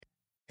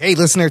Hey,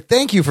 listener,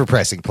 thank you for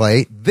pressing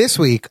play. This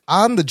week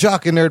on the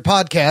Jock and Nerd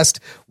podcast,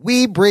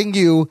 we bring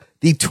you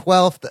the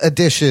 12th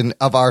edition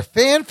of our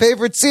fan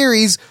favorite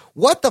series,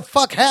 What the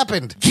Fuck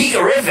Happened?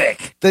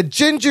 Geekerific! The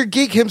ginger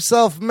geek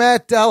himself,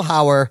 Matt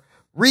Delhauer,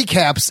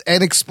 recaps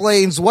and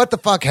explains what the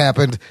fuck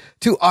happened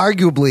to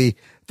arguably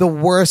the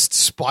worst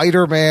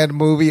Spider-Man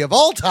movie of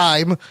all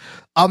time,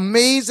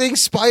 Amazing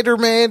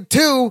Spider-Man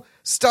 2,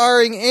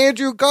 starring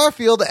Andrew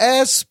Garfield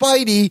as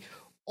Spidey,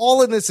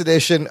 all in this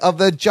edition of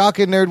the Jock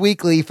and Nerd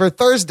Weekly for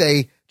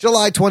Thursday,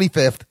 July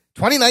 25th,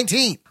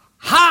 2019.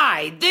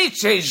 Hi,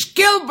 this is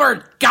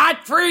Gilbert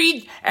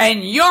Gottfried,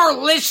 and you're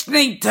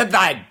listening to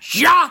the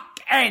Jock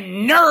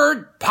and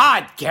Nerd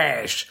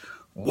Podcast.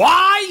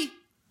 Why?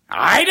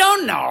 I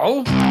don't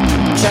know.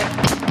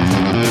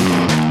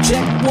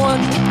 Check one.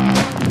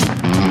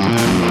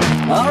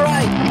 All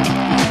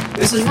right.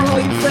 This is for all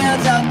you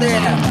fans out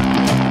there.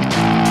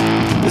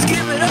 Let's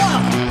give it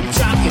up. We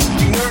jockin',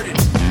 we nerdin'.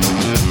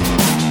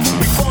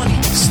 We funny,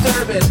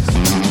 disturbing.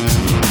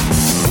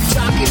 We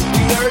jockin',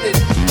 we nerdin'.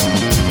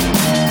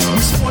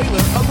 We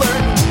spoiler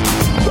alert.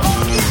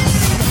 Oh yeah.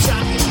 We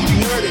jockin', we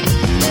nerdin'.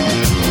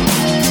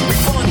 We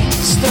funny,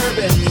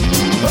 disturbing.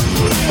 Oh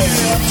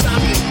yeah. We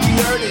jockin', we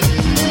nerdin'.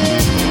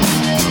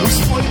 We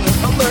spoiler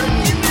alert.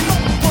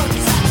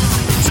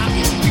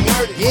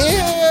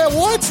 Yeah,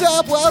 what's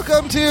up?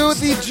 Welcome to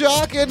the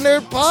Jock and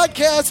Nerd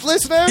Podcast,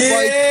 listeners.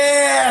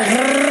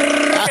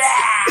 Yeah.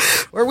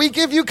 Where we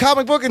give you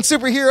comic book and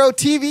superhero,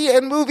 TV,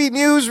 and movie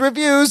news,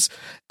 reviews,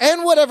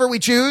 and whatever we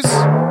choose.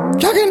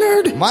 Jock and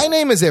Nerd. My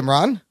name is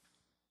Imran.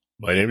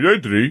 My name is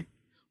Anthony.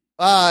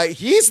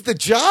 He's the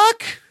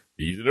Jock.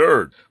 He's a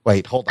nerd.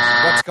 Wait, hold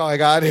on. What's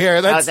going on here?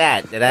 How's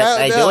that? Did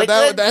I do it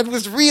good? That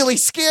was really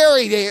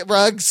scary,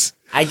 Ruggs.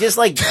 I just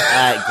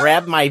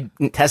grabbed my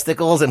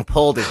testicles and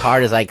pulled as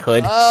hard as I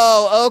could.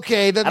 Oh,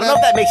 okay. I don't know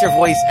if that makes your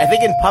voice. I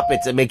think in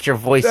puppets it makes your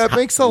voice that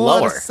makes a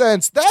lower. lot of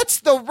sense.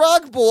 That's the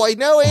Rug Boy.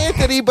 No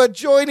Anthony, but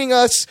joining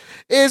us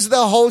is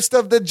the host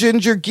of the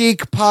Ginger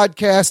Geek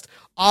podcast,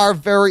 our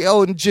very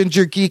own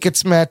Ginger Geek.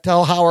 It's Matt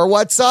Delhauer.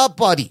 What's up,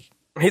 buddy?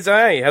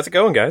 Hey, how's it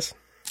going, guys?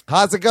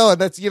 How's it going?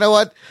 That's, you know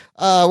what?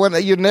 When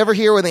you never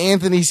hear when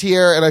Anthony's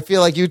here, and I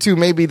feel like you two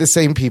may be the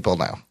same people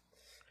now.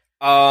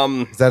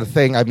 Is that a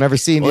thing? I've never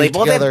seen you they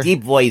both together. have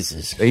deep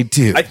voices. They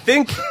do. I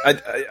think.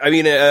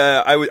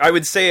 I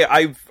would say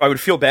I would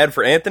feel bad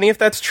for Anthony if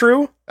that's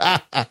true.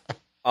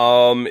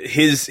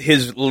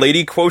 His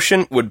lady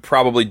quotient would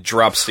probably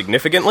drop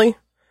significantly.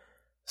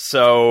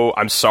 So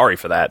I'm sorry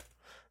for that.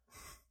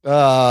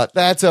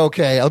 That's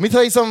okay. Let me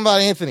tell you something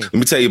about Anthony. Let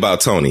me tell you about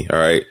Tony, all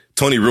right?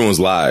 Tony ruins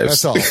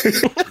lives. That's all. This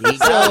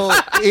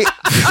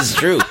is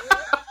true.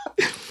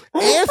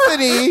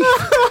 Anthony.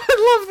 I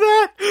love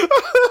that.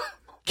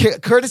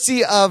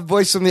 Courtesy of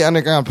Voice from the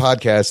Underground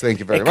podcast. Thank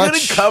you very much. It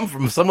couldn't come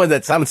from someone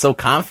that sounded so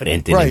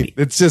confident in right. me.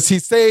 It's just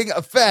he's saying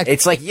a fact.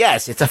 It's like,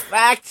 yes, it's a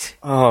fact.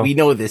 Oh. We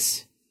know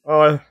this.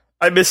 Oh,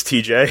 I miss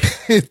TJ.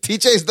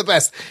 TJ's the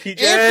best.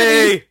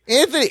 TJ.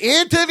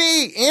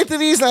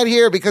 Anthony's not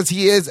here because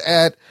he is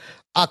at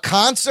a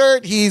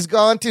concert. He's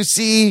gone to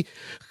see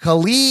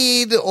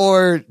Khalid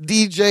or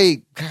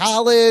DJ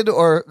Khaled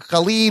or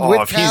Khalid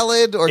with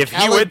Khaled or if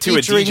Khaled he went to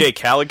featuring, a DJ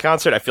Khaled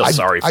concert, I feel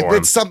sorry for him.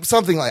 It's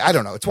something like, I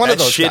don't know. It's one of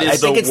That those shit guys. I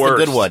is think the it's worst.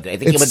 the good one. I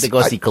think he went to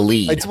go see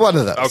Khalid. It's one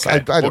of those.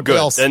 Okay, well, they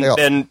all,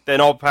 good.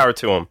 Then all power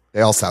to him.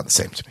 They all sound the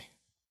same to me.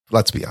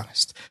 Let's be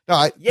honest.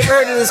 No, You ever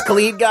heard of this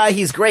Khalid guy?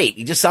 He's great.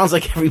 He just sounds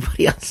like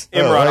everybody else.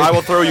 Imran, right. I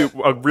will throw you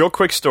a real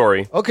quick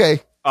story. okay.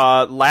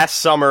 Last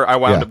summer, I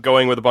wound up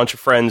going with a bunch of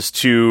friends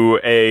to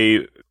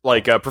a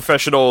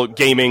professional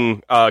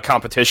gaming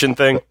competition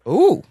thing.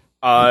 Ooh.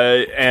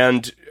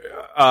 And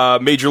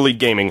Major League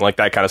Gaming, like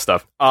that kind of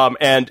stuff.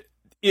 And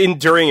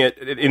during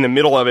the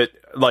middle of it,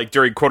 like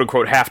during quote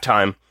unquote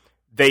halftime,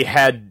 they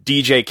had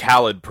DJ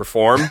Khaled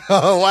perform.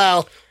 Oh,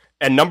 wow.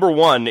 And number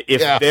one,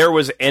 if there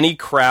was any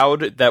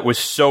crowd that was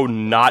so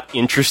not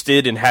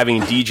interested in having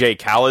DJ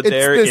Khaled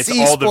there, it's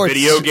all the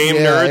video game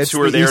nerds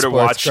who are there to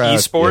watch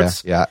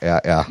esports.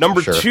 Yeah.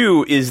 Number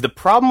two is the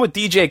problem with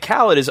DJ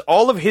Khaled is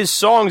all of his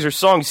songs are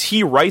songs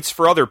he writes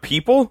for other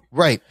people.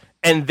 Right.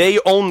 And they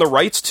own the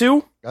rights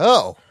to.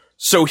 Oh.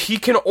 So he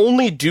can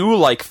only do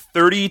like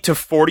 30 to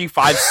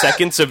 45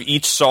 seconds of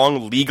each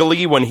song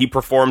legally when he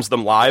performs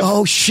them live.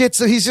 Oh, shit.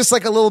 So he's just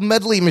like a little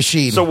medley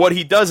machine. So what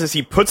he does is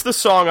he puts the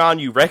song on,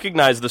 you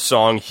recognize the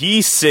song,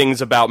 he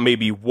sings about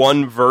maybe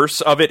one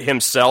verse of it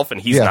himself, and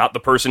he's not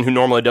the person who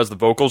normally does the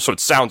vocals, so it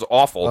sounds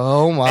awful.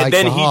 Oh, my God. And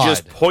then he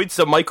just points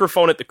a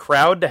microphone at the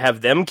crowd to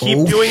have them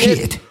keep doing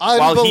it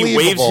while he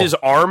waves his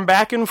arm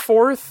back and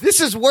forth. This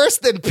is worse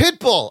than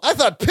Pitbull. I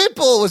thought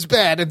Pitbull was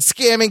bad and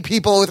scamming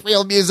people with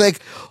real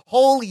music.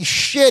 Holy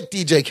shit,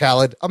 DJ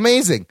Khaled.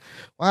 Amazing.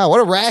 Wow,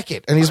 what a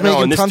racket. And he's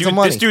making tons of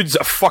money. This dude's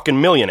a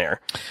fucking millionaire.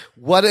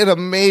 What an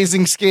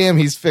amazing scam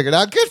he's figured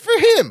out. Good for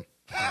him.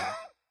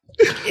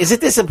 Is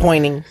it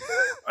disappointing?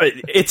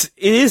 It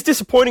is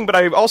disappointing, but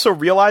I also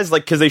realized,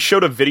 like, because they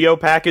showed a video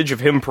package of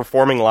him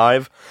performing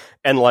live,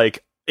 and,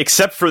 like,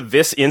 except for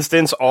this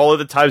instance, all of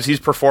the times he's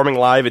performing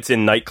live, it's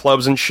in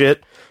nightclubs and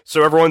shit.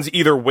 So everyone's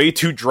either way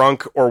too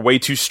drunk or way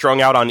too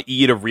strung out on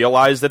E to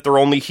realize that they're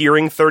only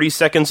hearing 30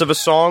 seconds of a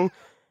song,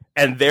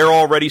 and they're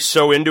already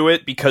so into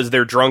it because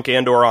they're drunk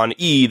and or on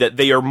E that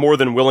they are more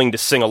than willing to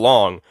sing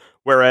along.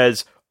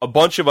 Whereas a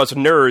bunch of us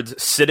nerds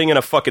sitting in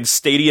a fucking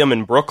stadium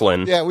in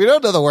Brooklyn, Yeah, we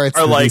don't know the words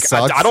are to like, these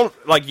songs. I don't,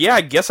 like, yeah,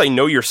 I guess I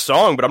know your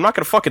song, but I'm not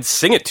gonna fucking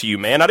sing it to you,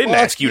 man. I didn't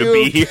Fuck ask you to you.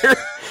 be here.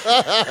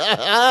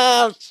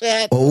 Oh,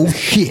 shit. Oh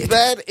shit.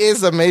 That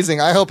is amazing.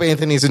 I hope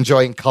Anthony's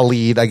enjoying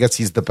Khalid. I guess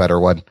he's the better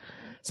one.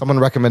 Someone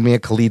recommend me a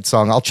Khalid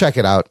song. I'll check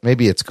it out.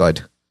 Maybe it's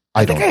good.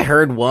 I I don't think I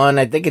heard one.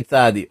 I think it's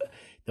the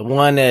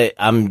one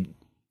I'm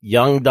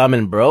young, dumb,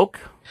 and broke.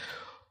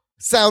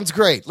 Sounds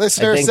great. I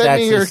Listener, think send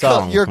that's me his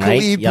song, your right?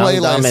 Khalid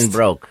Young, dumb, and playlist.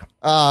 broke.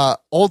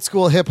 Old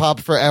school hip hop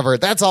forever.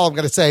 That's all I'm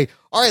going to say.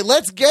 All right,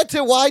 let's get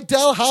to why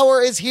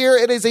Delhauer is here.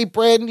 It is a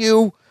brand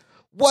new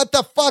What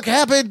the Fuck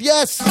Happened?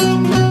 Yes.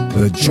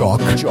 The Jock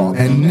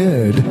and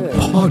Nerd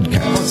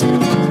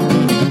Podcast.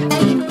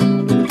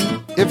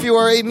 If you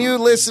are a new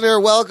listener,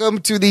 welcome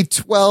to the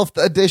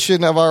 12th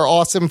edition of our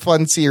awesome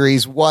fun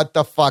series, What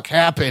the Fuck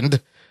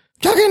Happened?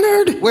 Jock and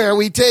Nerd. Where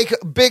we take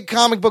big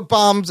comic book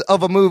bombs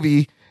of a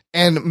movie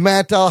and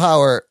Matt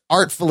Delhauer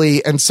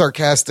artfully and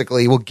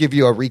sarcastically will give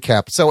you a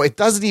recap. So it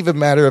doesn't even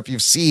matter if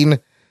you've seen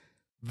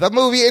the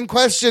movie in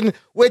question,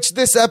 which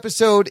this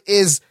episode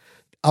is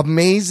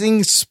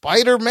Amazing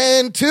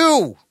Spider-Man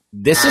 2.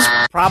 This is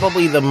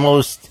probably the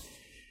most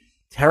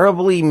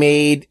terribly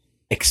made,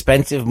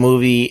 expensive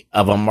movie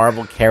of a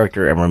Marvel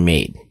character ever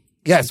made.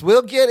 Yes,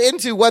 we'll get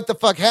into what the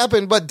fuck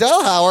happened, but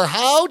Delhauer,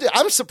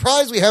 I'm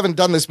surprised we haven't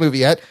done this movie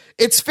yet.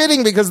 It's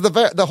fitting because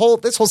this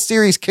whole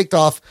series kicked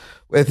off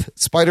with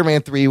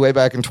Spider-Man 3 way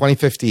back in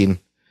 2015.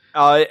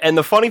 And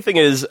the funny thing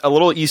is, a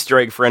little Easter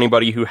egg for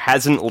anybody who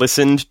hasn't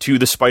listened to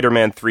the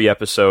Spider-Man 3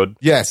 episode.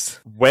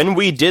 Yes. When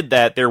we did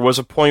that, there was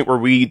a point where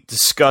we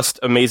discussed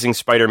Amazing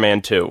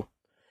Spider-Man 2.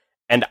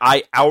 And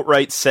I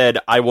outright said,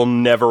 I will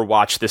never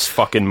watch this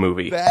fucking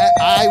movie.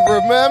 I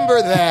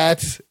remember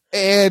that,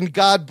 and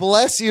God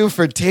bless you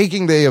for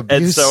taking the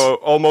abuse. And so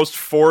almost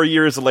 4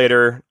 years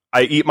later,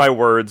 I eat my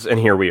words, and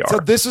here we are. So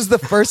this was the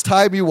first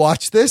time you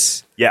watched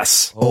this?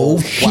 Yes. Oh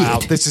shit. Wow,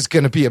 this is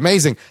going to be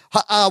amazing.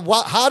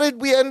 How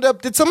did we end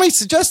up? Did somebody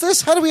suggest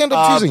this? How did we end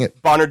up choosing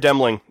it? Bonner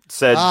Demling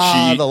said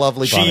the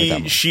lovely Bonner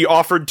Demling. she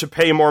offered to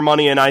pay more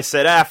money, and I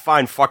said,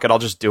 fine, fuck it, I'll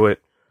just do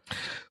it.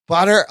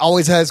 Bonner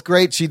always has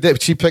great. She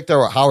picked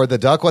our Howard the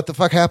Duck. What the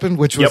fuck happened?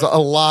 Which was a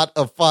lot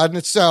of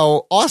fun.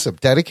 So awesome.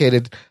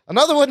 Dedicated.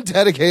 Another one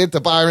dedicated to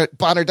Bonner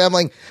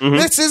Demling. Mm-hmm.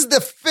 This is the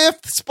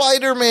 5th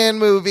Spider-Man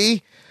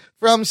movie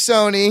from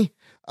Sony.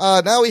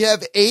 Now we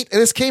have 8.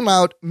 And this came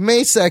out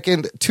May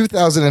 2nd,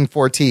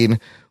 2014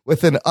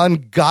 with an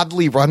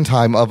ungodly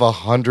runtime of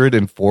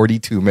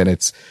 142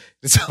 minutes.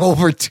 It's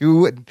over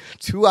 2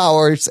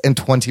 hours and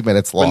 20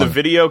 minutes long. When the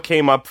video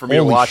came up for me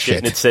to Holy watch shit. it,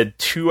 and it said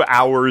 2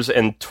 hours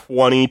and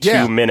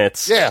 22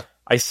 minutes, Yeah.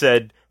 I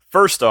said,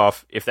 first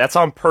off, if that's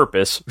on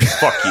purpose,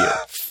 fuck you.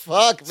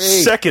 Fuck me.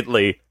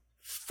 Secondly,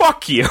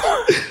 fuck you.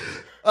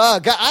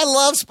 God, I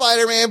love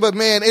Spider-Man, but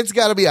man, it's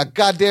got to be a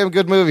goddamn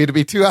good movie to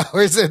be 2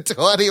 hours and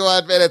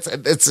 21 minutes,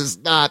 and this is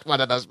not one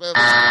of those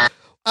movies.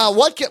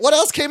 What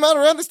else came out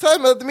around this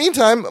time? In the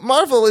meantime,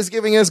 Marvel is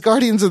giving us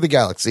Guardians of the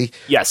Galaxy,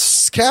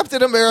 Yes.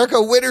 Captain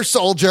America, Winter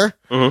Soldier.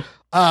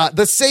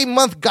 The same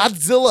month,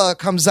 Godzilla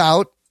comes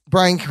out.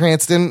 Bryan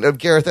Cranston of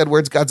Gareth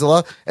Edwards'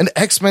 Godzilla, and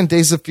X-Men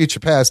Days of Future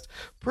Past.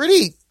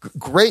 Pretty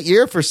great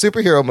year for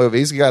superhero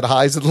movies. You got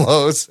highs and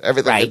lows,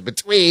 everything in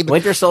between.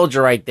 Winter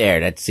Soldier right there.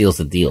 That seals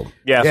the deal.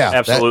 Yeah,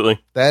 absolutely.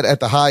 That at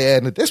the high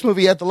end. This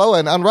movie at the low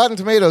end. On Rotten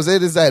Tomatoes,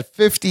 it is at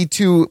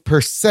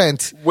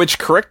 52%. Which,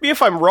 correct me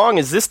if I'm wrong,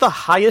 is this the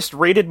highest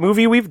rated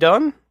movie we've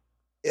done?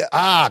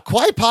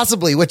 Quite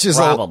possibly, which is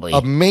Probably.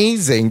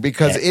 amazing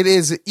because it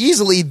is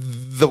easily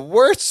the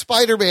worst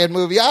Spider-Man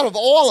movie out of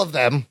all of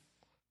them.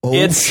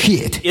 Oh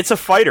shit. It's a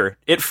fighter.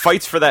 It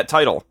fights for that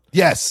title.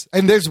 Yes,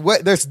 and there's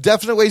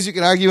definite ways you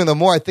can argue, and the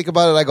more I think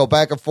about it, I go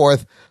back and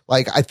forth.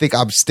 Like, I think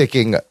I'm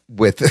sticking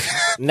with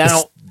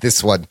Now,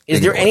 this one.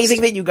 Is there anything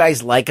that you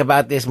guys like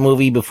about this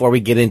movie before we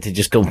get into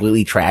just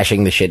completely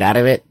trashing the shit out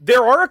of it?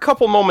 There are a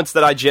couple moments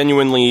that I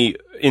genuinely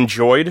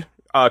enjoyed.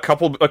 A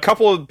couple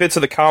of bits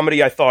of the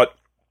comedy I thought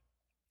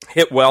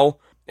hit well.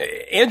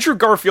 Andrew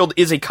Garfield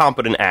is a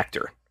competent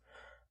actor.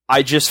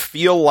 I just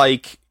feel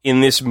like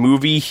in this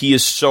movie, he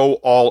is so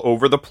all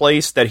over the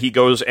place that he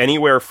goes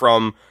anywhere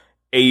from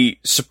a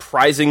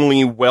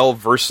surprisingly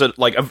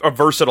a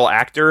versatile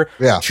actor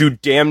to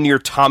damn near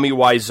Tommy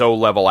Wiseau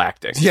level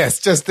acting. Yes,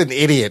 just an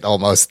idiot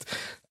almost.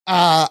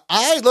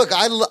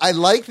 I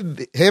liked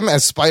him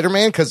as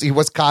Spider-Man because he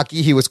was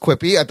cocky, he was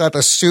quippy. I thought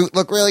the suit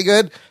looked really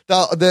good.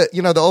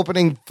 The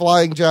opening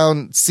flying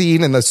down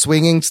scene and the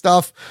swinging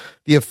stuff,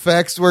 the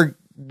effects were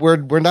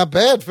not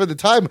bad for the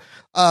time.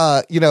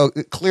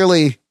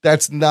 Clearly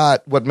that's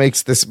not what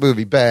makes this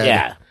movie bad.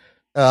 Yeah.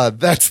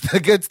 That's the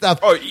good stuff.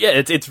 Oh yeah,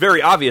 it's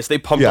very obvious they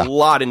pumped a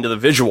lot into the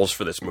visuals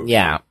for this movie.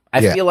 Yeah.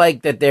 I feel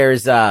like that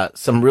there's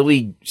some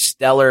really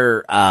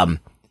stellar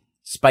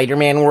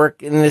Spider-Man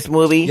work in this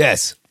movie.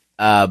 Yes.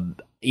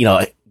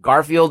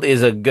 Garfield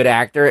is a good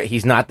actor.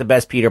 He's not the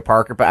best Peter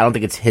Parker, but I don't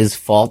think it's his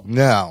fault.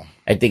 No.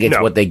 I think it's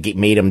what they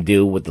made him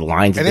do with the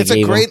lines And that it's they a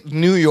gave great him.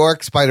 New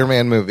York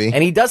Spider-Man movie.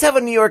 And he does have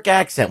a New York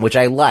accent, which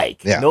I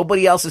like. Yeah.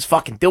 Nobody else is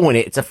fucking doing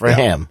it except for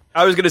him.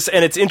 I was going to say,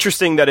 and it's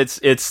interesting that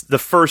it's the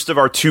first of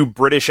our two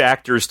British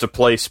actors to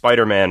play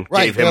Spider-Man.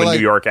 Right, Gave him they're a like-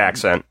 New York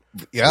accent.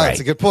 Yeah, that's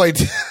a good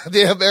point.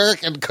 The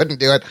American couldn't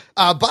do it.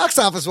 Box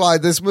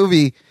office-wide, this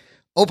movie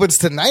opens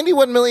to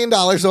 $91 million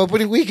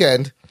opening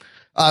weekend,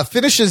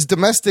 finishes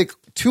domestic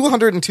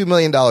 $202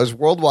 million,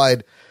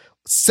 worldwide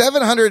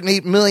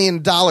 $708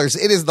 million.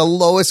 It is the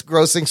lowest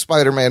grossing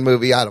Spider-Man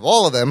movie out of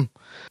all of them.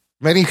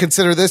 Many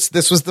consider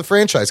this was the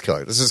franchise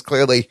killer. This is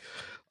clearly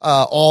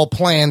all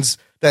plans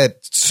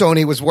that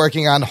Sony was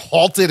working on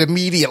halted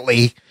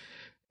immediately,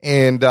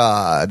 and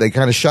they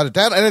kind of shut it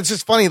down. And it's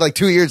just funny, like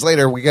 2 years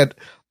later, we get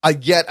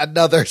yet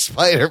another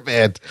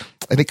Spider-Man,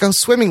 and it goes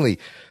swimmingly.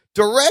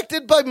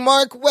 Directed by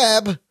Mark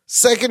Webb,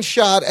 second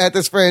shot at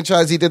this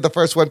franchise. He did the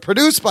first one.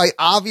 Produced by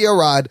Avi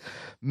Arad,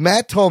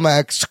 Matt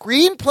Tomac.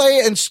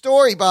 Screenplay and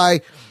story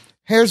by,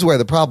 here's where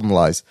the problem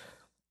lies,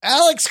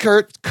 Alex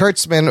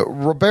Kurtzman,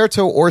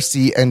 Roberto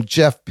Orsi, and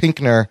Jeff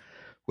Pinkner,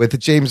 with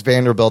James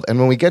Vanderbilt. And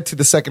when we get to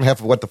the second half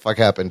of What the Fuck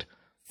Happened,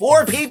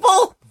 4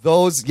 people?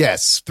 those,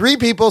 yes, 3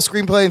 people,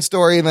 screenplay and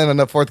story, and then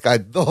a fourth guy.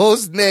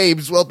 Those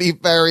names will be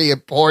very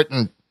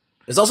important.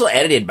 It's also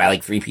edited by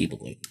like 3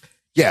 people.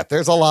 Yeah,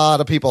 there's a lot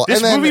of people. This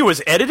and then movie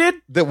was edited?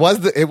 it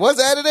was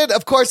edited.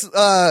 Of course,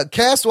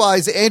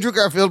 cast-wise, Andrew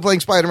Garfield playing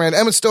Spider-Man,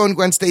 Emma Stone,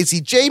 Gwen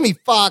Stacy, Jamie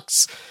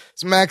Foxx,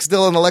 Max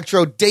Dillon,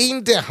 Electro,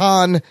 Dane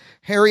DeHaan,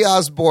 Harry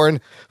Osborn.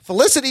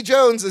 Felicity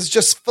Jones is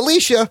just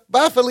Felicia.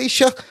 Bye,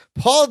 Felicia.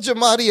 Paul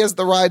Giamatti as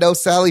the Rhino,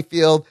 Sally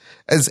Field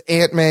as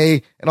Aunt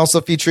May, and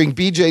also featuring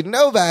BJ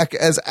Novak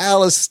as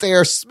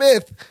Alistair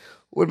Smith,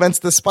 who invents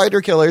the Spider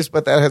Killers,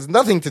 but that has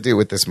nothing to do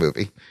with this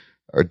movie.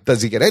 Or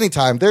does he get any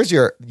time? There's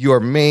your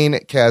main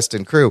cast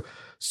and crew.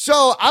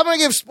 So I'm going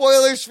to give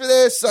spoilers for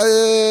this.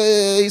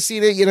 You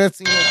seen it? You not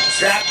seen it?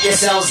 Strap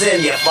yourselves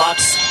in, you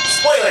fucks.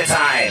 Spoiler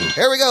time.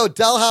 Here we go.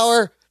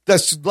 Delhauer.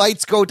 The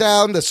lights go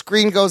down. The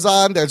screen goes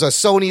on. There's a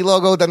Sony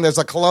logo. Then there's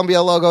a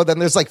Columbia logo. Then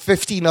there's like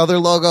 15 other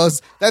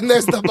logos. Then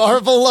there's the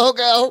Marvel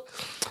logo.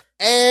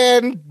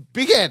 And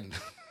begin.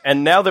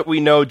 And now that we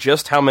know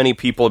just how many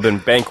people have been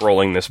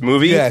bankrolling this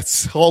movie,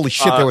 Yes. Holy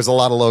shit, there was a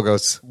lot of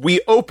logos. we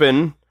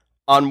open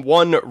on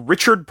one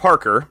Richard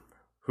Parker,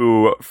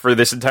 who, for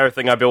this entire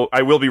thing,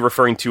 I will be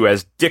referring to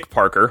as Dick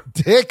Parker.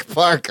 Dick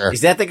Parker.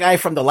 Is that the guy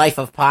from The Life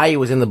of Pi who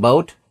was in the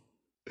boat?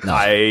 No,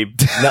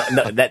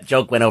 that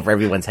joke went over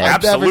everyone's head.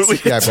 Absolutely.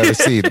 I've never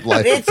seen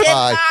Life of Richard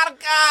Pi.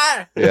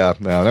 Parker! Yeah,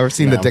 no, I've never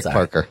seen the I'm Dick sorry.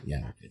 Parker.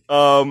 Yeah.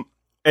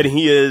 And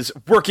he is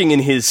working in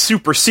his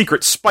super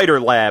secret spider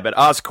lab at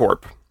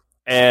Oscorp.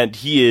 And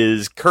he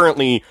is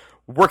currently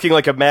working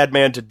like a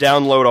madman to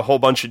download a whole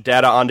bunch of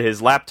data onto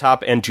his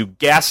laptop and to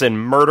gas and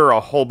murder a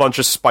whole bunch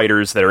of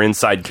spiders that are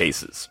inside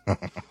cases.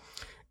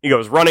 He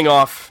goes running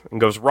off and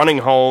goes running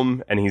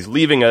home, and he's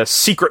leaving a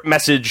secret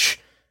message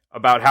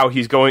about how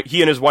he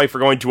and his wife are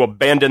going to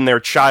abandon their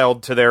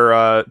child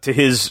to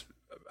his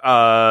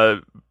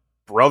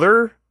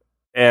brother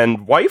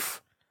and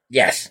wife.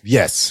 Yes.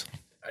 Yes.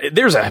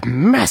 There's a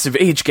massive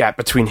age gap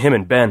between him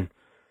and Ben.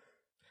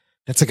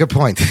 That's a good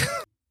point.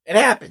 It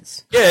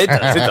happens. Yeah, it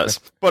does. It does.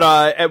 But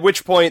at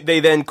which point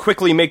they then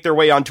quickly make their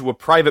way onto a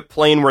private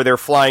plane where they're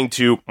flying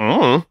to.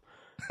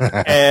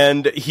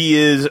 And he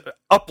is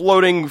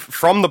uploading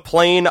from the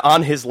plane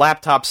on his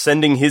laptop,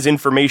 sending his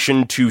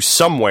information to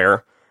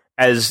somewhere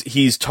as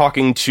he's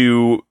talking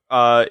to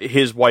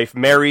his wife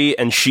Mary,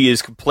 and she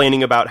is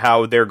complaining about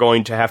how they're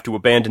going to have to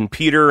abandon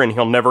Peter and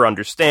he'll never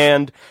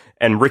understand.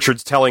 And Dick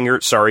is telling her,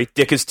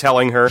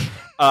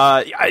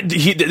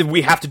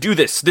 we have to do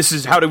this. This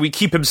is how do we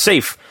keep him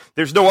safe?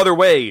 There's no other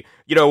way.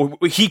 You know,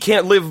 he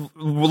can't live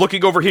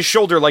looking over his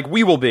shoulder like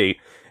we will be.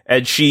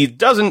 And she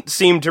doesn't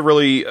seem to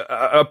really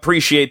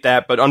appreciate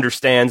that, but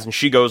understands, and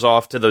she goes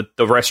off to the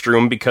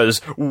restroom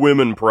because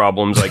women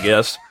problems, I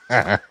guess.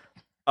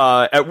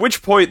 At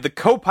which point, the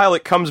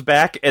co-pilot comes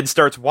back and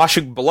starts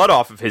washing blood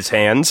off of his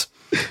hands,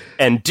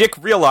 and Dick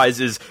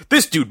realizes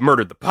this dude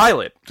murdered the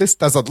pilot. This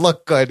doesn't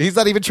look good. He's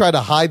not even trying to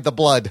hide the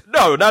blood.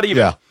 No, not even.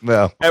 Yeah,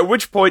 no. At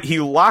which point, he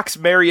locks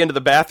Mary into the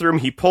bathroom,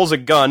 he pulls a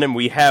gun, and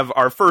we have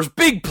our first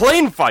big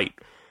plane fight,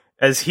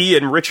 as he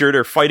and Richard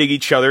are fighting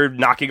each other,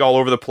 knocking all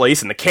over the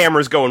place, and the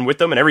camera's going with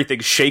them, and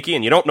everything's shaky,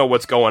 and you don't know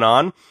what's going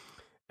on.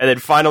 And then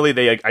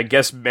finally, I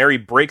guess Mary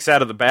breaks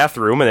out of the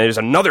bathroom, and there's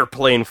another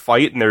plane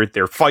fight, and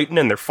they're fighting,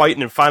 and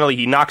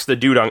finally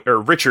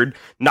Richard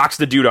knocks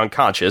the dude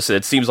unconscious, and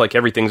it seems like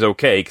everything's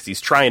okay, because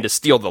he's trying to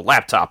steal the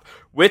laptop,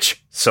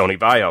 which, Sony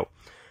Bio.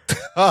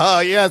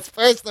 Oh, yes.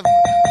 First of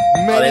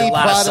many There's a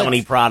lot product of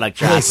Sony product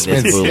shots in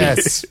this placements, movie.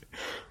 Yes.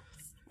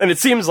 And it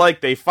seems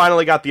like they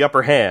finally got the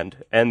upper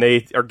hand, and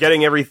they are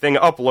getting everything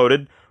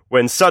uploaded,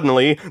 when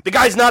suddenly, the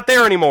guy's not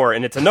there anymore,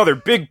 and it's another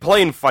big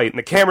plane fight, and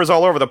the camera's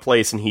all over the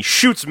place, and he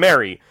shoots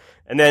Mary.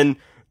 And then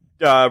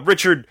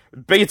Richard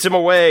baits him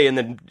away and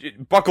then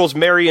buckles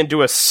Mary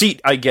into a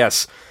seat, I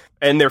guess.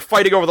 And they're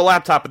fighting over the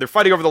laptop, and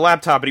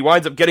he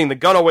winds up getting the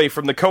gun away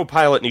from the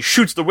co-pilot, and he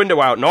shoots the window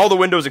out, and all the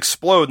windows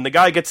explode, and the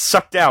guy gets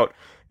sucked out,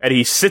 and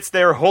he sits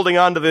there holding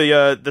on to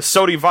the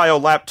Sony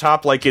Vaio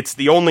laptop like it's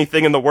the only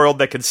thing in the world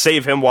that could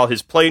save him while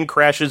his plane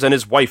crashes and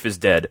his wife is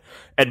dead.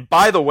 And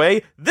by the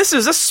way, this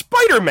is a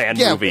Spider-Man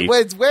movie.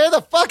 Where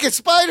the fuck is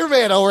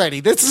Spider-Man already?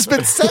 This has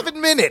been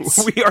 7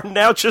 minutes. We are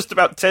now just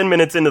about 10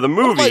 minutes into the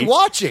movie. What am I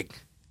watching?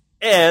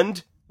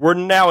 And we're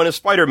now in a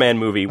Spider-Man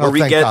movie where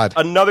we get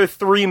another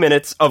 3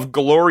 minutes of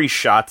glory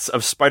shots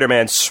of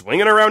Spider-Man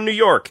swinging around New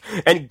York,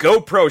 and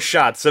GoPro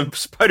shots of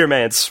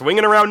Spider-Man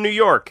swinging around New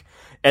York,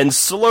 and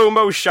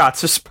slow-mo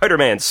shots of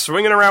Spider-Man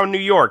swinging around New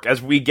York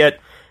as we get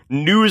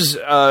news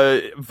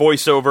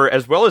voiceover,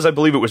 as well as I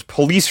believe it was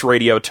police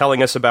radio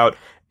telling us about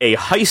a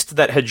heist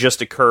that had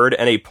just occurred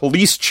and a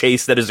police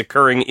chase that is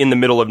occurring in the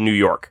middle of New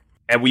York.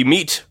 And we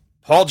meet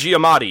Paul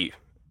Giamatti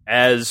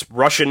as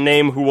Russian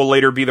name who will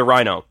later be the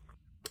Rhino.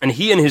 And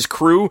he and his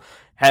crew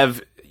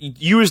have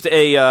used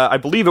I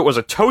believe it was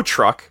a tow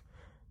truck,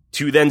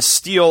 to then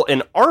steal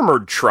an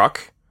armored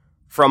truck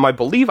from, I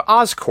believe,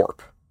 Oscorp.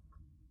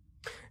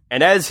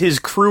 And as his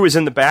crew is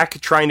in the back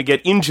trying to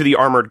get into the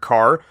armored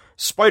car,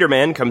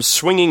 Spider-Man comes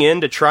swinging in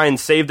to try and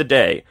save the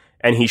day.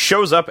 And he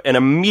shows up and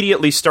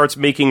immediately starts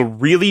making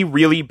really,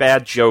 really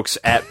bad jokes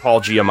at Paul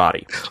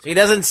Giamatti. So he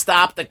doesn't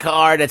stop the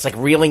car that's like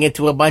reeling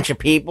into a bunch of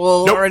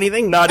people or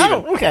anything? Not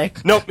even. Okay.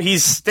 Nope, he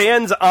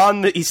stands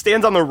on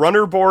the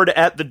runner board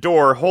at the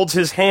door, holds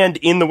his hand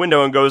in the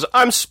window and goes,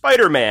 "I'm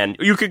Spider-Man.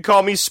 You could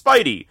call me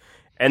Spidey."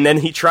 And then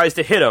he tries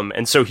to hit him,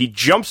 and so he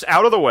jumps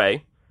out of the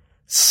way,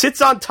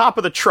 sits on top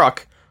of the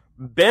truck,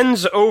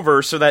 bends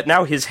over so that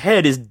now his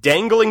head is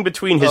dangling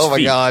between his feet. Oh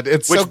my god,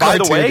 it's which, so by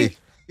the cartoony. way,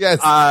 Yes.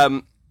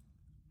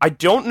 I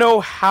don't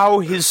know how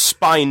his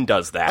spine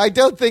does that. I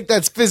don't think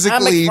that's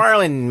physically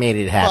McFarlane made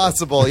it happen.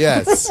 possible,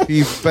 yes.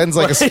 He bends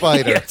like a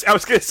spider. Yes, I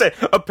was going to say,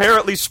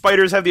 apparently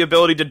spiders have the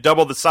ability to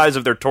double the size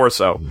of their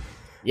torso.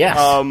 Yes.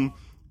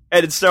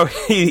 And so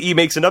he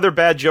makes another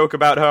bad joke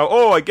about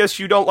how, I guess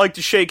you don't like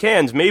to shake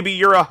hands. Maybe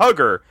you're a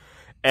hugger.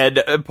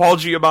 And Paul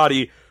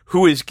Giamatti,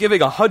 who is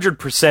giving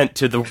 100%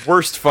 to the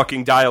worst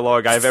fucking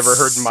dialogue I've ever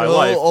heard in my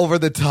life. So over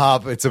the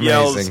top, it's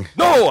amazing. Yells,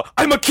 "No,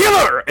 I'm a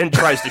killer!" and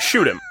tries to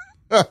shoot him.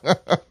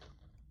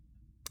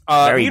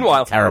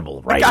 Meanwhile,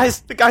 terrible. Right?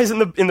 The guys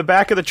in the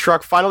back of the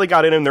truck finally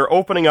got in, and they're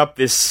opening up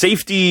this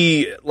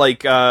safety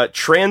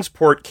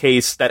transport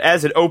case that,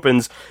 as it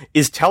opens,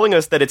 is telling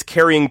us that it's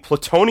carrying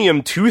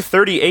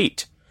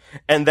plutonium-238,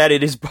 and that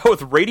it is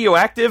both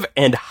radioactive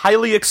and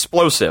highly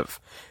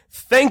explosive.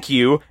 Thank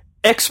you,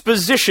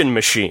 exposition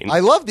machine. I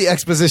love the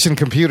exposition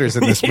computers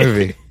in this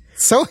movie.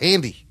 So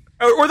handy.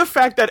 Or the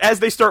fact that as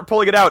they start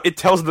pulling it out, it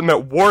tells them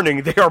that,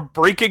 warning, they are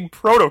breaking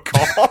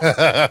protocol.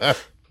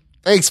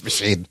 Thanks,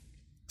 machine.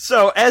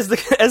 So as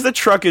the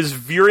truck is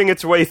veering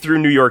its way through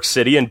New York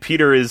City, and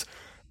Peter is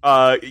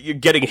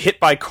getting hit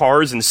by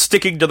cars and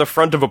sticking to the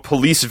front of a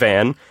police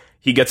van,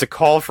 he gets a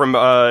call from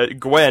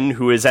Gwen,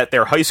 who is at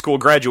their high school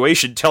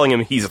graduation, telling him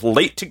he's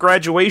late to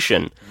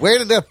graduation. Where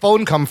did that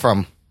phone come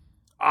from?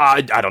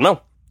 I don't know.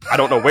 I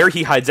don't know where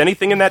he hides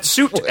anything in that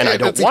suit, and I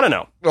don't want to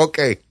know.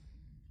 Okay.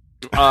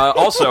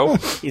 Also,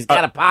 he's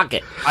got a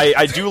pocket.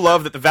 I do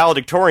love that the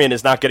valedictorian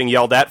is not getting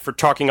yelled at for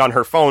talking on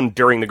her phone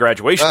during the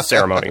graduation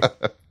ceremony,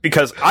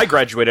 because I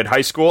graduated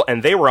high school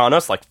and they were on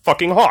us like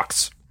fucking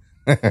hawks.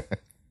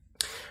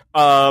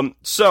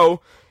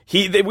 So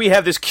we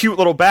have this cute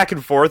little back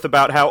and forth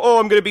about how,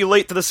 I'm going to be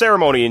late to the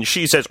ceremony, and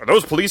she says, "Are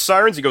those police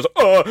sirens?" He goes,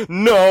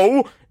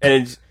 "No,"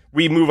 and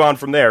we move on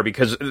from there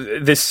because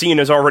this scene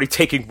is already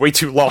taking way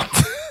too long.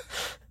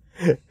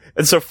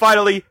 And so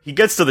finally, he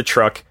gets to the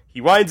truck. He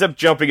winds up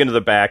jumping into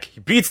the back. He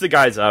beats the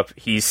guys up.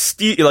 He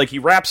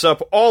wraps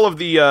up all of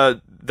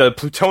the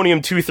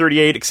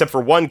plutonium-238 except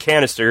for one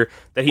canister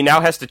that he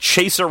now has to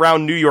chase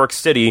around New York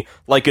City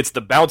like it's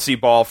the bouncy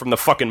ball from the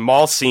fucking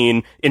mall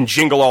scene in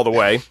Jingle All the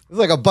Way. It's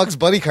like a Bugs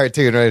Bunny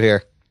cartoon right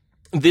here.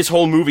 This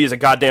whole movie is a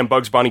goddamn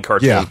Bugs Bunny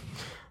cartoon.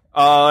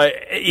 Yeah.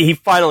 He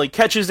finally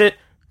catches it.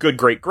 Good,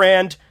 great,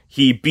 grand.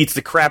 He beats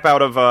the crap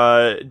out of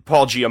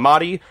Paul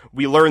Giamatti.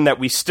 We learn that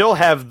we still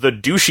have the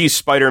douchey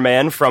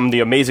Spider-Man from The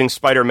Amazing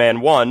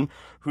Spider-Man 1,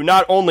 who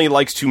not only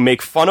likes to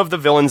make fun of the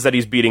villains that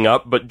he's beating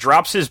up, but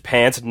drops his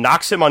pants,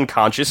 knocks him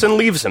unconscious, and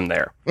leaves him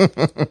there.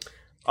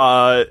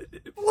 Well,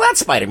 that's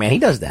Spider-Man. He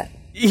does that.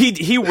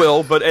 He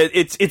will, but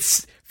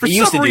it's for he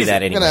used some to do reason,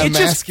 that anyway. It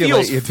just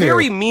feels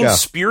very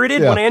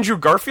mean-spirited when Andrew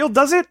Garfield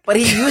does it. But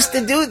he used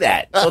to do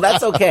that, so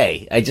that's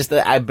okay.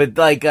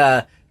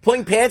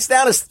 Pulling pants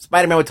down,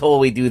 Spider-Man would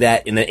totally do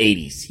that in the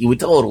 80s. He would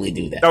totally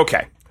do that.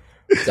 Okay.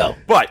 So,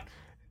 but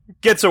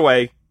gets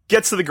away,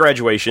 gets to the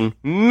graduation,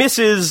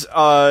 misses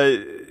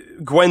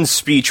Gwen's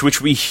speech,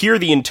 which we hear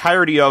the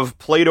entirety of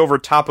played over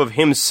top of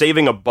him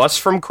saving a bus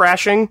from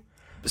crashing.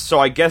 So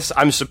I guess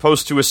I'm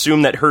supposed to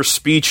assume that her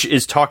speech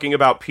is talking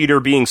about Peter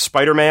being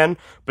Spider-Man.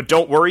 But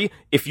don't worry,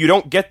 if you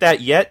don't get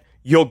that yet,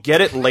 You'll get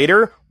it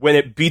later when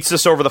it beats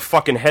us over the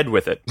fucking head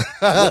with it.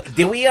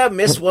 Did we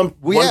miss one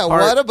part?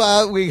 What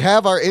about we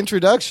have our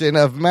introduction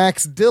of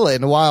Max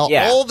Dillon while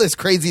all this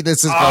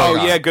craziness is going on?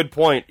 Oh, yeah, good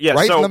point. Yeah,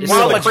 Right so in the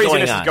while the middle.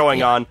 craziness is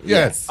going on,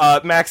 Yes.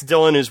 Max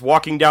Dillon is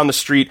walking down the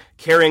street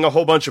carrying a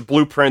whole bunch of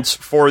blueprints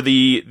for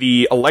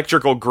the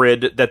electrical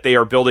grid that they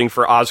are building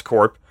for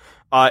Oscorp.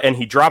 And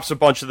he drops a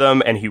bunch of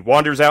them, and he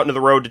wanders out into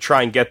the road to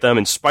try and get them,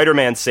 and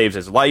Spider-Man saves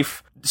his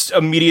life.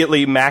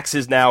 Immediately, Max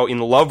is now in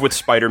love with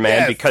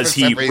Spider-Man because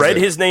he read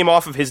his name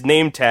off of his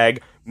name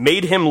tag,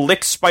 made him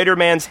lick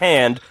Spider-Man's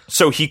hand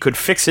so he could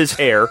fix his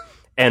hair,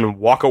 and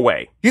walk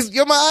away.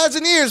 You're my eyes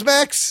and ears,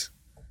 Max.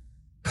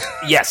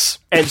 Yes.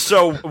 And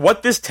so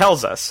what this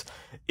tells us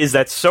is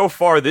that so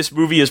far this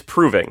movie is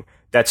proving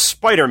that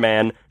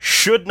Spider-Man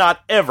should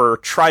not ever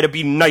try to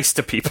be nice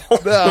to people.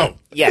 No.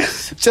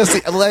 Yes. Just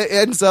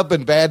ends up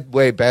in bad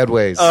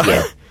ways.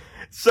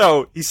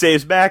 So he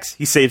saves Max.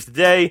 He saves the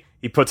day.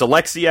 He puts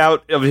Alexi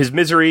out of his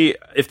misery.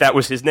 If that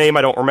was his name,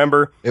 I don't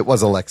remember. It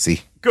was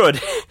Alexi. Good.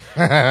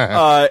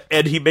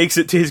 And he makes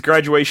it to his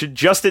graduation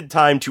just in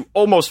time to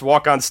almost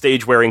walk on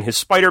stage wearing his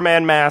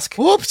Spider-Man mask.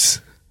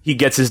 Whoops. He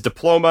gets his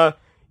diploma.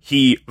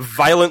 He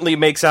violently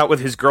makes out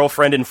with his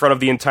girlfriend in front of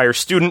the entire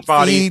student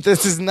body. See,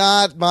 this is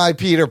not my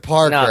Peter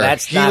Parker. No,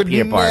 that's not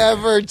Peter Parker. He would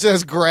never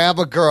just grab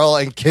a girl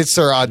and kiss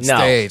her on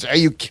stage. Are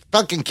you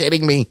fucking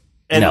kidding me?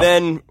 And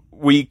then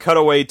we cut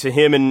away to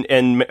him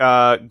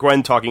and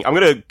Gwen talking. I'm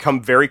going to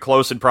come very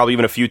close and probably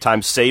even a few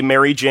times say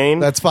Mary Jane.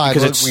 That's fine.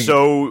 Because it's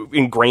so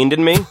ingrained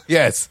in me.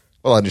 Yes.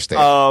 We'll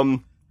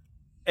understand.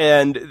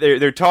 And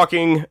they're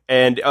talking,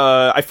 and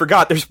I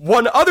forgot, there's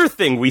one other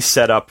thing we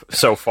set up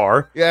so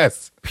far.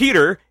 Yes.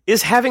 Peter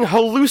is having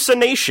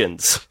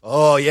hallucinations.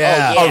 Oh,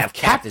 yeah. Of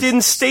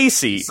Captain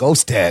Stacy.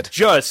 Ghost Dad.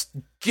 Just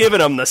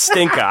giving him the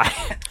stink eye.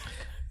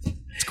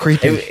 It's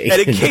creepy.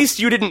 And in case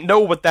you didn't know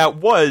what that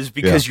was,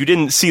 because you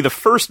didn't see the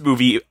first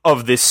movie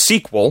of this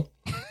sequel,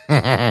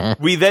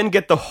 we then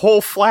get the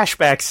whole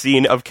flashback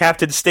scene of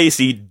Captain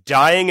Stacy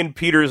dying in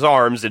Peter's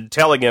arms and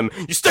telling him,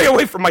 "You stay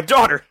away from my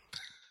daughter."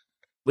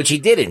 Which he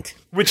didn't.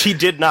 Which he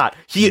did not.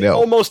 He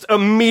almost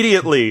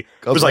immediately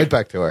goes right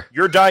back to her.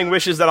 "Your dying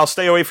wish is that I'll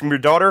stay away from your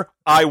daughter?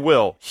 I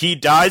will." He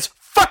dies.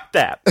 Fuck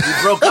that. He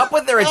broke up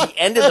with her at the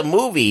end of the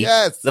movie.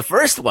 Yes. The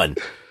first one.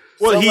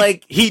 Well, So,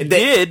 he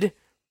did,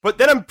 but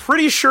then I'm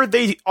pretty sure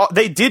they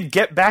did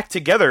get back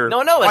together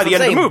by the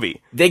end of the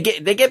movie. They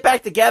get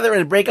back together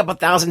and break up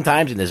 1,000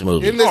 times in this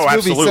movie. In this movie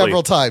absolutely.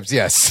 Several times,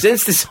 yes.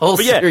 Since this whole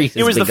But yeah, series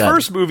it was has the begun.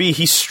 first movie.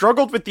 He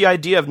struggled with the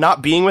idea of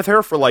not being with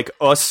her for like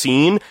a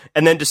scene,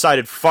 and then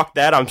decided, "Fuck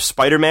that! I'm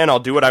Spider-Man. I'll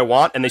do what I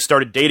want." And they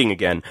started dating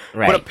again.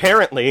 Right. But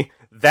apparently,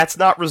 that's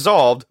not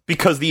resolved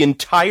because the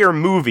entire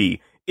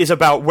movie is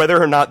about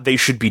whether or not they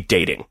should be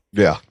dating.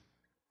 Yeah.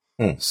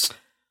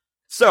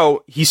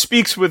 So he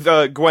speaks with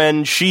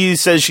Gwen. She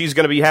says she's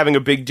going to be having a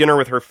big dinner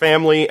with her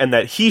family, and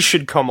that he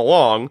should come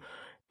along.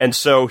 And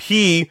so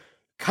he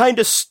kind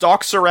of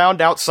stalks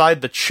around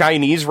outside the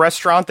Chinese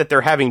restaurant that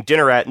they're having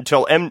dinner at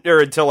until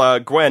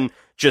Gwen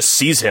just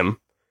sees him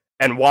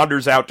and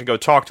wanders out to go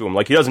talk to him.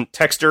 Like, he doesn't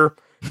text her.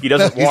 He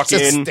doesn't walk He's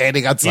just in.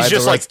 standing outside the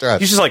like,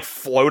 restaurant. He's just like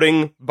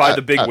floating by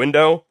the big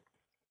window.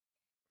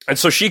 And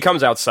so she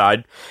comes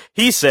outside.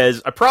 He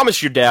says, "I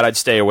promised your dad I'd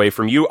stay away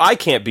from you. I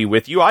can't be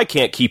with you. I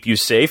can't keep you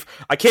safe.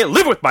 I can't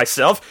live with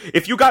myself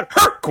if you got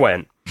hurt,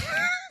 Gwen."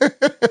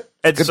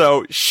 And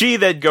so she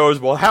then goes,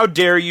 "Well, how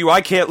dare you?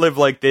 I can't live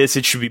like this.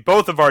 It should be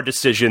both of our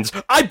decisions.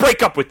 I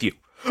break up with you.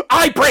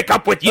 I break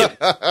up with you."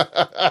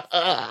 That's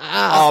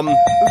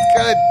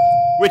good.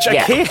 Which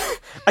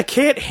I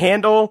can't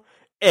handle,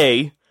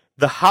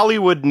 the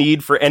Hollywood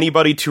need for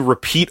anybody to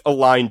repeat a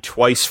line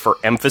twice for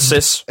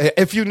emphasis.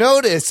 If you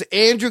notice,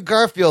 Andrew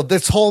Garfield,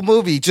 this whole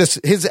movie,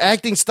 just his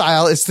acting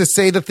style is to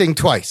say the thing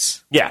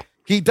twice. Yeah.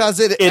 He does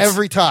it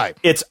every time.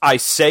 It's, I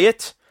say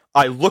it,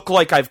 I look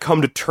like I've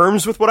come to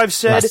terms with what I've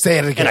said, I say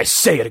it again. and I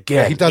say it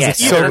again. Yeah, he does it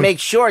You so gotta make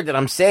sure that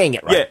I'm saying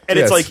it right. Yeah, and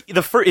it's like,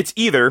 it's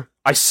either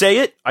I say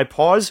it, I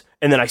pause,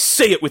 and then I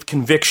say it with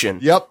conviction.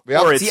 Yep.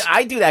 Or it's, See,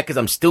 I do that because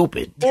I'm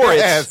stupid. or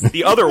Yes. it's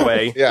the other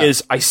way,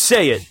 is I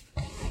say it,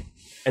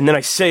 and then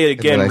I say it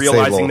again, then I say,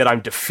 realizing well, that I'm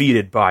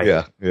defeated by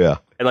it. Yeah.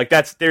 And like,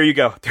 there you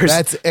go.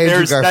 That's Andrew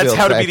that's Garfield's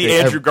how to be the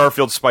acting. Andrew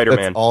Garfield Spider-Man.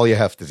 That's all you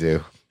have to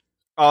do.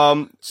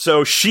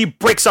 So she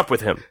breaks up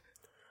with him.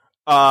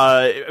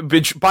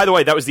 Which, by the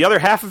way, that was the other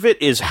half of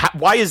it, is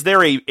why is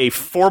there a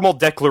formal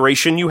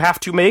declaration you have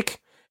to make?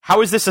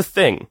 How is this a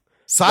thing?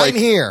 Sign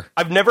here.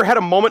 I've never had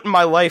a moment in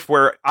my life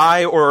where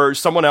I or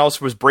someone else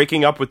was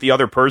breaking up with the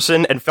other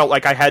person and felt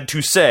like I had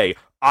to say,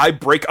 "I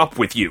break up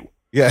with you."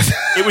 Yes.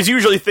 It was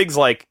usually things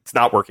like, "It's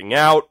not working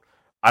out.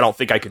 I don't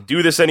think I could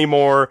do this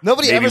anymore."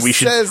 Nobody Maybe ever we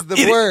should, says the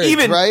words,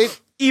 right?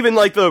 Even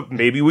like the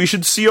 "maybe we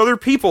should see other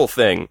people"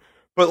 thing.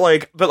 But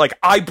like,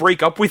 "I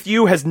break up with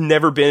you" has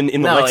never been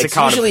in the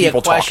lexicon it's usually of people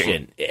a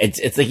question. talking.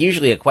 It's like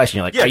usually a question.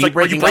 You're like, Yeah, are it's you like,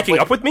 "Are you breaking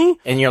up with me?"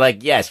 And you're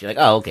like, yes. You're like,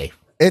 oh, okay.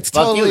 It's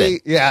Fuck you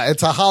totally,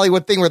 it's a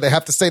Hollywood thing where they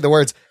have to say the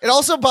words. It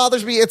also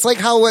bothers me. It's like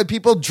how when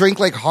people drink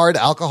like hard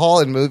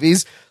alcohol in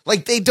movies,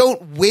 like they don't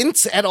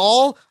wince at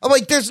all. I'm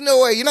like, there's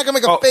no way. You're not going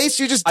to make a face.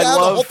 You just down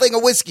the whole thing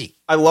of whiskey.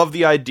 I love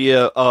the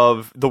idea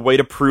of the way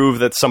to prove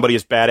that somebody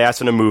is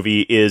badass in a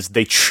movie is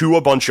they chew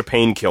a bunch of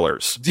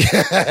painkillers.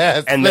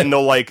 Yes. And then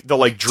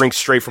they'll drink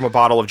straight from a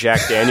bottle of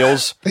Jack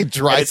Daniels. They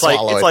dry it's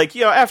swallow like, it. It's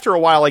like, after a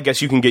while, I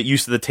guess you can get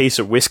used to the taste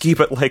of whiskey,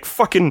 but like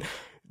fucking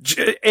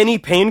any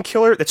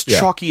painkiller, that's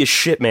chalky as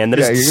shit, man. That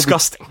is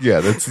disgusting.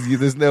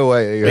 There's no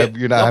way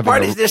you're not having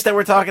part is this that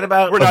we're talking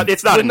about? We're not.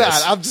 It's not. We're in not.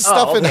 This. I'm just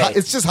stuffing. okay.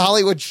 It's just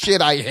Hollywood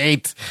shit I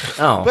hate.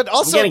 Oh, but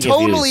also I'm getting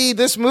totally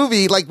this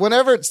movie, like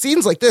whenever it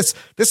scenes like this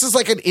is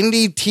like an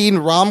indie teen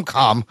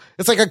rom-com.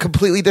 It's like a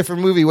completely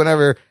different movie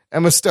whenever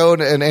Emma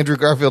Stone and Andrew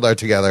Garfield are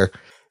together.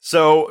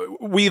 So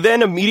we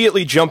then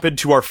immediately jump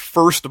into our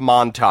first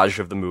montage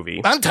of the movie.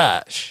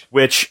 Montage.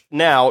 Which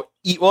now,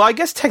 well, I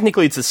guess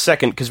technically it's the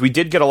second because we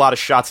did get a lot of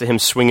shots of him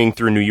swinging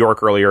through New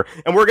York earlier,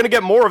 and we're going to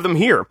get more of them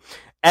here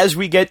as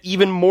we get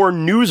even more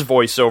news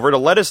voiceover to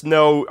let us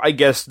know, I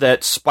guess,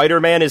 that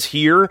Spider-Man is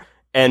here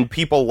and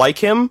people like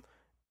him,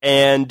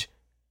 and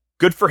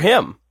good for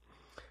him.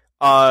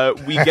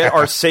 We get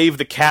our Save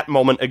the Cat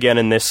moment again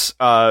in this,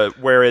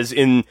 whereas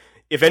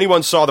if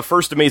anyone saw the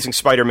first Amazing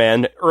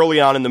Spider-Man, early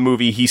on in the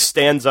movie, he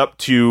stands up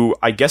to,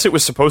 I guess it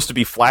was supposed to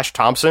be Flash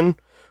Thompson,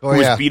 who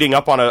was beating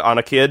up on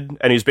a kid,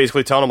 and he's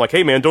basically telling him, like,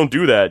 hey, man, don't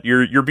do that.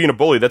 You're being a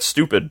bully. That's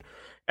stupid.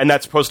 And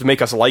that's supposed to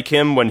make us like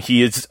him when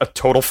he is a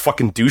total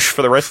fucking douche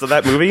for the rest of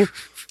that movie.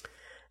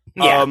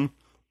 Yeah.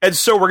 And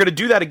so we're going to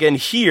do that again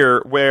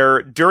here,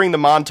 where during the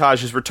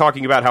montages, we're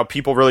talking about how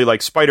people really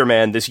like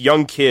Spider-Man. This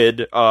young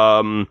kid,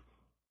 I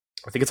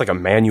think it's like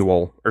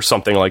Emmanuel or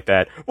something like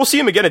that. We'll see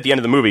him again at the end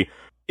of the movie.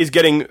 Is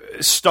getting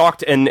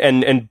stalked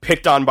and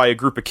picked on by a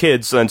group of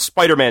kids, so then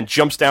Spider-Man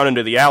jumps down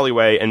into the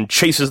alleyway and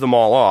chases them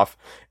all off,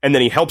 and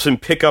then he helps him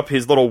pick up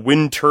his little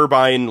wind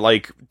turbine,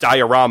 like,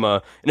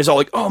 diorama, and is all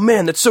like, oh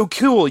man, that's so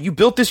cool, you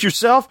built this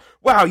yourself?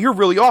 Wow, you're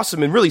really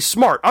awesome and really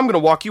smart, I'm gonna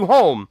walk you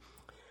home.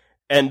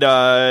 And,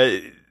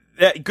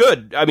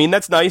 good. I mean,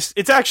 that's nice.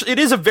 It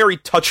is a very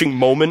touching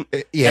moment.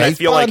 Yeah, and I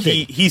feel bonding.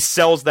 like he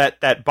sells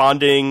that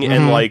bonding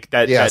and like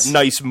that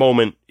nice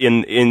moment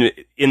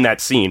in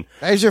that scene.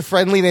 There's your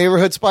friendly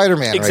neighborhood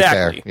Spider-Man Exactly.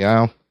 right there.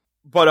 You know?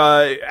 But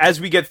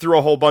as we get through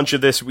a whole bunch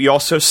of this, we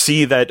also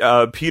see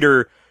that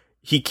Peter,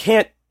 he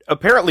can't,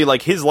 apparently,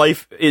 like, his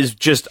life is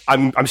just,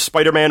 I'm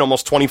Spider-Man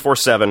almost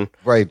 24/7.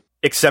 Right.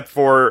 Except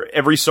for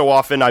every so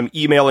often, I'm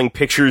emailing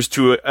pictures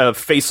to a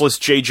faceless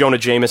J. Jonah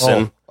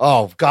Jameson.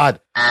 Oh God!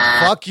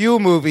 Fuck you,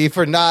 movie,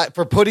 for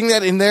putting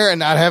that in there and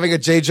not having a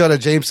J. Jonah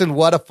Jameson.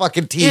 What a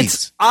fucking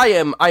tease! I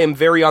am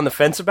very on the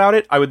fence about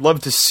it. I would love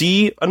to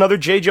see another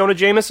J. Jonah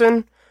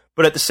Jameson,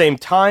 but at the same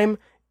time,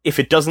 if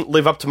it doesn't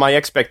live up to my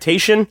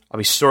expectation, I'll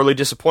be sorely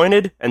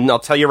disappointed. And I'll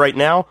tell you right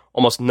now,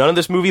 almost none of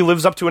this movie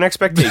lives up to an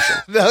expectation.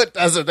 No, it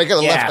doesn't. They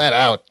could have left that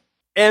out.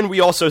 And we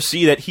also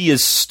see that he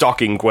is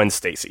stalking Gwen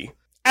Stacy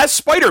as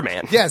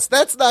Spider-Man. Yes,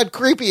 that's not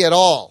creepy at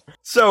all.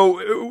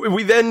 So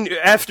we then,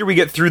 after we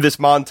get through this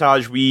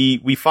montage,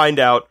 we find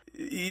out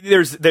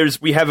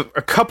we have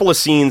a couple of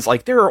scenes,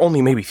 like there are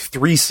only maybe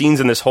 3 scenes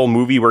in this whole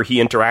movie where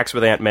he interacts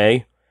with Aunt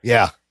May.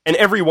 Yeah. And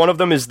every one of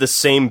them is the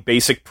same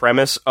basic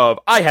premise of,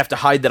 I have to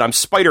hide that I'm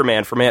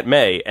Spider-Man from Aunt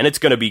May, and it's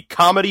going to be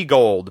comedy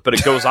gold, but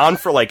it goes on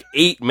for like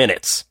 8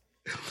 minutes.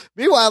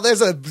 Meanwhile, there's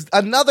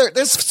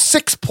there's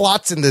 6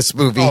 plots in this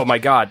movie. Oh my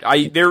God.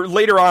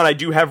 Later on, I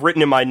do have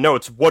written in my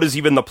notes, what is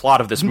even the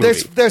plot of this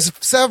movie? There's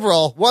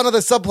several. One of the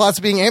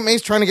subplots being Aunt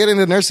May's trying to get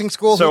into nursing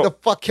school. Who the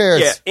fuck cares?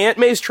 Yeah, Aunt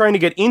May's trying to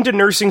get into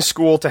nursing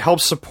school to help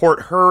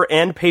support her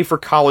and pay for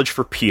college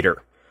for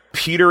Peter.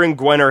 Peter and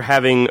Gwen are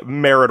having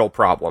marital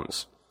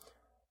problems.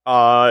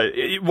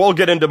 We'll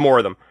get into more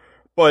of them.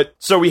 But,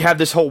 so we have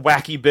this whole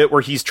wacky bit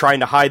where he's trying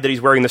to hide that he's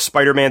wearing the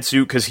Spider-Man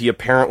suit because he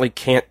apparently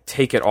can't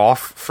take it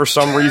off for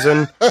some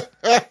reason.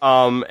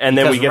 And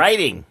then we get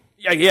writing.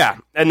 Yeah.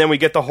 And then we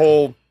get the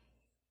whole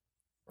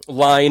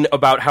line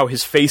about how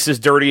his face is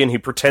dirty and he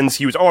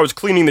pretends I was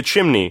cleaning the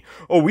chimney.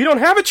 Oh, we don't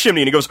have a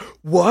chimney. And he goes,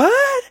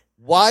 what?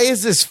 Why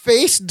is his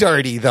face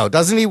dirty, though?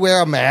 Doesn't he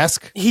wear a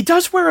mask? He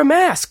does wear a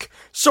mask.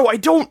 So I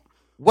don't...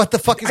 What the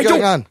fuck is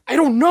going on? I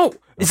don't know.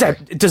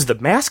 Does the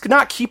mask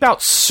not keep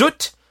out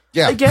soot?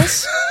 Yeah. I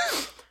guess.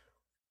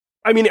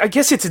 I mean, I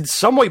guess it's in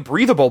some way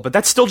breathable, but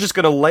that's still just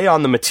going to lay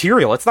on the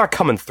material. It's not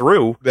coming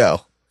through.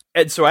 No.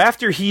 And so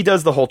after he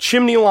does the whole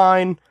chimney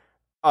line,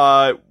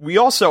 I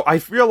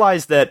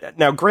realized that,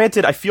 now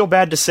granted, I feel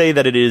bad to say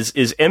that it is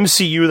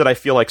MCU that I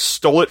feel like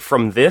stole it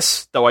from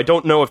this, though I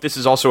don't know if this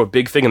is also a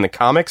big thing in the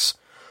comics.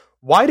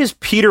 Why does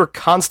Peter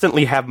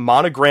constantly have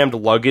monogrammed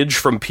luggage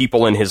from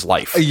people in his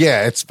life?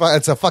 Yeah, it's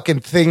a fucking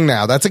thing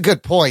now. That's a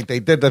good point.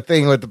 They did the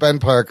thing with Ben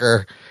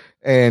Parker.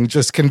 And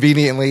just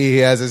conveniently, he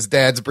has his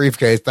dad's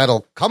briefcase.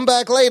 That'll come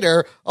back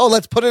later. Oh,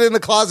 let's put it in the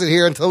closet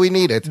here until we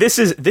need it. This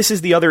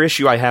is the other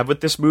issue I have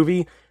with this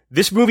movie.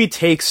 This movie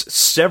takes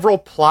several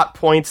plot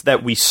points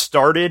that we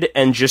started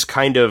and just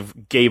kind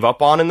of gave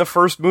up on in the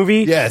first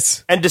movie.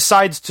 Yes. And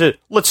decides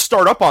let's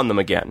start up on them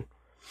again.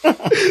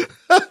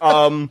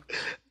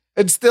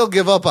 And still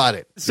give up on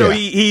it. So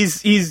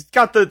he's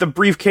got the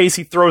briefcase.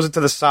 He throws it to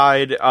the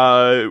side.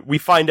 We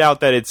find out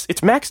that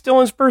it's Max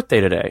Dillon's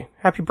birthday today.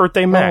 Happy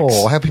birthday, Max!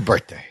 Oh, happy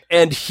birthday!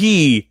 And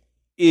he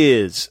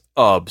is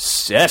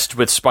obsessed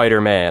with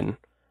Spider-Man.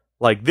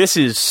 Like, this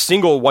is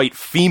single white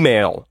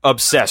female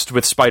obsessed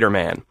with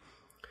Spider-Man,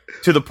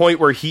 to the point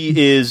where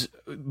he is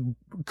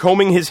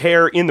combing his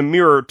hair in the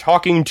mirror,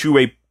 talking to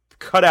a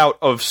cutout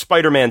of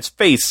Spider-Man's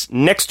face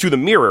next to the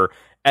mirror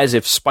as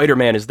if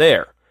Spider-Man is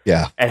there.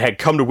 Yeah. And had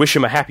come to wish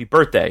him a happy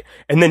birthday.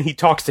 And then he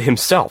talks to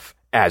himself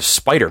as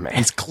Spider-Man.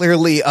 He's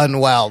clearly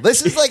unwell.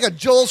 This is like a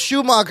Joel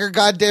Schumacher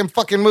goddamn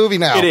fucking movie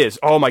now. It is.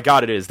 Oh my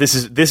god, it is. This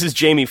is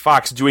Jamie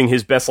Foxx doing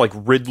his best like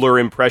Riddler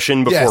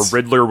impression before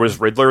Riddler was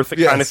Riddler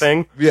kind of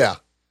thing. Yeah.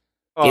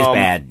 It's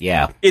bad,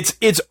 yeah.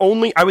 It's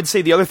only, I would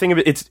say the other thing of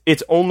it,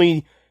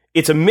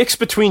 it's a mix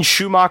between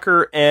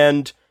Schumacher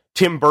and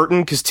Tim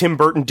Burton, because Tim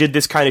Burton did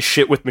this kind of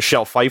shit with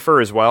Michelle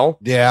Pfeiffer as well.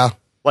 Yeah.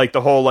 Like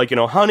the whole, like,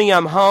 honey,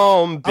 I'm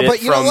home bit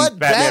but you from know what?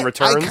 Batman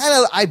Returns.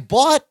 I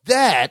bought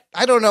that.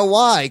 I don't know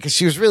why, because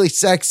she was really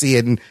sexy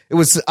and it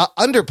was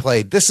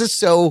underplayed. This is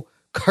so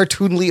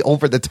cartoonly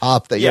over the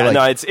top that you're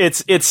like,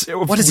 it's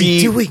what is he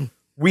doing?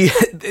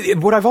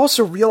 What I've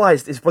also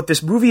realized is what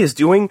this movie is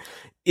doing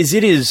is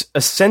it is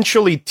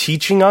essentially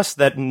teaching us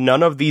that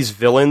none of these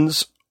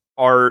villains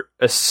are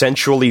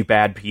essentially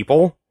bad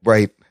people.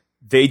 Right.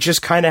 They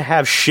just kind of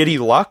have shitty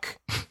luck.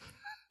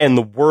 And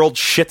the world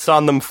shits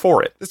on them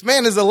for it. This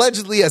man is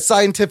allegedly a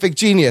scientific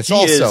genius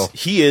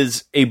He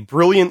is a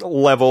brilliant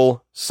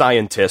level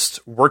scientist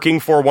working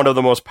for one of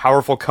the most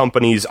powerful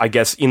companies, I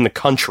guess, in the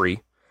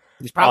country.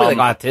 He's probably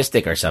like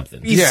autistic or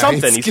something. He's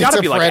something. He's got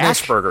to be like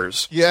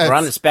Asperger's. Yeah, we're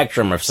on the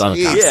spectrum of some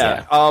kind.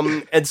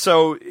 Yeah. And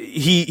so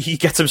he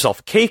gets himself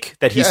a cake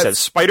that he says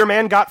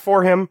Spider-Man got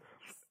for him.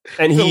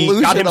 And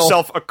he got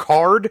himself a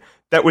card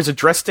that was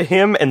addressed to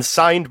him and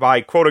signed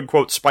by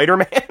quote-unquote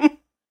Spider-Man.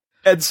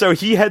 And so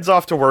he heads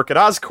off to work at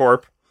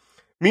Oscorp.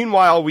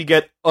 Meanwhile, we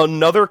get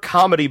another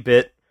comedy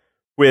bit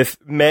with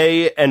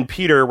May and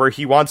Peter where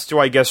he wants to,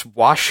 I guess,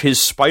 wash his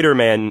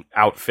Spider-Man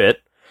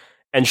outfit.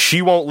 And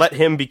she won't let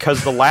him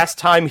because the last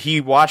time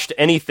he washed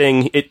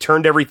anything, it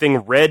turned everything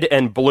red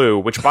and blue,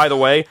 which, by the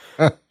way,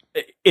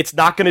 it's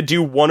not going to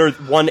do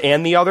one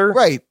and the other.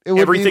 Right.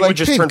 Everything would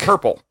just turn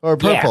purple. Or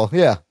purple,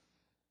 yeah.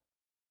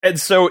 And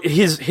so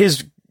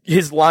his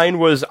line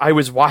was, I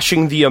was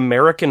washing the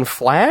American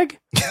flag?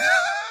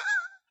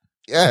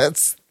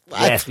 Yes.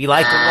 Yes, we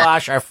like to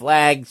wash our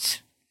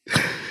flags.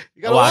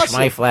 You gotta wash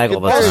my flag all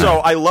the time. Also,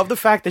 I love the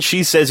fact that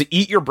she says,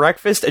 eat your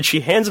breakfast, and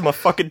she hands him a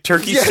fucking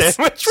turkey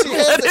sandwich.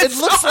 It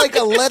looks like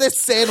a lettuce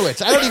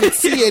sandwich. I don't even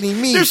see any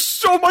meat. There's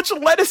so much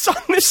lettuce on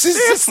this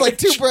sandwich. It's just like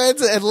 2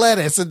 breads and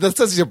lettuce. And this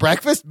is your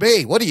breakfast?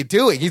 May, what are you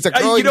doing? He's a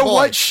growing You know boy.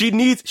 what? She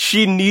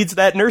needs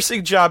that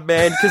nursing job,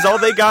 man, because all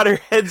they got are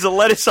heads of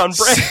lettuce on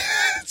bread.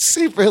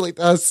 She really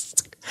does.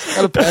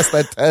 Gotta pass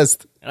that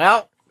test.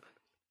 Well,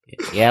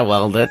 yeah,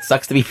 well, that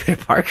sucks to be Peter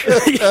Parker.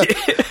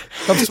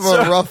 Comes from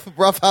a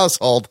rough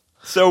household.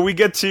 So we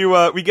get to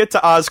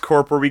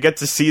Oscorp, where we get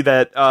to see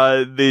that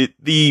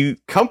the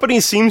company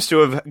seems to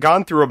have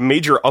gone through a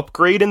major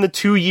upgrade in the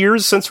 2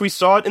 years since we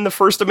saw it in the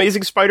first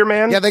Amazing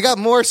Spider-Man. Yeah, they got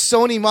more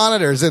Sony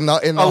monitors in the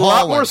a lot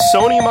hallway. more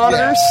Sony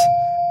monitors.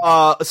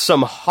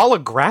 Some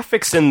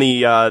holographics in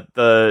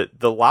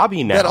the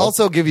lobby now that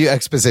also give you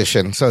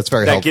exposition, so it's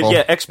very helpful.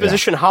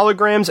 Exposition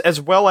holograms, as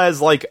well as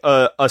like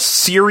a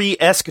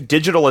Siri-esque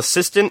digital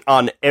assistant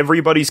on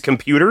everybody's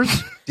computers.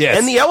 Yes.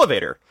 And the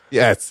elevator.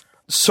 Yes.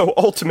 So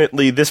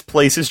ultimately, this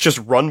place is just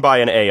run by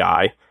an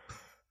AI.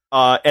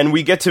 And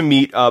we get to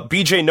meet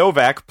BJ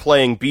Novak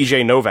playing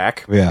BJ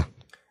Novak. Yeah.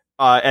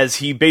 As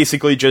he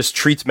basically just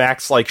treats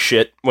Max like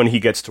shit when he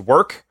gets to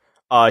work.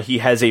 He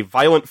has a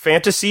violent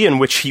fantasy in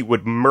which he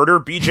would murder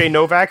BJ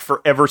Novak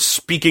for ever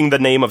speaking the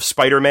name of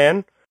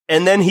Spider-Man.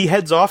 And then he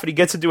heads off and he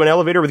gets into an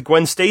elevator with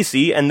Gwen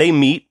Stacy, and they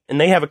meet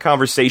and they have a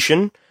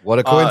conversation. What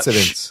a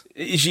coincidence.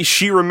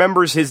 She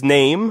remembers his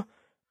name.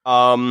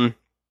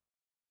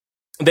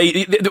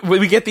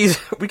 We get these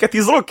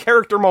little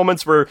character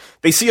moments where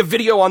they see a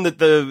video on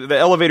the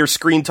elevator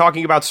screen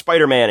talking about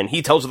Spider-Man, and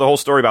he tells her the whole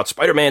story about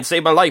Spider-Man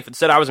saved my life and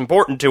said I was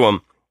important to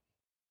him.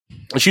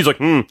 And she's like,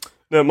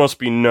 that must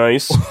be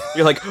nice.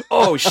 You're like,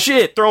 oh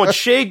shit, throwing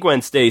shade,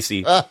 Gwen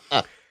Stacy.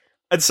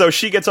 And so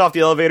she gets off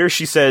the elevator,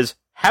 she says,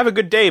 have a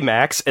good day,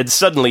 Max, and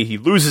suddenly he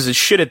loses his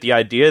shit at the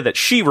idea that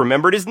she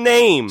remembered his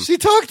name. She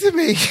talked to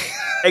me.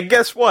 And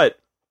guess what?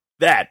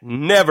 That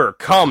never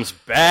comes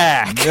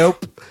back.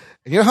 Nope.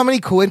 You know how many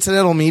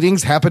coincidental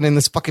meetings happen in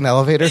this fucking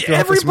elevator?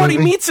 Everybody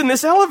meets in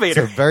this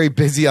elevator. It's a very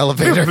busy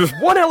elevator. There's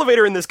one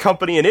elevator in this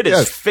company, and it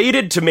is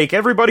fated to make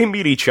everybody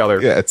meet each other.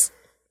 Yes.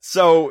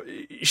 So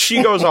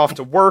she goes off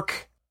to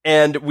work,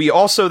 and we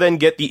also then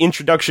get the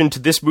introduction to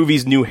this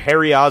movie's new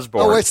Harry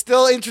Osborn. Oh, we're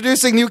still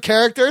introducing new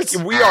characters?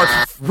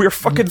 We're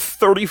fucking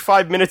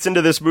 35 minutes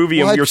into this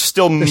movie, and we're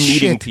still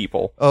meeting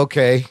people.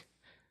 Okay.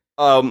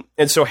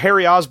 And so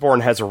Harry Osborn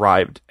has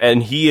arrived,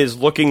 and he is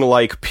looking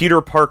like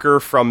Peter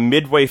Parker from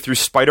midway through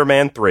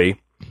Spider-Man 3,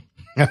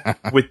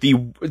 with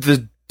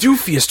the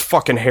doofiest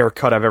fucking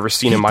haircut I've ever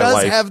seen in my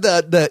life. He does have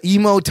the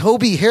emo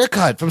Toby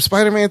haircut from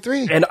Spider-Man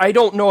 3. And I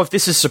don't know if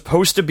this is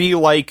supposed to be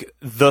like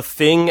the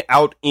thing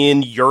out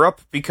in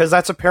Europe, because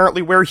that's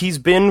apparently where he's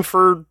been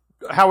for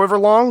however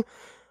long.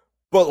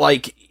 But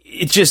like,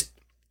 it just,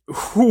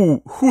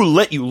 who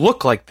let you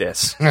look like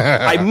this?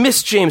 I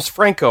miss James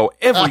Franco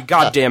every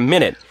goddamn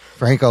minute.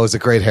 Franco is a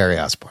great Harry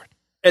Osborn.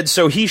 And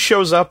so he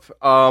shows up.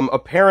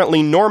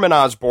 Apparently Norman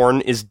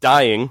Osborn is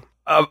dying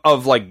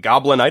of like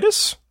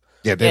goblinitis.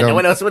 Yeah, no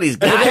one knows what he's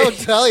got. They don't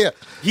tell you.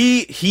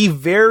 He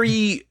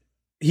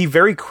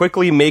very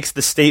quickly makes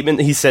the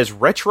statement. He says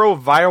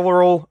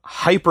retroviral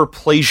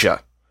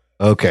hyperplasia.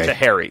 Okay. To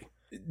Harry.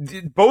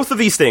 Both of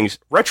these things,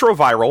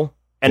 retroviral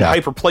and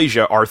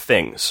hyperplasia, are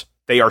things.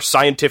 They are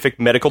scientific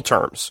medical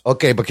terms.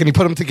 Okay, but can you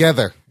put them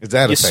together? Is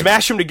that a thing? You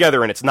smash them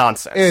together and it's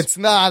nonsense. It's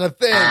not a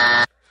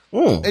thing.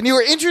 And you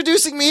were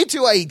introducing me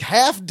to a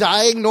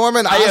half-dying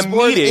Norman Osborn. I am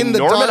meeting in the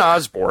Norman dark.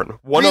 Osborn,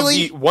 one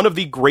of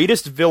the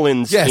greatest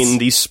villains in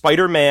the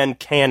Spider-Man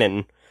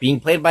canon. Being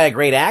played by a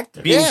great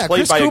actor. Being played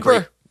Chris by Cooper. a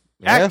great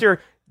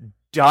actor,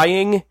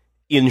 dying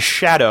in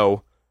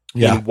shadow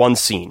in one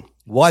scene.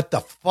 What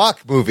the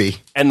fuck movie?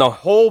 And the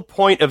whole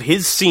point of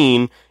his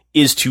scene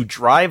is to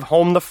drive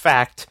home the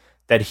fact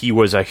that he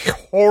was a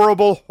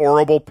horrible,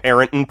 horrible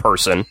parent in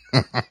person,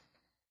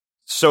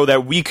 so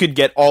that we could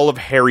get all of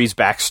Harry's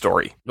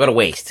backstory. What a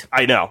waste.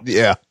 I know.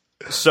 Yeah.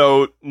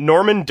 So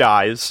Norman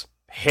dies.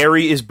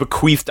 Harry is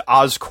bequeathed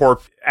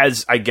Oscorp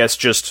as, I guess,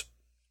 just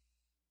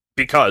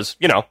because,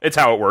 it's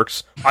how it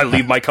works. I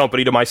leave my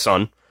company to my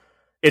son.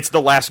 It's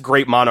the last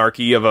great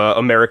monarchy of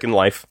American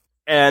life.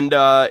 And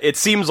it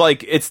seems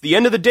like it's the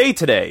end of the day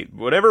today.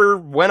 Whatever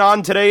went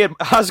on today at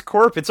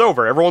Oscorp, it's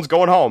over. Everyone's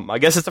going home. I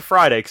guess it's a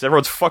Friday because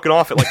everyone's fucking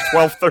off at like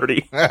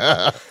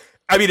 12:30.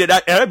 I mean,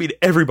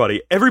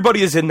 everybody.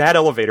 Everybody is in that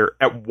elevator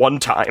at one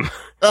time.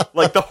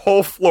 Like, the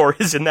whole floor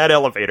is in that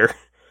elevator.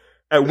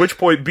 At which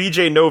point,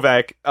 BJ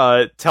Novak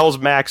tells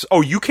Max,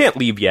 oh, you can't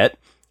leave yet.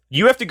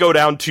 You have to go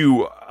down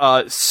to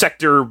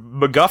Sector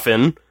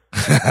MacGuffin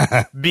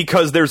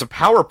because there's a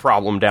power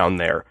problem down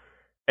there.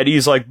 And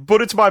he's like,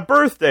 but it's my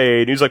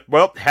birthday. And he's like,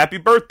 well, happy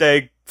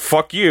birthday.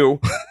 Fuck you.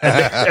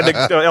 And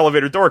the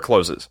elevator door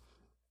closes.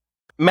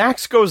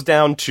 Max goes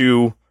down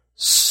to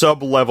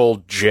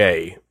sub-level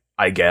J,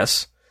 I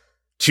guess,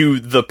 to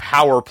the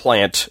power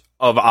plant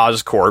of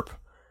Oscorp,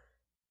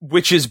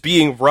 which is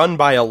being run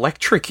by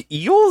electric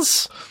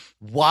eels?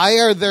 Why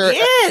are there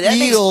that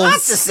makes eels?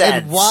 lots of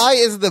sense. And why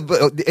is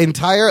the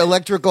entire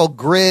electrical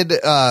grid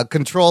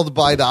controlled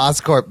by the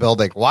Oscorp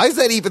building? Why is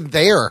that even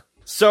there?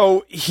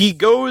 So he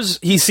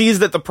sees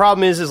that the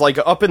problem is like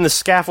up in the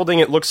scaffolding,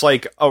 it looks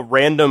like a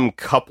random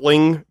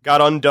coupling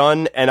got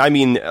undone. And I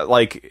mean,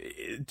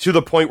 like, to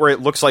the point where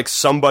it looks like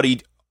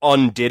somebody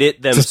undid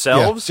it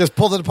themselves. Just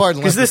pulled it apart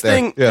and because this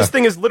thing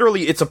is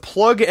literally, it's a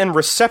plug and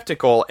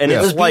receptacle, and It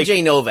it's was like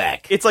BJ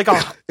Novak. it's like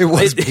a It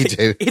was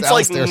BJ. It's Alistair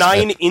like Smith.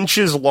 9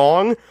 inches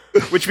long,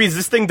 which means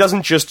this thing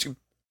doesn't just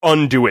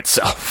undo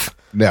itself.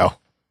 No.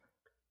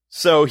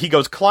 So he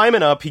goes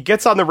climbing up. He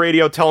gets on the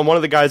radio, telling one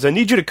of the guys, I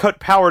need you to cut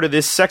power to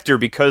this sector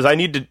because I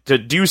need to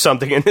do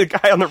something. And the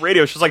guy on the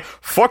radio is just like,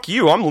 fuck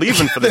you, I'm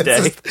leaving for the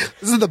day. This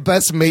is the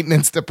best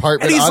maintenance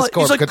department And Oscorp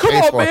he's like, could come pay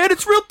on, for. man,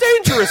 it's real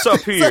dangerous up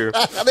here.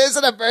 There's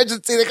an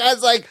emergency. The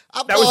guy's like,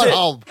 I'm That was going it.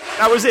 home.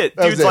 That was it.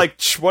 That was Dude's it.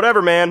 like,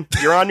 whatever, man.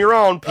 You're on your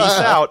own. Peace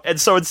out. And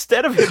so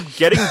instead of him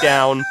getting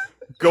down,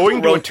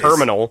 going to a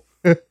terminal,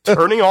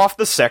 turning off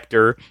the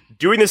sector,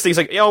 doing this thing, he's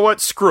like, you know what?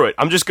 Screw it.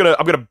 I'm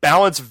gonna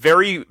balance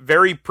very,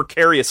 very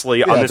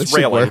precariously on this should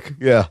railing, work.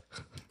 Yeah.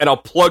 and I'll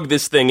plug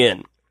this thing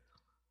in.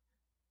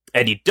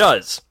 And he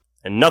does,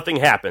 and nothing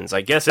happens.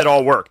 I guess it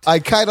all worked. I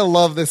kind of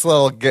love this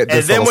little And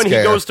then when he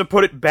goes to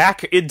put it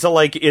back into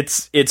like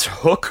its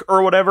hook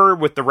or whatever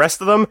with the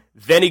rest of them,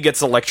 then he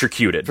gets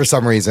electrocuted for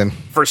some reason.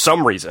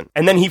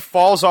 And then he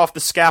falls off the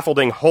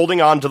scaffolding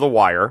holding on to the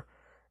wire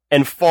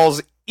and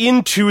falls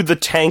into the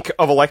tank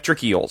of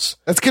electric eels.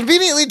 That's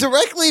conveniently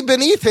directly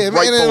beneath him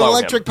Right in an below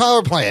electric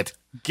power plant.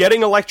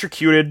 Getting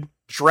electrocuted,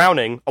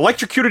 drowning,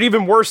 electrocuted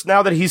even worse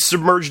now that he's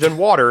submerged in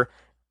water,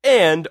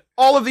 and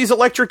all of these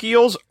electric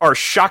eels are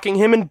shocking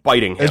him and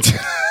biting him.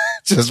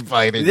 Just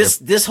fighting.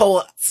 This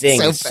whole thing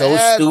So is so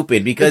bad.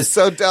 stupid because It's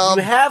so dumb.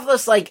 you have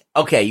this like,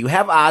 okay, you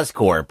have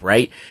Oscorp,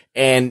 right?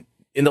 And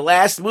in the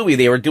last movie,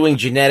 they were doing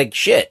genetic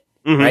shit,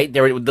 right?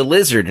 They were with the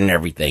lizard and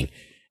everything.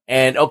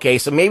 And okay,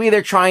 so maybe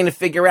they're trying to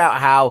figure out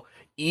how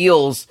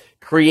eels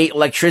create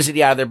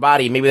electricity out of their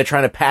body. Maybe they're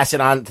trying to pass it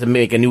on to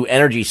make a new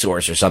energy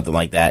source or something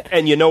like that.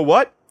 And you know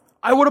what?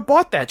 I would have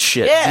bought that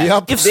shit. Yeah.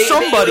 Yep. If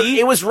somebody...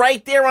 it was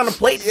right there on a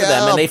plate for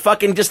them, and they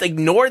fucking just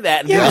ignored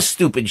that and do this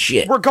stupid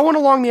shit. We're going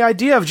along the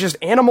idea of just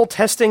animal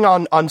testing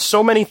on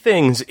so many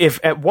things. If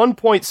at one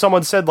point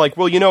someone said, like,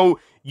 well,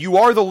 you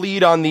are the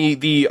lead on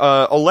the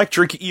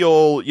electric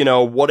eel,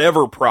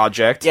 whatever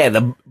project. Yeah,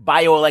 the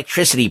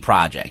bioelectricity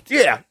project.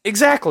 Yeah,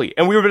 exactly.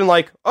 And we would have been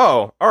like,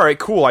 oh, all right,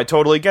 cool, I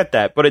totally get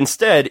that. But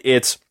instead,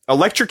 it's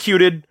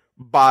electrocuted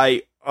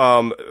by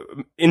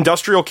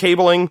industrial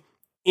cabling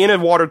in a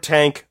water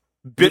tank,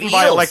 bitten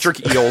by eels.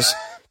 electric eels,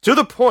 to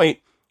the point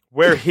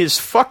where his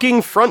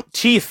fucking front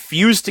teeth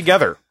fuse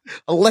together.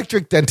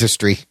 Electric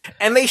dentistry.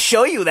 And they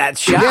show you that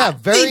shot. Yeah,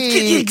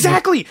 very...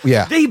 Exactly.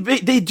 Yeah.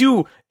 They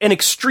do an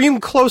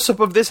extreme close-up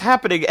of this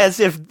happening as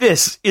if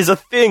this is a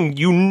thing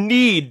you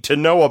need to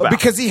know about.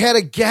 Because he had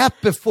a gap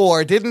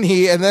before, didn't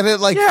he? And then it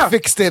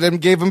fixed it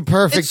and gave him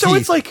perfect so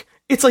teeth.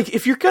 it's like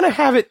if you're gonna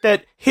have it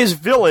that his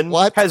villain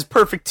has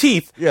perfect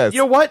teeth, yes. You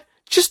know what?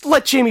 Just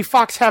let Jamie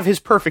Foxx have his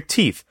perfect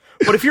teeth.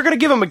 But if you're gonna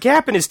give him a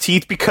gap in his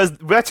teeth because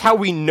that's how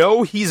we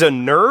know he's a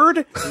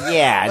nerd,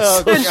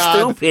 yeah, it's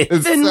stupid.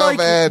 It's then so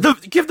bad.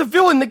 Give the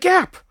villain the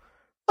gap.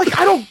 Like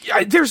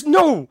there's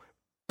no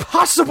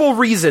possible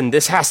reason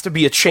this has to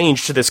be a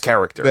change to this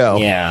character. No.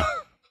 Yeah.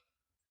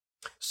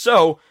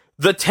 So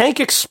the tank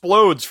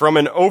explodes from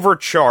an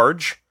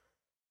overcharge,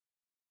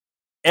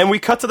 and we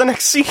cut to the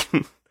next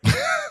scene.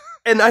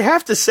 And I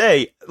have to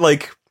say,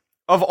 like,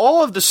 of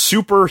all of the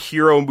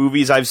superhero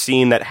movies I've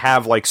seen that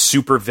have like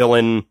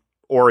supervillain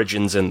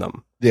origins in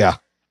them, Yeah.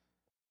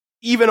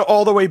 even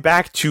all the way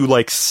back to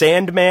like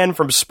Sandman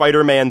from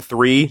Spider-Man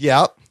 3.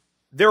 Yep.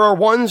 There are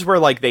ones where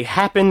like they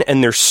happen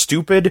and they're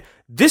stupid.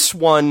 This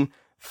one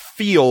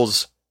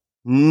feels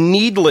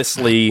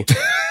needlessly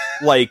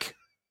like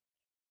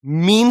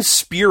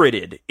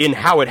mean-spirited in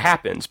how it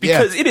happens,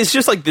 because it is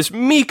just like this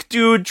meek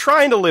dude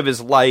trying to live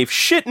his life.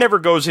 Shit never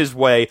goes his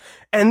way,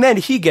 and then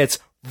he gets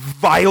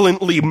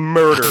violently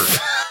murdered.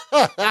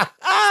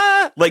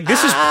 Like,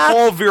 this is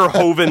Paul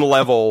Verhoeven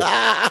level,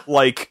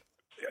 like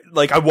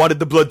I wanted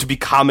the blood to be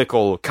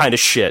comical kind of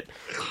shit.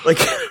 Like,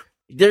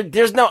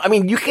 there's no, I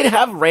mean, you can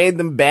have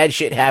random bad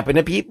shit happen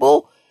to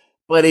people,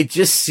 but it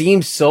just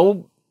seems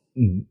so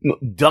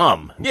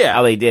dumb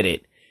how they did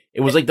it. It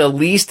was like the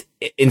least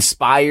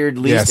inspired,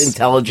 least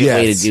intelligent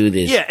way to do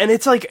this. Yeah, and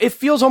it's like, it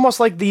feels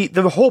almost like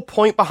the whole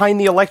point behind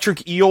the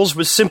electric eels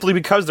was simply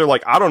because they're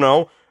like, I don't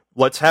know,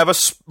 let's have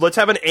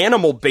an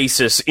animal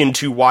basis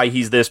into why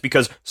he's this,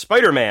 because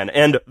Spider-Man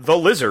and the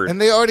lizard.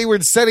 And they already were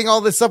setting all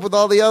this up with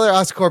all the other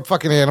Oscorp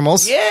fucking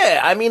animals. Yeah,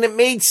 I mean, it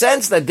made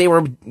sense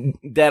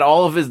that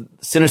all of his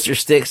Sinister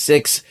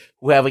Six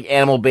who have like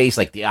animal base,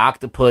 like the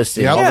octopus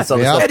and all this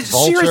other stuff.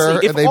 Vulture,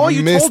 seriously, and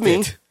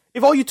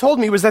if all you told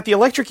me was that the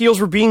electric eels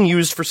were being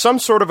used for some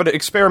sort of an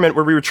experiment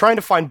where we were trying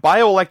to find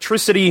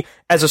bioelectricity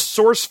as a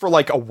source for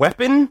like a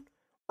weapon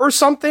or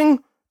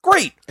something,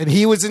 great. And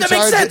he was in That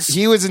charge. makes sense.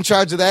 He was in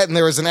charge of that, and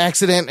there was an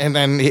accident, and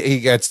then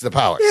he gets the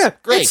powers. Yeah,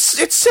 great.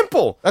 It's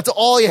simple. That's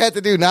all you had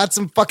to do, not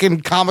some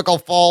fucking comical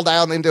fall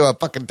down into a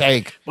fucking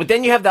tank. But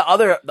then you have the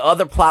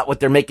other plot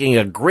with they're making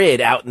a grid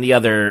out in the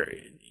other.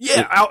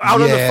 Yeah, out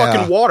in the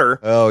fucking water.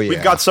 Oh, yeah.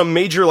 We've got some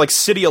major like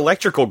city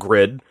electrical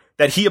grid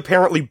that he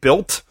apparently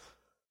built.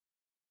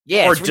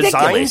 Yeah, or it's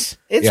ridiculous.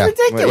 It's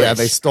ridiculous. Well, yeah,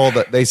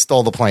 they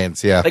stole the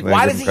plans. Yeah, like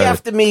why does he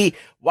have to be?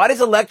 Why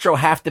does Electro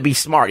have to be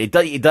smart?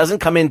 It doesn't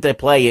come into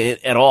play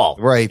at all.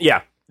 Right.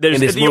 Yeah.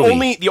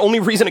 The only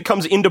reason it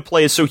comes into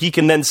play is so he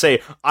can then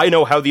say, I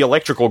know how the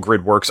electrical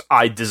grid works.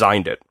 I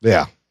designed it.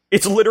 Yeah.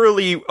 It's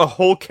literally a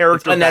whole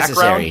character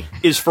background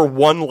is for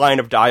one line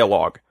of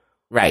dialogue.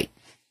 Right.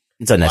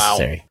 It's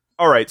unnecessary.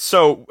 Wow. All right.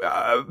 So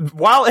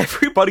while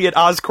everybody at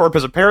Oscorp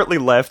has apparently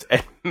left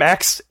and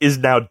Max is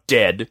now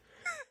dead,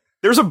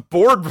 there's a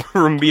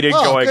boardroom meeting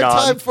going good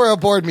on. Time for a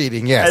board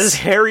meeting, yes. As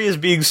Harry is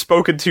being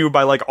spoken to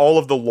by like all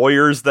of the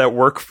lawyers that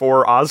work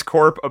for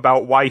Oscorp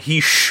about why he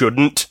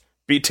shouldn't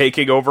be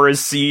taking over as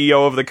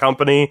CEO of the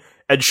company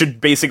and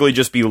should basically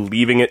just be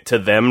leaving it to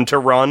them to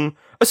run,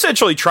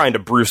 essentially trying to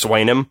Bruce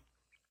Wayne him.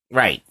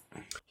 Right.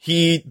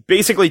 He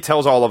basically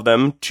tells all of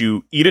them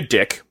to eat a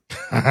dick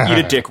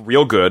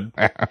real good.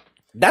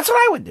 That's what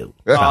I would do.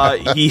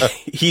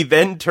 He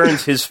then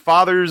turns his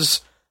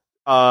father's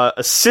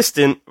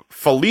assistant,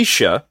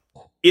 Felicia,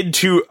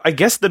 into, I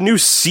guess, the new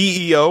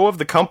CEO of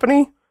the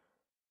company,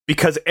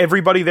 because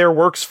everybody there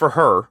works for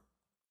her,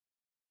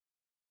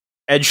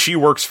 and she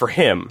works for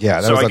him.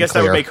 Yeah, so I guess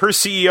that would make her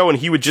CEO, and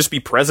he would just be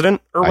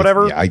president or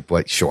whatever.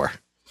 Sure.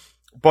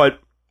 But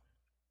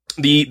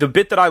the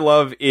bit that I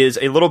love is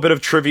a little bit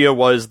of trivia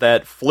was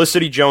that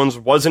Felicity Jones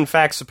was in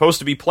fact supposed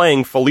to be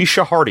playing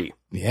Felicia Hardy.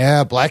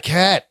 Yeah, Black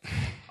Cat.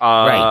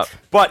 Right.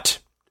 But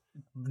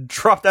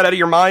drop that out of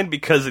your mind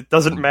because it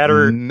doesn't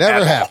matter.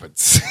 Never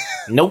happens.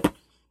 Nope.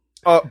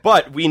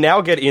 But we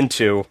now get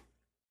into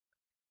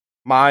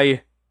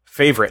my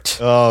favorite.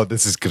 Oh,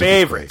 this is good.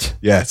 Favorite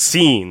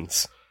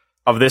scenes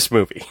of this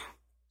movie.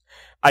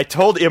 I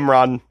told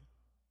Imran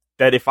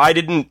that if I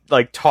didn't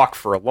like talk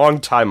for a long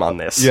time on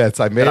this,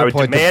 I would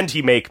demand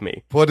he make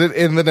me. Put it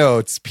in the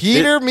notes.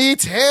 Peter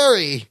meets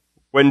Harry.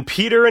 When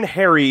Peter and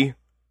Harry,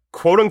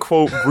 quote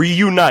unquote,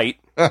 reunite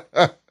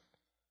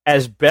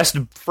as best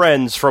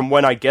friends from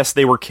when I guess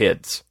they were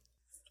kids.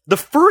 The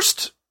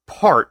first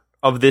part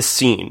of this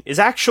scene is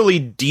actually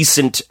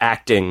decent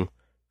acting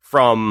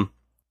from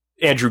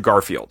Andrew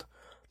Garfield.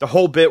 The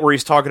whole bit where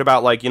he's talking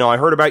about, like, I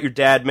heard about your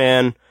dad,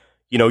 man.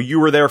 You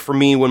were there for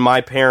me when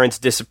my parents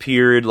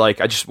disappeared.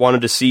 Like, I just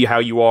wanted to see how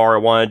you are. I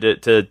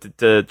wanted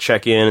to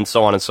check in and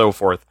so on and so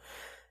forth.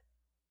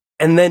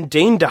 And then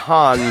Dane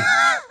DeHaan,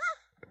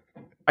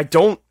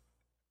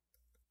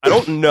 I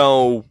don't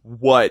know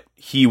what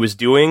he was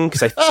doing,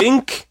 because I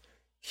think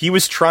he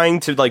was trying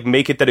to like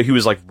make it that he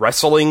was like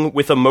wrestling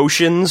with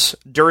emotions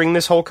during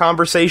this whole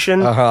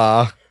conversation.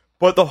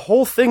 But the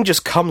whole thing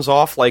just comes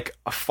off like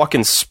a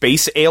fucking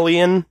space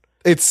alien.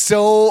 It's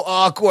so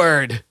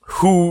awkward.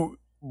 Who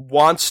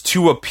wants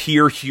to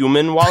appear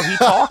human while he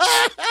talks.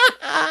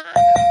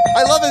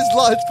 I love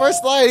his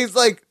first line. He's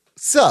like,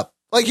 sup.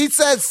 Like, he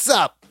says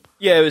sup.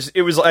 Yeah,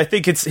 it was, I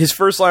think it's his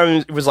first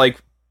line was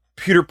like,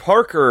 Peter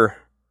Parker,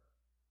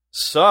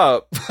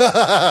 sup. It's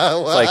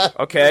like,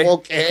 okay,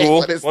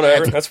 cool,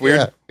 whatever. That's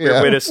weird.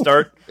 Weird way to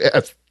start.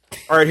 Yes.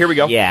 All right, here we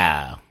go.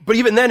 Yeah. But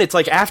even then, it's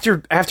like after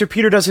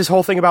Peter does his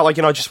whole thing about like,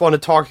 I just want to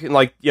talk and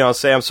like,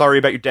 say I'm sorry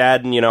about your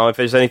dad and, if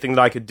there's anything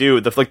that I could do.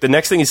 The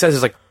next thing he says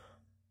is like,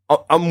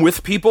 I'm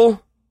with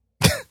people.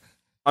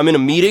 I'm in a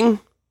meeting.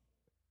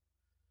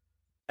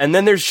 And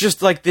then there's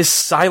just like this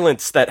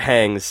silence that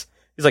hangs.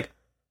 He's like,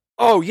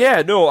 oh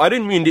yeah, no, I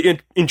didn't mean to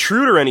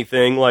intrude or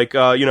anything. Like,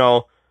 I'll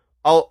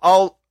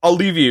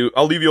leave you.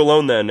 I'll leave you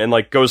alone then. And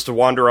like goes to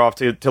wander off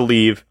to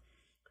leave.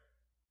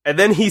 And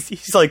then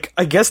he's like,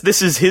 I guess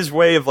this is his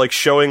way of like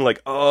showing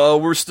like, oh,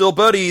 we're still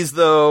buddies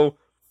though.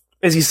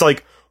 As he's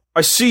like,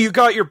 I see you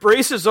got your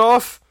braces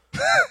off.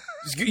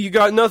 You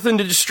got nothing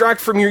to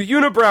distract from your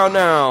unibrow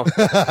now.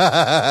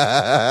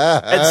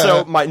 And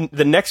so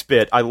the next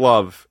bit I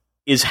love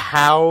is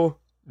how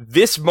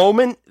this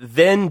moment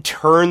then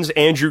turns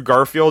Andrew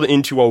Garfield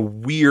into a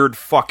weird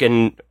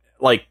fucking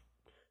like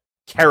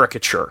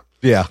caricature.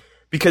 Yeah.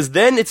 Because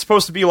then it's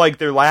supposed to be like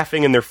they're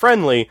laughing and they're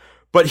friendly,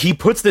 but he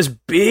puts this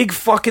big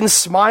fucking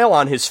smile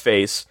on his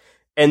face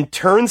and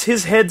turns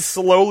his head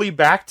slowly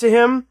back to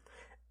him.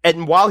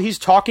 And while he's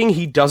talking,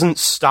 he doesn't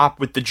stop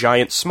with the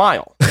giant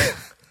smile.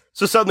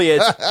 So suddenly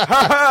it's,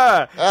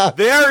 ha ha,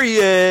 there he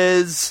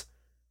is.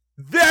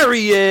 There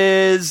he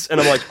is.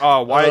 And I'm like,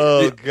 oh, why?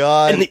 Oh,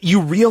 God. And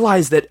you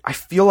realize that I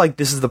feel like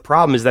this is the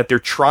problem, is that they're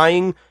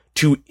trying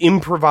to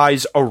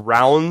improvise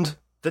around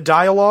the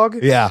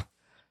dialogue. Yeah.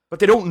 But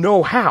they don't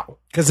know how.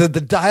 Because the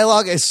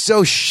dialogue is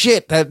so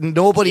shit that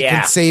nobody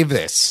can save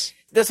this.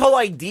 This whole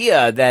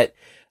idea that,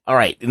 all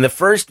right, in the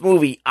first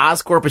movie,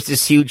 Oscorp is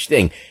this huge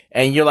thing.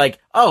 And you're like,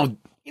 oh,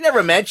 you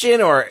never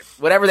mention or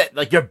whatever that,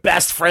 like, your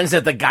best friends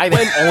at the guy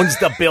that owns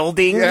the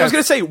building. Yeah. I was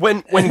going to say,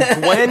 when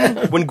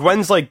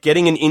Gwen's, like,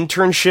 getting an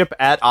internship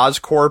at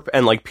Oscorp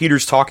and, like,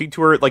 Peter's talking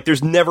to her, like,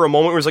 there's never a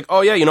moment where it's like,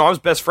 oh, yeah, I was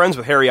best friends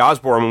with Harry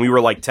Osborn when we were,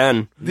 like,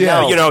 10.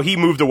 Yeah. He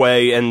moved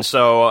away, and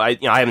so I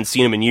haven't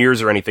seen him in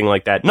years or anything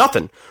like that.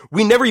 Nothing.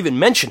 We never even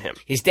mention him.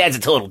 His dad's a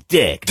total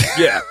dick.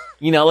 Yeah.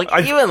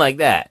 Even like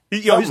that.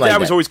 His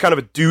dad was always kind of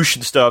a douche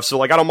and stuff, so,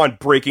 like, I don't mind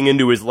breaking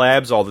into his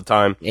labs all the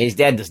time. His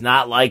dad does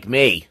not like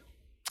me.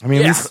 I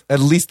mean,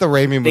 at least the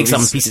Raimi movies Thinks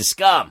I'm a piece of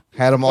scum.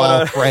 had them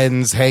all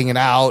friends hanging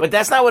out. But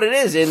that's not what it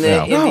is. In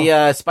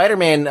the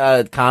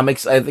Spider-Man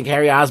comics, I think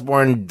Harry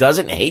Osborn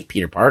doesn't hate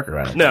Peter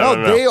Parker.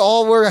 No. They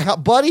all were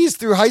buddies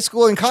through high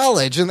school and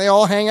college, and they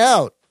all hang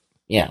out.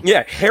 Yeah.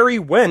 Yeah, Harry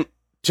went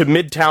to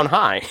Midtown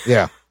High.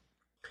 Yeah.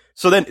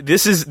 So then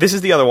this is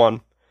the other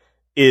one,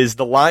 is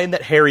the line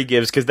that Harry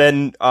gives, because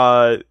then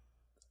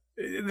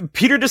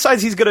Peter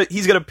decides he's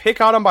gonna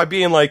pick on him by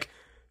being like,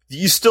 do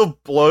you still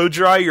blow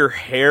dry your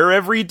hair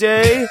every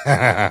day?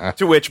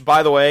 To which,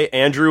 by the way,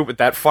 Andrew, with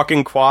that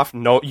fucking coif,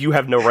 no, you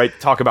have no right to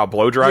talk about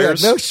blow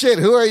dryers. Yeah, no shit.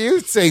 Who are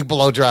you saying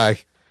blow dry?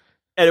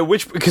 And at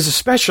which, because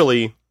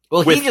especially,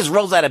 he just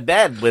rolls out of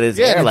bed with his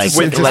hair like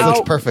it just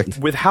looks perfect.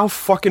 With how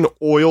fucking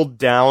oiled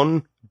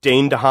down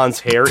Dane DeHaan's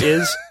hair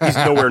is, he's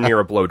nowhere near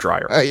a blow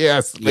dryer.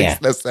 Yes,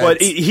 makes no sense.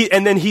 But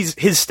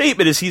his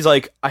statement is, he's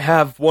like, I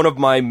have one of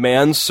my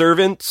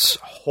manservants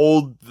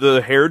hold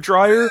the hair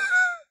dryer,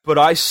 but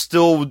I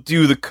still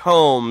do the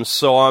comb,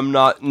 so I'm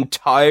not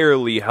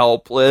entirely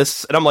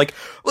helpless. And I'm like,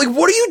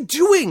 what are you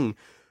doing?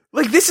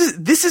 Like, this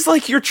is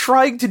like you're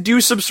trying to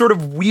do some sort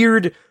of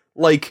weird,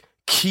 like,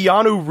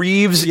 Keanu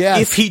Reeves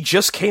if he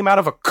just came out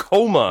of a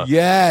coma.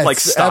 Yes, like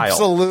style.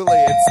 Absolutely.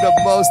 It's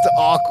the most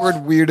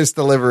awkward, weirdest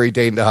delivery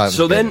Dane DeHaan.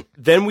 So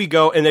then we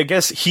go, and I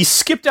guess he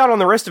skipped out on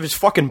the rest of his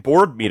fucking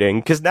board meeting,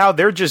 because now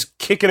they're just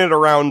kicking it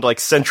around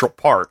like Central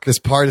Park. This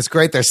part is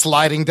great. They're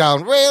sliding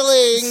down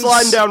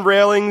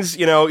railings.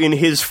 In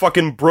his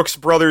fucking Brooks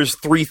Brothers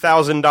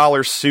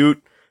 $3,000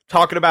 suit,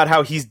 talking about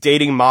how he's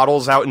dating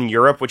models out in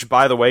Europe, which,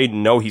 by the way,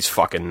 no, he's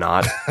fucking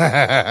not.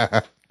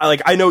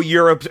 I know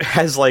Europe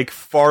has, like,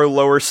 far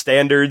lower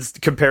standards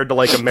compared to,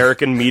 like,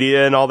 American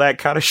media and all that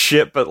kind of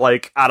shit, but,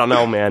 like, I don't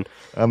know, man.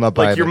 I'm not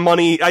buying your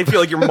money, I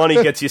feel like your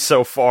money gets you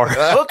so far.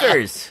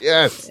 Hookers.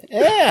 Yes.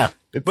 Yeah.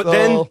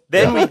 But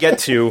then we get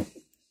to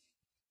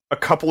a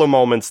couple of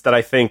moments that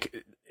I think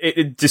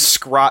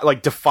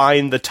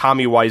define the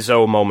Tommy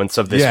Wiseau moments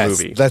of this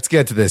movie. Let's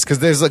get to this, because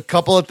there's a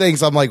couple of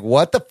things I'm like,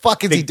 what the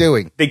fuck is he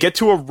doing? They get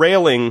to a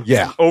railing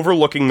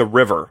overlooking the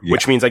river,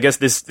 which means I guess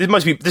this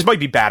might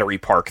be Battery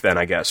Park then,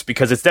 I guess,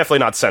 because it's definitely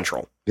not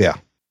Central. Yeah.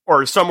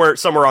 Or somewhere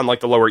on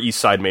like the Lower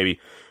East Side maybe.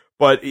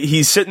 But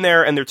he's sitting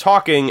there and they're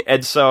talking,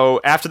 and so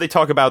after they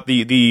talk about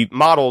the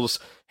models,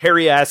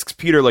 Harry asks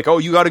Peter, like, oh,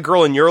 you got a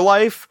girl in your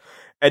life?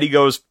 And he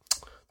goes,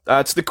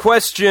 That's the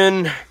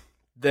question.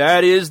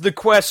 That is the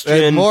question.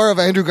 And more of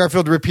Andrew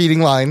Garfield repeating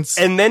lines.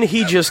 And then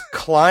he just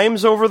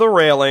climbs over the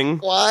railing.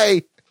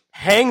 Why?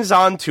 Hangs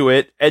onto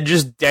it and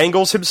just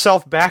dangles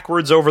himself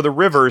backwards over the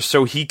river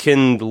so he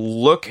can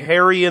look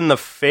Harry in the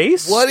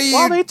face while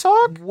they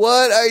talk?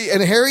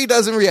 And Harry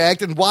doesn't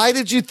react. And why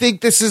did you think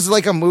this is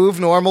like a move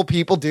normal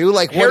people do?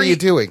 Like, what are you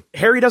doing?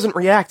 Harry doesn't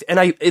react.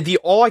 And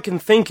all I can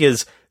think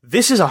is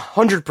this is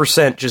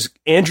 100% just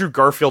Andrew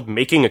Garfield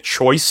making a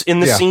choice in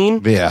the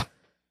scene. Yeah.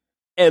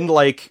 And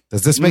like,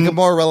 does this make it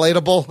more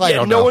relatable? I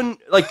don't know. No one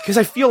because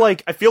I feel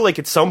like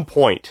at some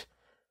point,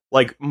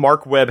 like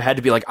Mark Webb had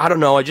to be like, I don't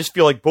know. I just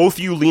feel like both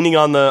you leaning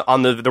on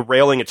the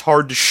railing. It's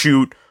hard to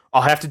shoot.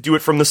 I'll have to do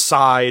it from the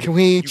side. Can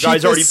we? You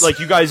guys already like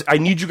you guys. I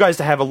need you guys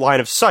to have a line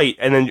of sight.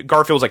 And then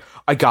Garfield was like,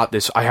 I got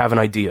this. I have an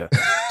idea.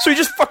 So he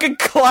just fucking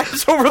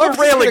climbs over the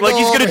railing like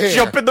he's gonna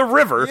jump in the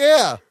river.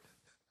 Yeah.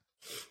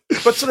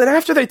 But so then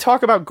after they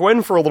talk about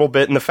Gwen for a little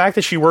bit and the fact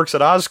that she works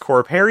at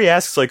Oscorp, Harry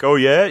asks like, oh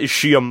yeah, is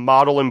she a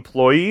model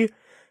employee?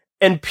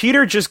 And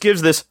Peter just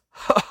gives this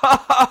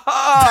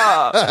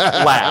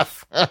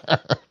laugh.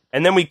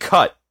 And then we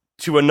cut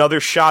to another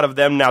shot of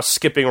them now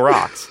skipping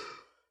rocks.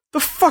 The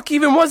fuck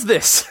even was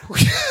this?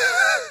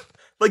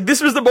 Like,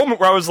 this was the moment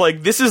where I was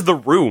like, this is The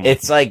Room.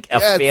 It's like a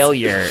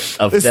failure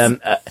of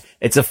them.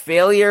 It's a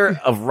failure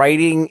of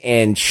writing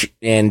and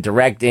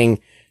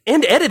directing.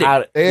 And editing.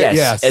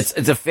 Yes.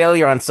 It's a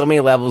failure on so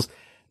many levels,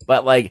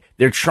 but like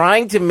they're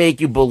trying to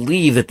make you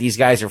believe that these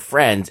guys are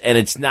friends, and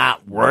it's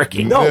not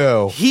working.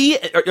 No.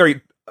 Dane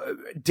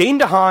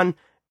DeHaan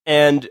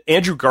and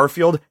Andrew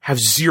Garfield have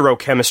zero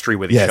chemistry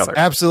with each other.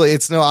 Absolutely.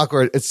 It's no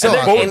awkward. It's so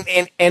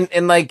awkward.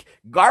 And like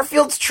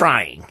Garfield's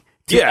trying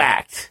to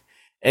act.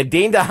 And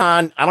Dane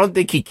DeHaan, I don't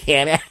think he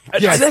can act.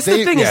 That's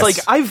the thing is like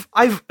I've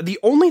the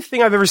only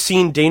thing I've ever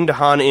seen Dane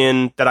DeHaan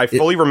in that I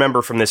fully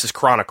remember from this is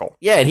Chronicle.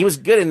 Yeah, and he was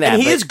good in that.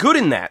 And he is good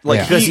in that.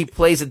 Like because he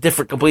plays a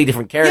completely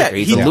different character.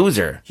 He's a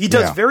loser. He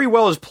does very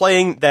well as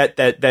playing that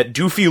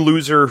doofy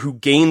loser who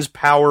gains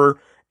power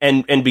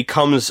and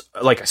becomes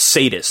like a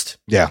sadist.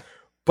 Yeah.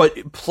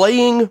 But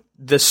playing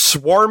the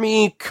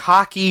swarmy,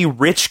 cocky,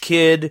 rich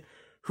kid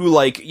who,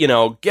 like, you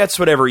know, gets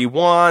whatever he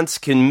wants,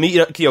 can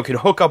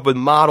hook up with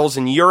models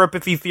in Europe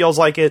if he feels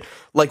like it.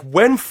 Like,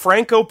 when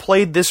Franco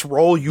played this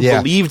role, you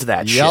believed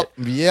that shit.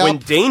 Yep. When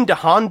Dane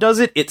DeHaan does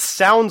it, it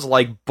sounds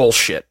like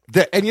bullshit.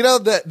 And you know,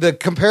 the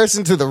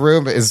comparison to The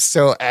Room is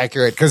so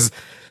accurate, because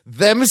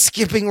them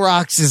skipping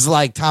rocks is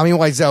like Tommy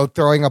Wiseau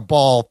throwing a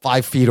ball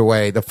 5 feet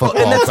away, the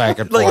football back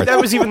and forth. Like, that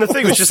was even the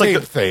thing. It was just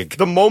like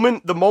the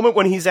moment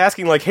when he's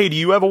asking, like, hey, do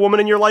you have a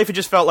woman in your life? It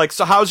just felt like,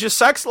 so how's your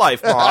sex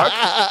life, Mark?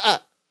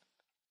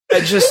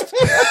 And just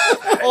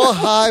oh,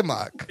 hi,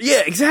 Mark.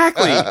 Yeah,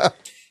 exactly. And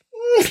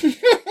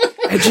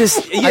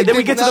just then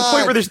we get to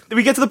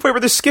the point where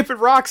they're skipping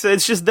rocks, and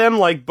it's just them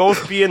like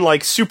both being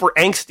like super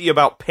angsty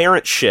about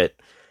parent shit.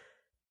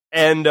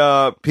 And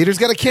Peter's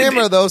got a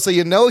camera though, so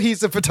you know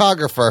he's a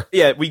photographer.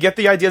 Yeah, we get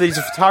the idea that he's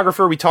a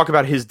photographer. We talk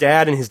about his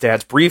dad and his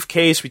dad's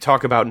briefcase. We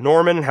talk about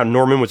Norman and how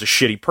Norman was a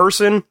shitty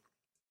person.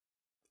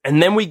 And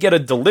then we get a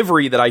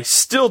delivery that I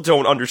still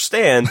don't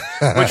understand,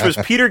 which was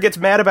Peter gets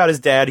mad about his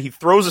dad. He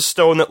throws a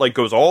stone that like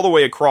goes all the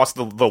way across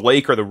the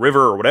lake or the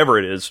river or whatever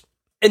it is.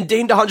 And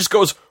Dane DeHaan just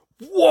goes,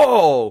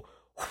 whoa,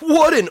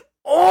 what an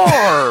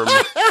arm.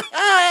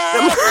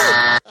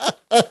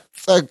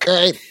 So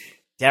great.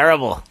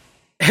 Terrible.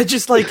 And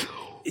just like,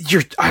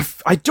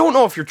 I don't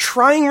know if you're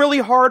trying really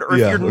hard or if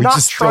you're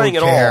not trying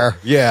at all.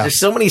 Yeah. There's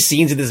so many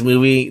scenes in this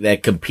movie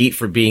that compete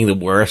for being the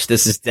worst.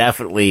 This is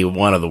definitely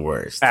one of the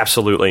worst.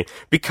 Absolutely.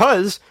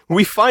 Because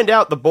we find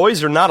out the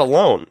boys are not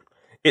alone.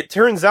 It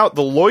turns out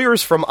the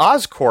lawyers from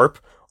Oscorp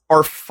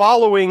are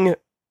following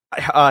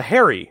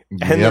Harry,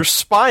 and they're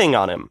spying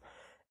on him.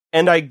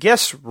 And I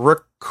guess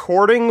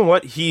recording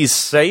what he's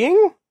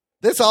saying?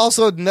 This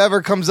also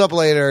never comes up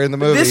later in the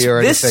movie or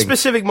anything. This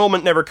specific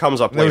moment never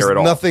comes up later at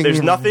all. There's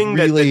nothing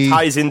really that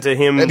ties into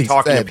him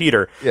talking to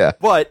Peter. Yeah.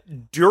 But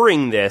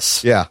during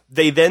this,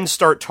 they then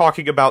start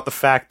talking about the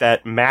fact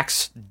that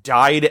Max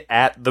died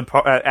at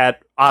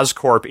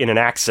Oscorp in an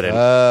accident.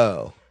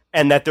 Oh.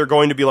 And that they're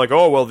going to be like,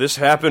 oh, well, this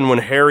happened when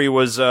Harry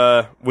was,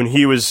 when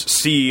he was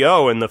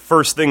CEO, and the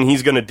first thing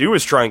he's going to do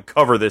is try and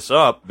cover this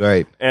up.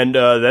 Right. And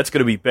that's going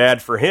to be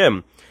bad for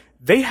him.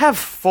 They have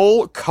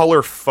full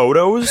color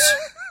photos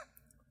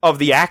of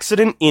the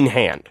accident in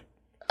hand.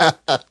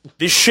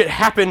 This shit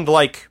happened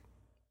like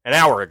an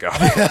hour ago.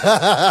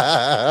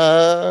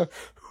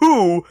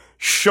 Who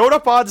showed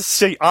up on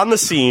the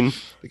scene,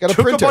 took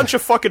a bunch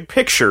of fucking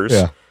pictures,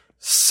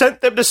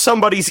 sent them to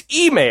somebody's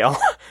email,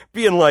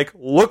 being like,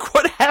 look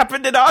what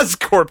happened at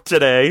Oscorp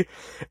today,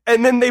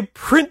 and then they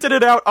printed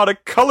it out on a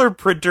color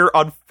printer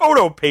on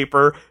photo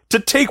paper to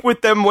take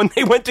with them when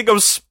they went to go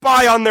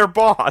spy on their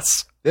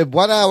boss. The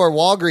 1 hour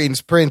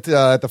Walgreens print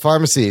at the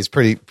pharmacy is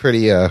pretty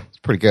good.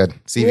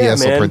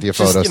 CVS will print you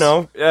photos. Just, you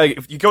know,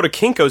 if you go to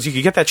Kinko's, you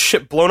could get that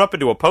shit blown up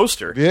into a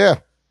poster. Yeah.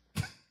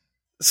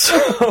 So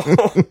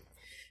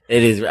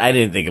it is. I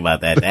didn't think about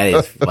that. That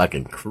is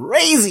fucking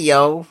crazy,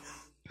 yo.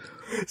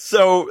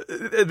 So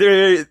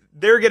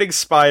they're getting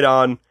spied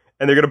on,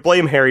 and they're going to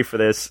blame Harry for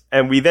this.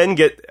 And we then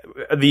get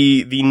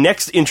the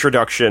next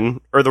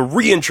introduction, or the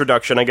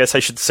reintroduction, I guess I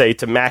should say,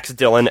 to Max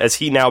Dillon as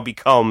he now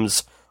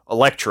becomes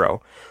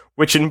Electro,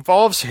 which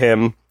involves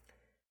him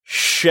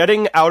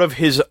shedding out of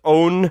his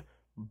own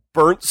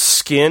burnt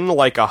skin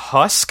like a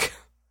husk,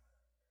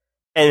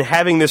 and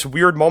having this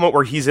weird moment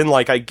where he's in,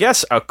 like, I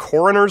guess, a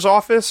coroner's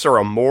office or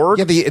a morgue.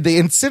 Yeah, the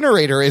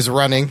incinerator is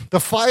running. The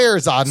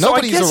fire's on. So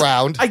Nobody's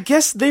around. I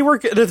guess they were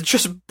going to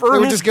just They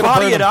burn were his just gonna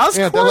body burn at him. Oscorp.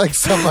 Yeah, they're like,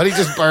 somebody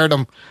just burn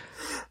him.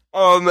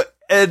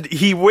 And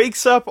he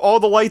wakes up, all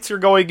the lights are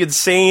going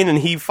insane, and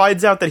he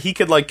finds out that he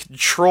could, like,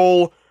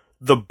 control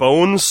the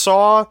bone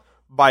saw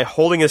by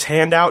holding his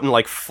hand out and,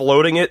 like,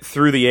 floating it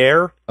through the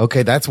air.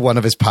 Okay, that's one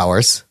of his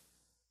powers.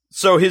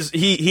 So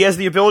he has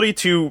the ability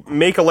to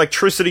make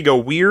electricity go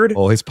weird.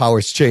 Oh, his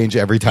powers change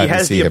every time He you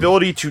has see the him.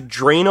 ability to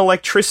drain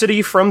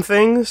electricity from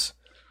things.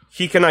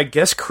 He can, I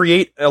guess,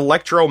 create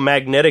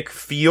electromagnetic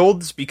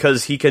fields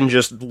because he can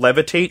just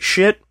levitate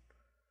shit.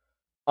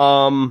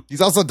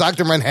 He's also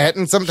Dr.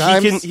 Manhattan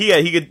sometimes.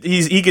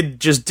 He could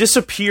just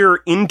disappear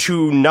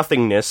into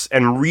nothingness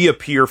and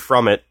reappear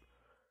from it,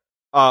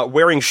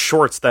 wearing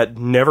shorts that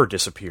never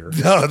disappear.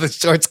 No, the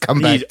shorts come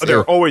back too.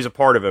 They're always a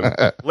part of him.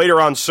 Later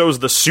on, so's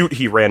the suit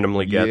he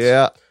randomly gets.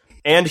 Yeah.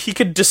 And he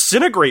could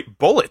disintegrate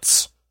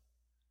bullets.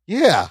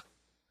 Yeah.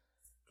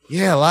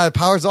 Yeah, a lot of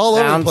powers all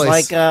over the Sounds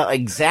place. like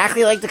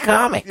exactly like the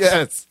comics.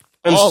 Yes.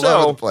 And All so,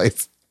 over the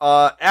place.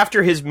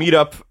 After his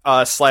meetup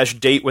 /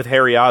 date with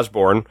Harry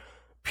Osborn,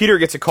 Peter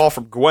gets a call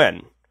from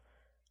Gwen.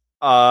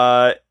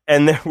 And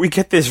then we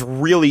get this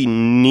really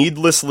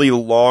needlessly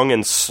long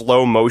and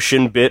slow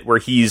motion bit where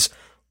he's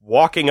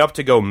walking up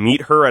to go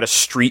meet her at a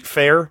street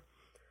fair.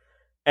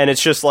 And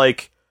it's just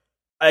like,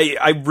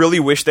 I really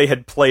wish they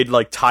had played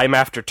like Time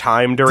After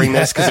Time during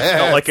this, because it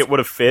felt like it would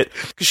have fit.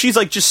 Because she's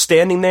like just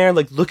standing there,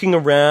 like looking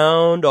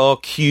around, all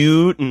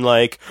cute, and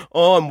like,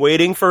 oh, I'm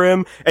waiting for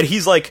him. And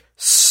he's like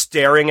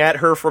staring at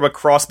her from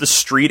across the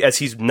street as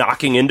he's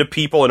knocking into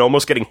people and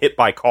almost getting hit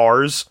by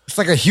cars. It's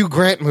like a Hugh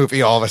Grant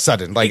movie all of a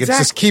sudden. Like, It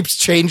just keeps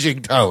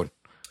changing tone.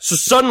 So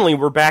suddenly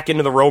we're back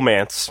into the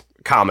romance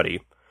comedy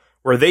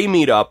where they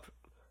meet up,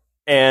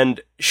 and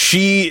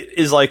she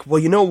is like,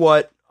 well, you know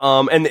what?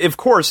 And of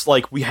course,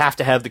 like, we have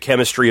to have the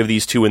chemistry of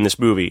these two in this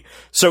movie.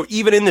 So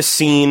even in the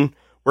scene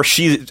where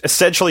she's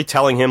essentially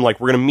telling him, like,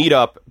 we're going to meet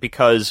up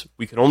because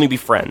we can only be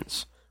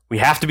friends. We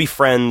have to be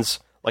friends.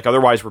 Like,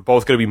 otherwise we're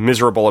both going to be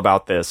miserable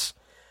about this.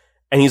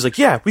 And he's like,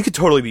 yeah, we could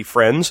totally be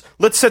friends.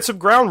 Let's set some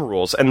ground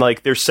rules. And,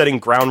 like, they're setting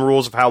ground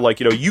rules of how, like,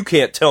 you know, you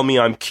can't tell me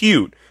I'm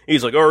cute. And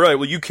he's like, all right,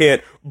 well, you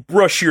can't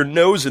brush your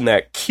nose in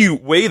that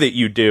cute way that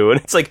you do.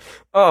 And it's like,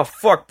 oh,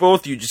 fuck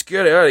both of you. Just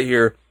get out of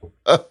here.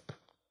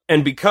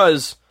 And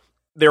because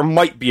there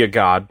might be a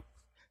god,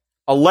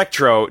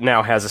 Electro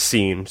now has a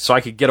scene, so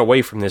I could get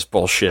away from this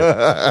bullshit.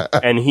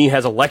 And he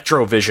has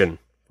electrovision,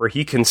 where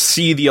he can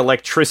see the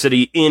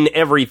electricity in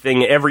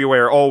everything,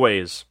 everywhere,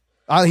 always.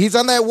 He's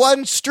on that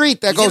one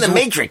street that He's goes in the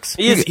Matrix.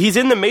 He's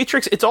in the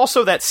Matrix. It's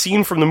also that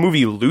scene from the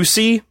movie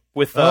Lucy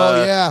with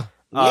yeah.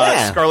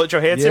 Scarlett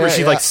Johansson, where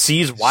she like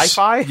sees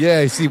Wi-Fi.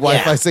 Yeah, you see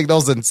Wi-Fi Yeah.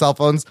 signals and cell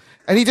phones.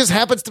 And he just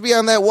happens to be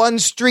on that one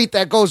street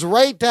that goes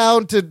right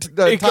down to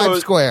Times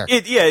Square.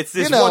 It's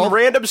this one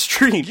random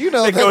street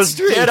that goes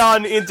street. dead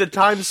on into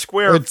Times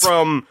Square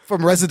from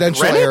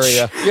residential Greenwich?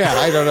 area. Yeah,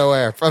 I don't know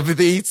where. From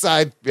the east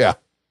side. Yeah.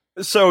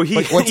 So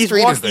what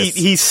street is this?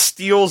 He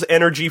steals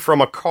energy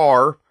from a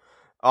car,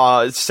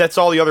 sets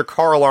all the other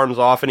car alarms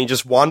off, and he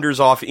just wanders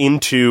off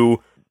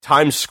into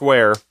Times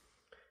Square.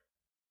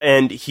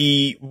 And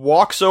he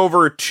walks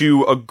over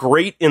to a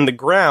grate in the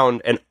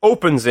ground and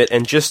opens it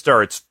and just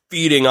starts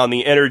feeding on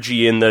the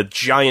energy in the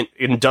giant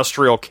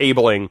industrial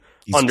cabling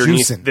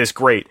underneath this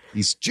grate.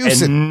 He's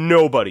juicing. And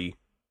nobody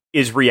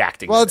is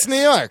reacting. Well, to it's this.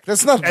 New York.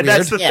 That's not And weird.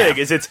 that's the thing,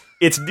 is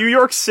it's New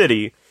York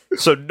City,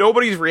 so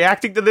nobody's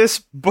reacting to this,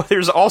 but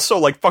there's also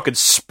like fucking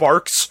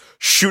sparks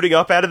shooting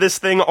up out of this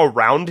thing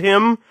around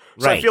him.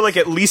 So I Right. feel like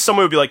at least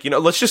someone would be like, you know,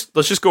 let's just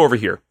go over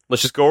here.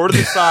 Let's just go over to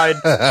the side.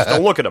 Just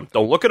don't look at him.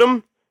 Don't look at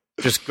him.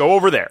 Just go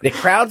over there. The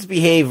crowds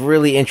behave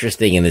really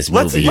interesting in this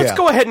movie. Let's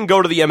go ahead and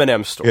go to the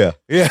M&M store. Yeah.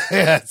 Yeah.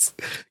 Yes.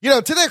 You know,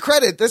 to their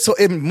credit, this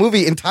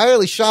movie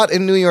entirely shot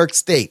in New York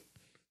State.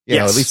 You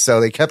know, at least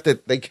so they kept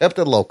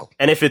it local.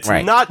 And if it's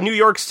not New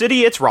York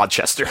City, it's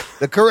Rochester.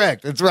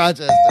 Correct. It's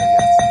Rochester,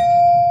 yes.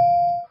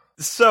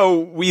 So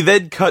we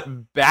then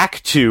cut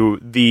back to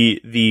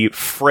the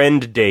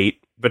friend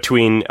date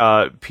between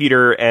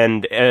Peter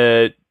and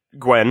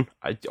Gwen.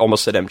 I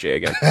almost said MJ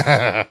again.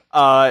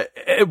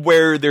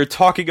 Where they're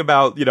talking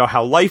about, you know,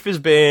 how life has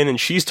been, and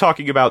she's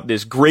talking about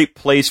this great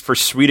place for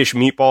Swedish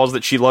meatballs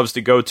that she loves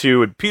to go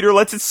to, and Peter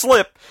lets it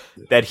slip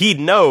that he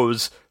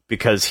knows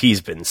because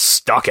he's been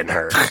stalking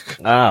her.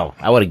 Oh,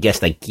 I would have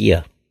guessed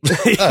IKEA.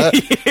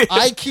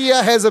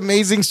 IKEA has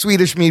amazing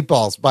Swedish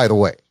meatballs, by the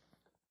way.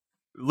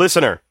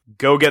 Listener,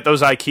 go get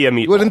those IKEA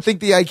meatballs. You wouldn't think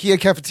the IKEA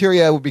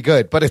cafeteria would be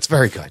good, but it's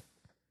very good.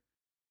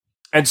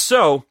 And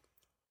so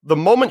the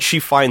moment she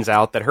finds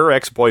out that her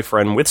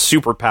ex-boyfriend with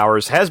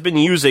superpowers has been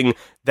using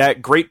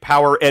that great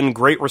power and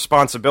great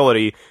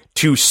responsibility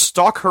to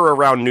stalk her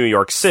around New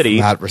York City,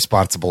 Not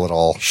responsible at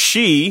all.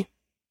 she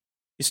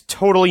is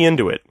totally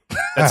into it.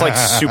 That's like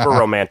super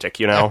romantic,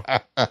 you know?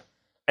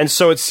 And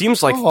so it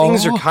seems like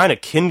things are kind of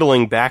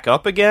kindling back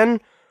up again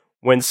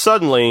when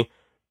suddenly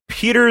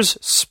Peter's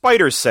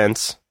spider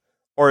sense,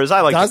 or as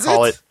I like to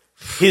call it,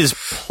 his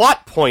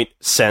plot point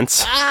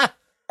sense,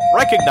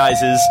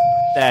 recognizes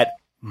that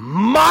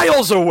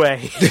miles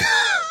away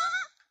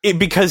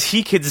because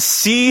he could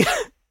see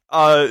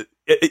I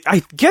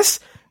guess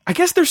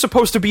they're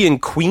supposed to be in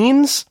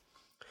Queens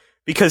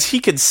because he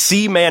could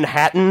see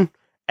Manhattan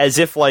as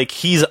if like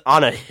he's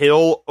on a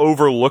hill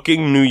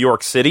overlooking New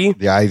York City.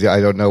 Yeah, I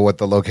don't know what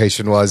the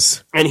location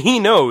was. And he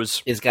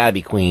knows It's gotta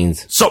be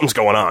Queens. something's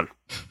going on.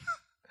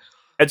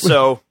 And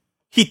so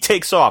he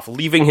takes off,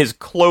 leaving his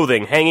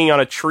clothing hanging on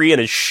a tree and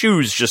his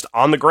shoes just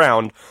on the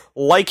ground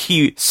like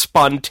he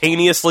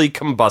spontaneously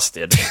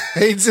combusted.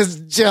 He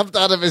just jumped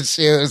out of his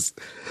shoes.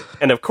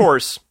 And of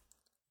course,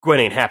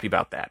 Gwen ain't happy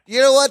about that. You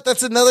know what?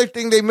 That's another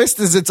thing they missed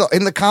is it's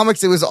in the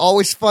comics. It was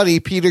always funny.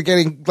 Peter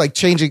getting like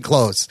changing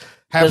clothes.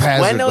 Does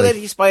Gwen know that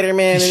he's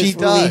Spider-Man? She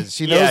does.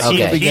 She knows. Yeah, from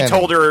the he beginning.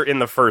 told her in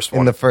the first one.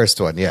 In the first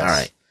one, yes. All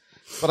right.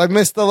 But I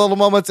missed the little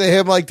moments of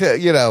him, like,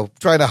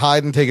 trying to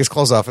hide and take his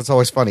clothes off. It's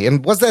always funny.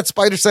 And was that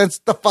spider sense?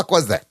 The fuck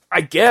was that?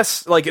 I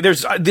guess, like,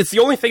 it's the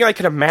only thing I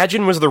could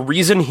imagine was the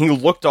reason he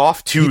looked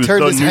off to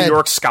the New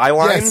York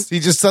skyline. Yes, he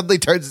just suddenly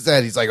turns his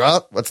head. He's like,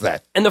 oh, what's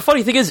that? And the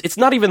funny thing is, it's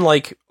not even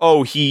like,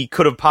 oh, he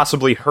could have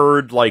possibly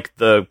heard, like,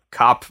 the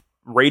cop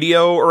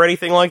radio or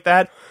anything like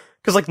that.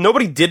 Because, like,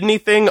 nobody did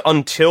anything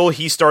until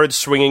he started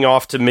swinging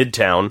off to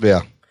Midtown.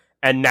 Yeah.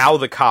 And now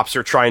the cops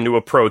are trying to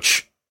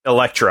approach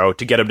Electro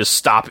to get him to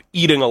stop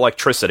eating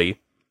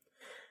electricity.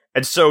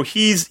 And so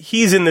he's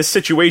in this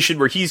situation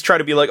where he's trying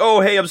to be like,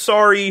 oh, hey, I'm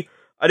sorry.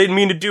 I didn't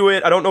mean to do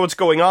it. I don't know what's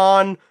going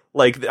on.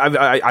 Like,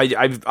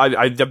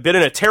 I've been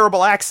in a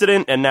terrible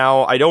accident, and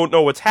now I don't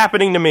know what's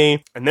happening to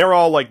me. And they're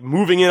all, like,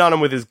 moving in on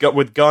him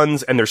with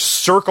guns, and they're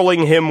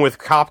circling him with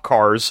cop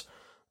cars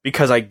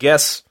because I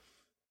guess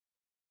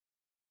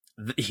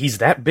he's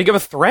that big of a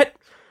threat.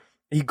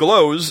 He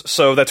glows,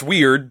 so that's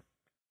weird,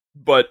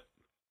 but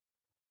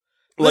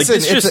like,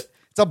 listen,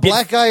 it's a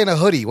black guy in a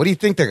hoodie. What do you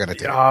think they're gonna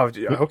do?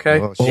 Okay,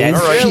 Oh, all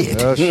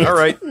right, all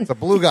right. It's a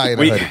blue guy in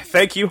a hoodie.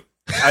 Thank you.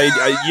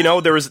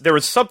 There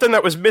was something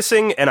that was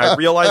missing, and I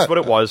realized what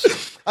it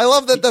was. I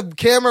love that the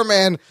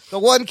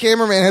one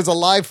cameraman has a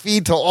live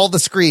feed to all the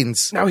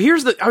screens. Now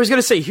here's the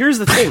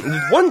thing.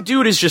 One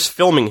dude is just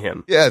filming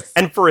him. Yes,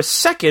 and for a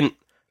second,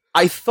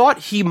 I thought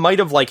he might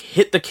have like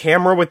hit the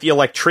camera with the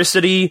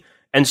electricity,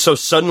 and so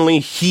suddenly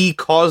he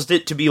caused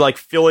it to be like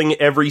filling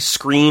every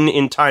screen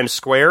in Times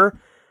Square,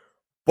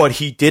 but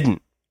he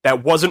didn't.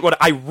 That wasn't what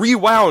I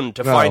rewound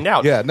to find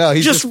out. Yeah, no,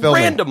 he's just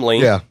randomly.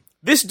 Yeah.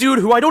 This dude,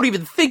 who I don't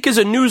even think is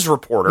a news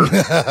reporter,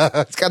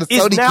 it's got a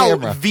is Sony now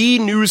camera. the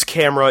news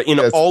camera in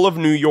all of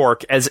New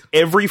York, as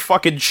every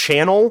fucking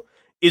channel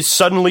is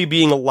suddenly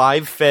being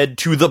live fed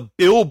to the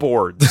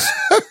billboards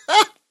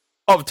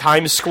of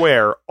Times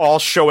Square, all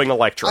showing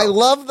Electro. I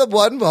love the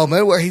one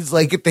moment where he's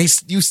like,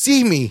 you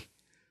see me.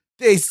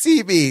 They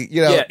see me.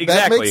 You know, Yeah,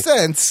 exactly. That makes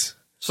sense.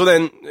 So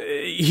then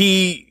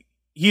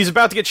he's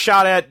about to get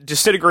shot at,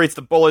 disintegrates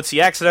the bullets. He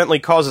accidentally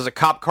causes a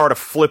cop car to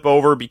flip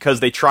over because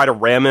they try to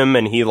ram him,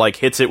 and he like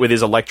hits it with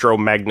his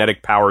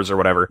electromagnetic powers or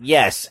whatever.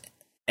 Yes.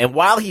 And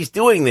while he's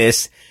doing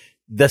this,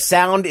 the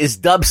sound is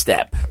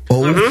dubstep.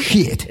 Oh,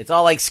 shit. It's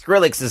all like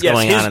Skrillex is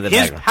going on in the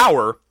his background.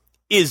 power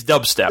is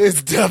dubstep.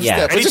 It's dubstep.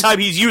 Yeah. Anytime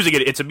he's using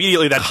it, it's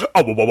immediately that.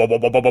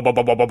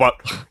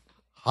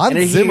 Hans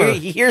And Zimmer.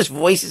 he hears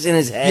voices in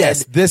his head.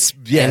 Yes, this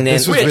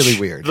was Which, really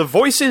weird. The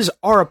voices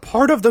are a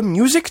part of the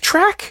music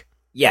track.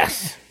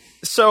 Yes.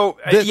 So,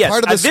 This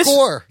part of the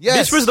score, yes.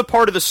 This was the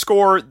part of the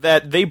score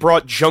that they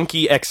brought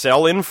Junkie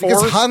XL in for.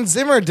 Because Hans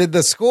Zimmer did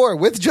the score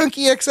with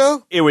Junkie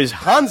XO. It was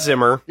Hans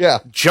Zimmer, Yeah.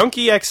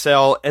 Junkie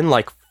XL, and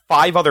like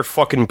 5 other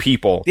fucking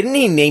people. Didn't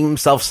he name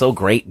himself so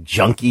great?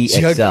 Junkie XL.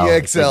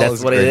 Junkie XL That's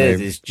is a what it great is.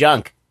 name. It's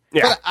junk.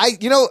 Yeah. But I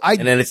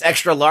And then it's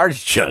extra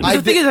large junk.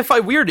 The thing is, I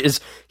find weird is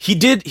he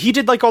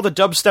did like all the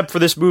dubstep for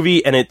this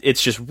movie, and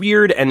it's just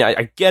weird, and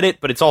I get it,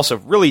 but it's also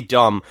really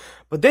dumb.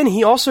 But then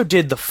he also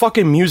did the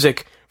fucking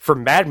music for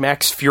Mad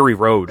Max Fury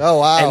Road. Oh,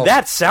 wow. And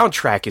that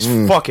soundtrack is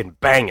fucking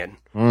banging.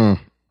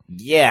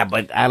 Yeah,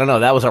 but I don't know.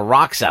 That was a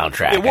rock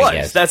soundtrack. It I was.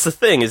 guess. That's the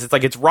thing. Is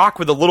it's rock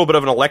with a little bit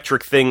of an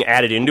electric thing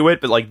added into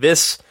it, but like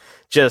this,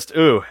 just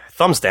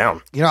thumbs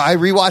down. You know, I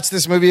rewatched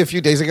this movie a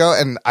few days ago,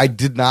 and I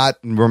did not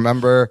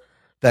remember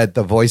that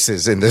the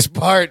voices in this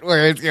part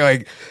where it's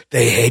like,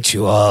 they hate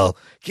you all,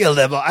 kill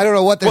them all. I don't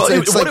know what they're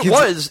saying.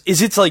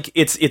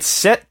 It's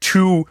set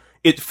to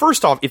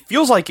First off, it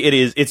feels like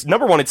it's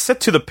number one, it's set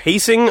to the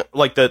pacing,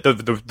 like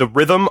the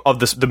rhythm of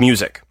the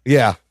music.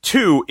 Yeah.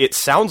 2, it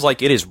sounds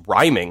like it is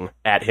rhyming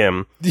at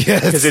him.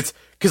 Yes.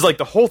 Because like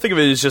the whole thing of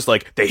it is just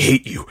like, they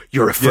hate you,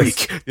 you're a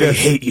freak. Yes. They Yes.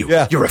 hate you,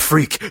 Yeah. you're a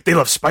freak. They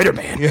love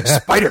Spider-Man,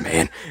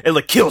 Spider-Man. And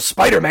like, kill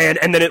Spider-Man,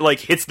 and then it like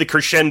hits the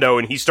crescendo,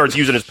 and he starts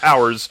using his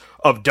powers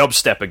of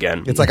dubstep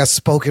again. It's like a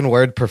spoken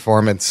word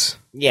performance.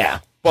 Yeah.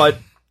 But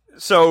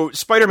so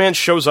Spider-Man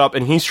shows up,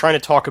 and he's trying to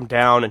talk him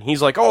down, and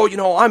he's like, "Oh,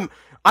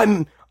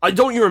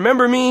 don't you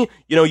remember me?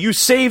 You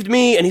saved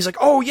me." And he's like,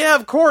 "Oh yeah,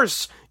 of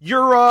course.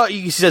 You're."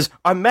 He says,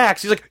 "I'm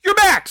Max." He's like, "You're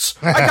Max.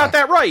 I got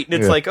that right." And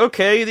it's like,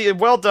 okay,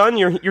 well done.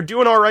 You're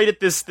doing all right at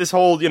this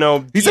whole He's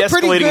a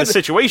pretty de-escalating good, the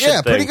situation.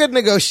 Yeah, thing. pretty good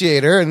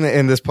negotiator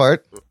in this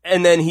part.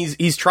 And then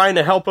he's trying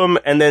to help him,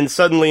 and then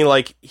suddenly,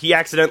 like, he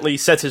accidentally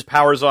sets his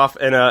powers off,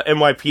 and a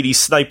NYPD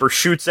sniper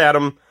shoots at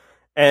him,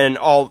 and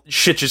all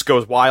shit just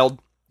goes wild.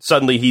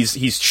 Suddenly,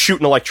 he's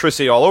shooting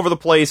electricity all over the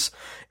place,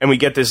 and we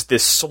get this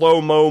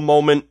slow-mo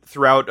moment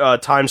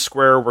throughout Times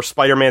Square where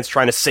Spider-Man's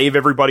trying to save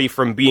everybody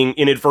from being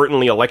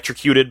inadvertently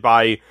electrocuted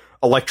by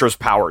Electro's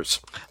powers.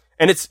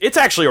 And it's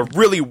actually a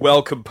really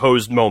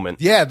well-composed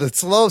moment. Yeah,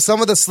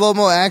 some of the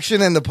slow-mo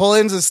action and the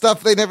pull-ins and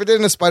stuff they never did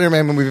in a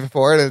Spider-Man movie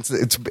before, and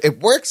it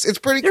works. It's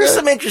pretty good. There's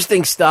some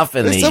interesting stuff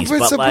in these,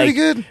 but some pretty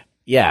good.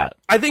 Yeah.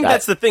 I think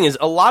that's the thing, is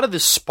a lot of the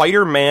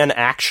Spider-Man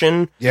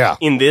action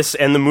in this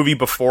and the movie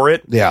before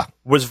it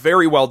was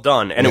very well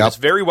done. And it was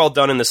very well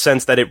done in the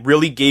sense that it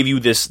really gave you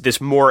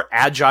this more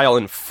agile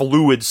and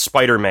fluid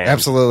Spider-Man.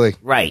 Absolutely.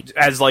 Right.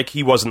 As like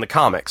he was in the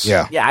comics.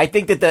 Yeah. Yeah, I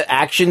think that the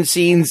action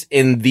scenes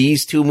in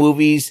these two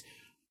movies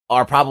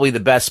are probably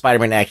the best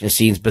Spider-Man action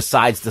scenes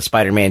besides the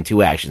Spider-Man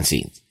 2 action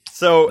scenes.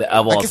 So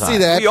of all I can time. see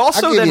that. We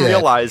also I'll give then you that.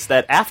 realized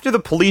that after the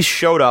police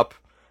showed up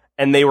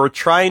and they were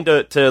trying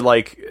to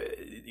like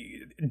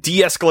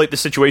de-escalate the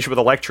situation with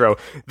Electro,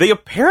 they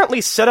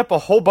apparently set up a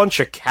whole bunch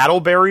of cattle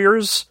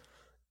barriers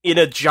in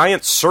a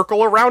giant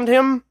circle around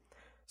him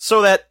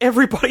so that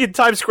everybody in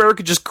Times Square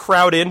could just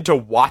crowd in to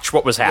watch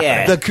what was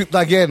happening. Yeah.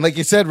 Again, like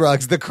you said,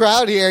 Ruggs, the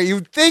crowd here,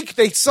 you'd think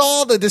they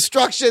saw the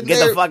destruction.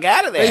 Get the fuck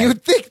out of there.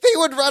 You'd think they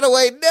would run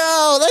away.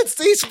 No, let's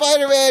see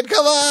Spider-Man.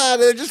 Come on.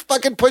 They're just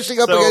fucking pushing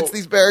up against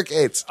these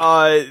barricades.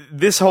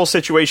 This whole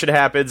situation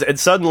happens, and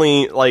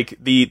suddenly, like,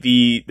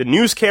 the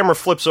news camera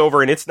flips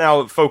over, and it's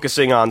now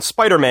focusing on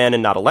Spider-Man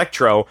and not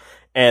Electro,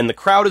 and the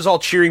crowd is all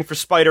cheering for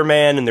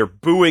Spider-Man, and they're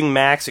booing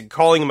Max and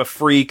calling him a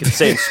freak and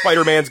saying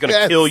Spider-Man's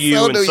gonna kill you,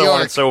 so and New so on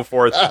York. and so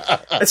forth.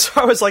 And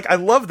so I was like, I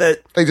love that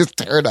They just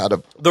teared on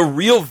him. the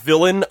real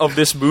villain of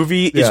this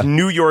movie is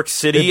New York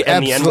City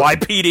and the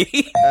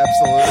NYPD.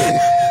 Absolutely.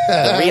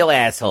 The real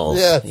assholes.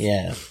 Yes.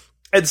 Yeah.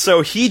 And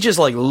so he just,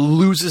 like,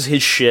 loses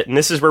his shit, and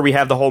this is where we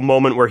have the whole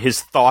moment where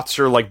his thoughts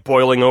are, like,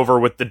 boiling over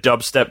with the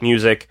dubstep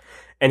music,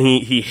 and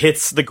he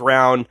hits the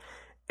ground.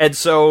 And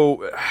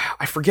so,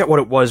 I forget what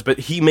it was, but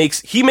he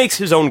makes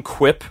his own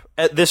quip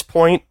at this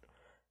point,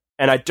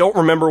 and I don't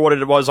remember what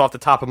it was off the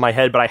top of my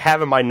head, but I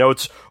have in my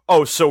notes,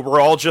 oh, so we're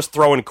all just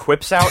throwing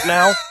quips out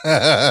now?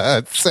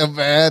 It's so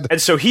bad.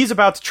 And so he's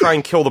about to try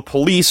and kill the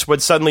police when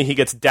suddenly he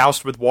gets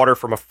doused with water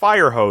from a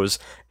fire hose,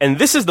 and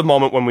this is the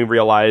moment when we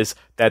realize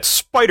that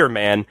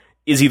Spider-Man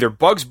is either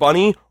Bugs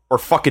Bunny or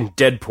fucking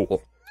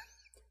Deadpool.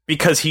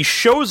 Because he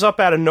shows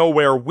up out of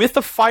nowhere with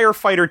a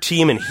firefighter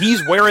team, and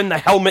he's wearing the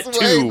helmet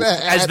Wearing too, the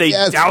hat, as they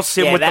yes. douse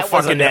him Yeah, with the that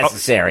wasn't fucking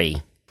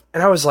necessary.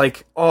 And I was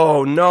like,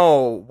 oh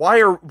no, why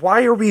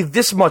are we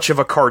this much of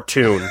a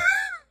cartoon?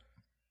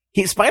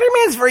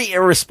 Spider-Man's very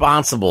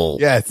irresponsible.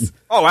 Yes.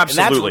 Oh, And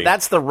absolutely.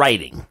 that's the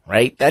writing,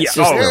 right? That's Yeah,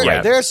 just oh, the yeah.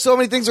 writing. There are so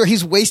many things where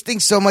he's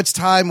wasting so much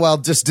time while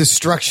just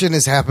destruction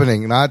is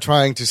happening, not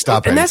trying to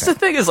stop And that's the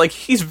anything. thing, is like,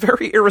 he's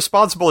very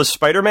irresponsible as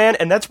Spider-Man,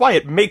 and that's why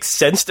it makes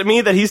sense to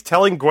me that he's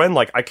telling Gwen,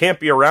 like, I can't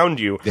be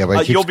around you. Yeah, but he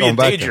keeps you'll be in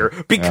going back danger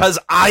there. because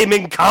I'm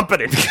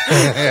incompetent.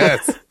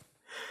 Yes.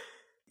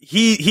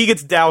 He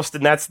gets doused,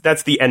 and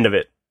that's the end of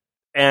it.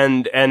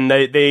 And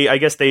they I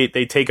guess they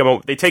take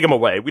him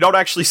away. We don't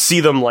actually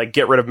see them, like,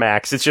 get rid of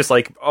Max. It's just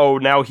like, oh,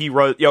 now he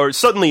runs.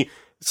 Suddenly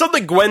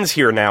Gwen's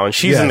here now, and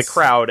she's in the Yes.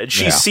 crowd, and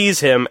she sees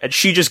him, and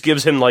she just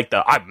gives him, like,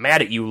 the "I'm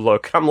mad at you"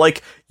 look. I'm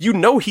like,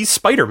 he's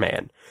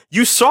Spider-Man.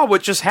 You saw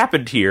what just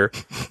happened here.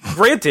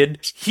 Granted,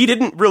 he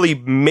didn't really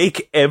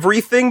make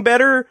everything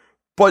better,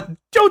 but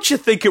don't you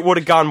think it would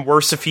have gone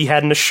worse if he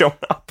hadn't have shown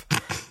up?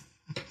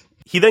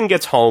 He then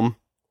gets home,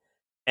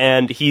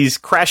 and he's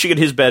crashing in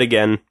his bed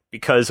again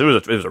because it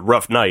was a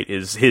rough night.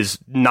 His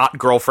not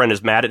girlfriend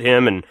is mad at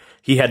him, and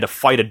he had to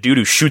fight a dude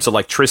who shoots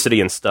electricity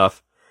and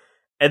stuff.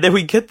 And then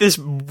we get this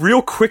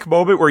real quick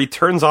moment where he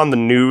turns on the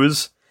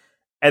news,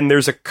 and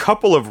there's a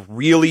couple of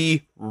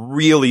really,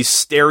 really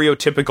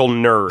stereotypical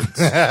nerds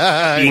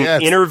being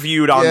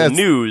interviewed on the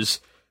news,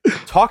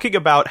 talking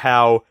about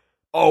how,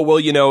 oh, well,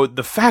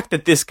 the fact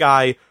that this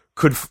guy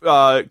could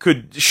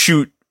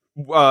shoot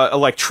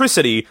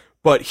electricity,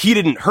 but he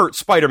didn't hurt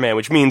Spider-Man,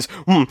 which means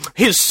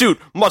his suit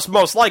must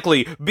most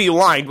likely be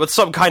lined with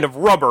some kind of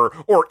rubber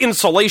or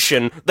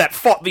insulation that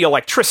fought the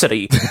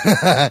electricity.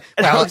 And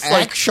I Well, was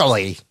like,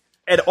 actually.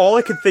 And all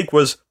I could think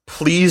was,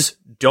 please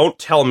don't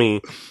tell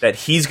me that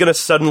he's going to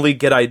suddenly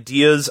get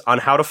ideas on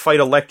how to fight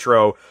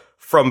Electro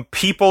from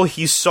people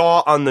he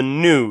saw on the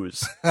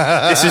news.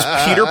 This is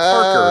Peter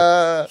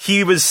Parker.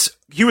 He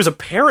was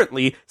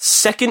apparently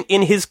second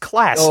in his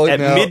class at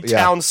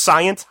Midtown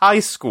Science High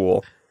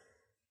School.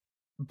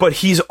 But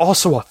he's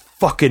also a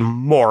fucking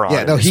moron.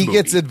 Yeah, no, he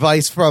gets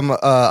advice from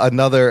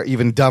another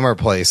even dumber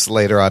place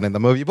later on in the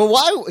movie. But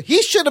why?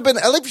 He should have been,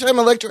 every time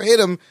Electro hit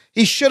him,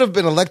 he should have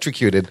been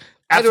electrocuted.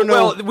 I don't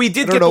know. Well, we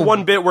did get the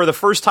one bit where the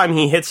first time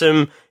he hits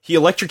him, he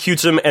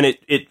electrocutes him, and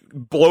it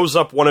blows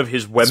up one of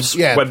his web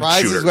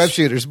shooters. His web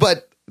shooters.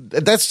 But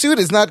that suit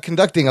is not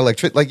conducting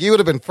electric. Like, you would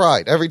have been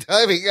fried every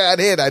time he got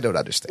hit. I don't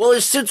understand. Well,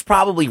 his suit's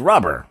probably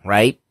rubber,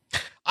 right?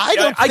 I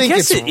don't think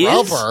guess it's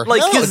rubber. Like,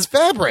 no, it's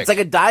fabric. It's like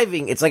a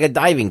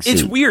diving suit.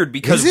 It's weird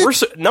because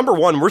number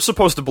one, we're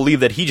supposed to believe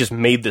that he just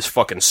made this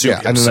fucking suit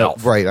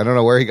himself. I don't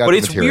know where he got but the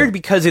it's material. weird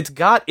because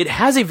it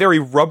has a very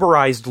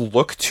rubberized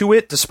look to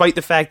it, despite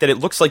the fact that it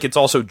looks like it's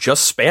also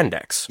just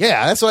spandex.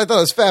 Yeah, that's what I thought.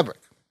 It was fabric.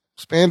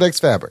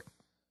 Spandex fabric.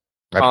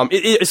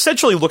 It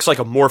essentially looks like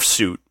a morph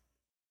suit.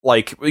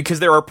 Like, because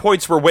there are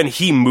points where when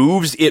he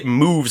moves, it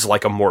moves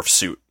like a morph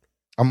suit.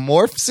 A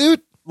morph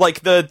suit?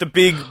 Like the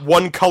big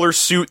one color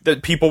suit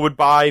that people would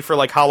buy for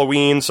like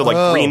Halloween, so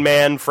like Green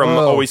Man from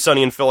Always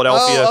Sunny in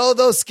Philadelphia. Oh,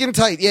 those skin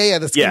tight. Yeah,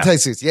 the skin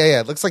tight suits. Yeah,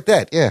 it looks like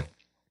that. Yeah.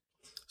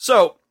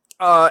 So,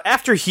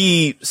 after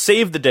he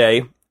saved the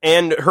day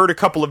and heard a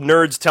couple of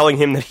nerds telling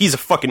him that he's a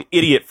fucking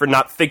idiot for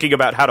not thinking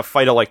about how to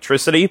fight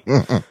electricity,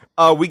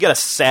 we get a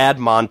sad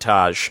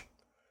montage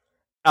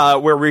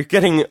where we're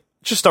getting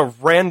just a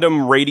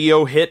random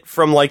radio hit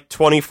from like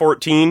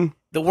 2014.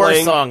 The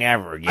worst song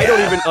ever. Yeah. I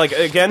don't even, like,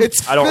 again,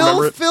 It's I don't Phil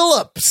remember it.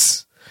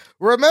 Phillips.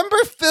 Remember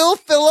Phil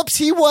Phillips?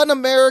 He won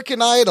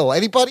American Idol.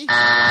 Anybody?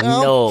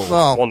 No.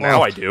 Well,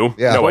 now I do.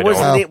 Yeah. No, I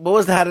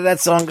don't. How did that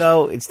song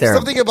go? It's terrible.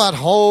 Something about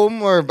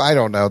home, or I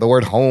don't know. The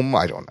word home,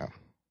 I don't know.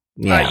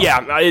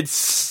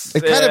 It's...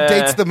 It kind of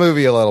dates the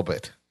movie a little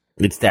bit.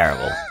 It's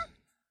terrible.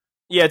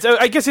 Yeah,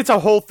 I guess it's a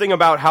whole thing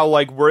about how,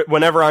 like,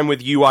 whenever I'm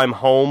with you, I'm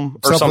home,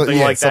 or something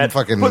like that.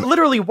 But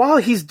literally, while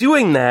he's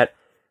doing that,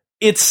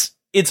 it's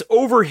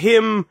over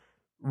him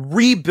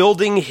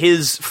rebuilding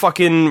his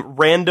fucking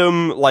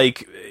random,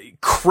 like,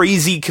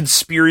 crazy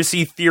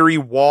conspiracy theory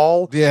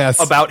wall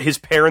about his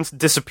parents'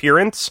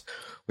 disappearance.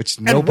 Which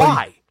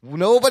why?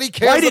 Nobody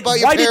cares about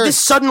your Why parents. did this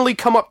suddenly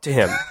come up to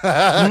him?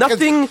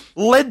 Nothing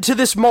led to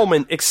this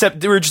moment except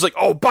they were just like,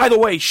 oh, by the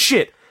way,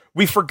 shit,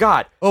 we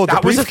forgot. Oh,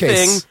 that was a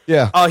thing.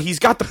 Yeah. He's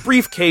got the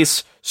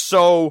briefcase,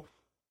 so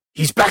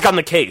he's back on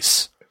the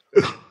case.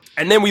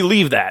 And then we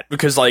leave that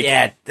because, like...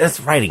 Yeah, this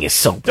writing is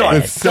so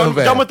bad. It's so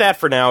bad. Done with that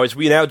for now, as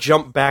we now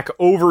jump back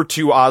over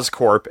to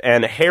Oscorp,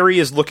 and Harry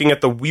is looking at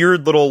the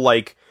weird little,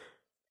 like,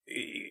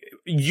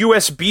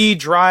 USB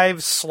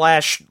drive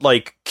 /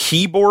 like,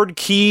 keyboard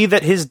key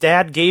that his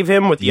dad gave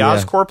him with the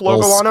Oscorp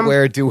logo on him.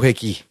 Square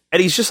doohickey.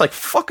 And he's just, like,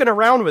 fucking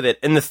around with it,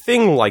 and the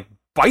thing, like,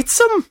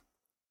 bites him?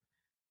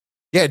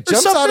 Yeah, it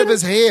jumps out of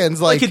his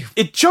hands, like...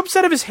 it jumps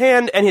out of his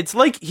hand, and it's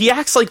like, he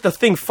acts like the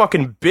thing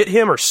fucking bit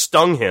him or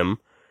stung him.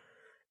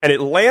 And it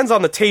lands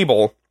on the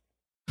table,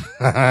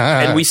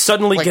 and we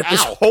suddenly get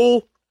this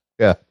whole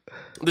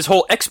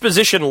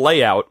exposition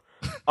layout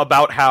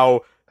about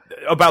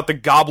the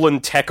goblin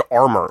tech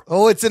armor.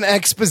 Oh, it's an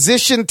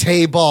exposition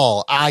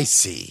table. I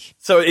see.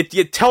 So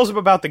it tells him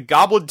about the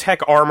goblin tech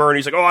armor, and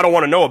he's like, oh, I don't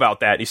want to know about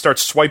that. And he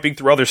starts swiping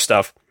through other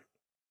stuff.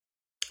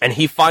 And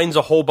he finds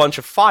a whole bunch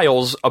of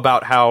files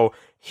about how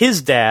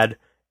his dad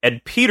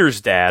and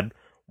Peter's dad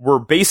were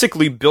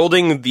basically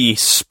building the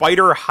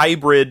spider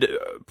hybrid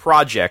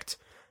project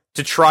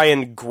to try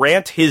and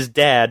grant his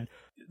dad,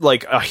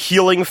 like, a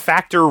healing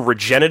factor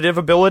regenerative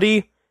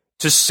ability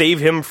to save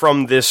him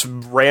from this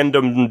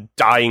random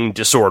dying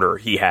disorder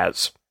he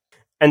has.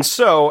 And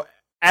so,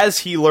 as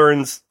he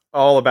learns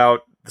all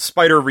about the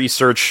spider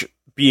research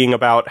being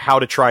about how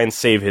to try and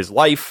save his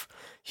life,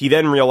 he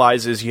then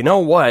realizes, you know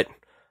what?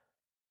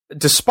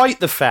 Despite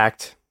the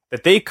fact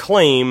that they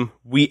claim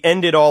we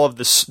ended all of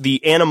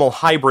the animal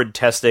hybrid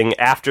testing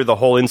after the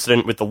whole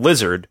incident with the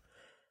lizard,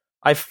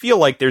 I feel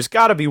like there's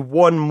got to be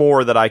one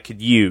more that I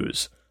could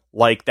use,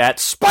 like that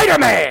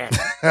Spider-Man.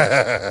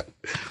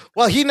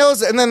 Well, he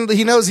knows, and then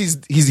he knows he's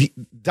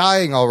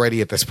dying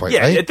already at this point.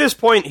 Yeah, right? at this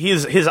point,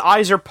 his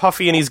eyes are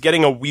puffy, and he's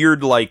getting a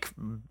weird, like,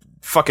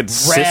 fucking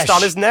cyst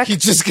on his neck. He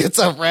just gets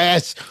a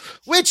rash,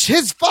 which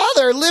his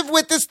father lived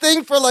with this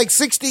thing for like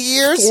 60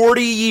 years.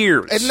 40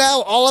 years. And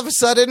now, all of a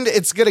sudden,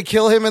 it's going to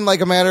kill him in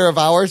like a matter of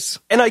hours.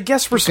 And I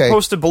guess we're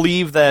supposed to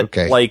believe that,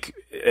 like,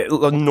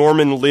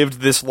 Norman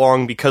lived this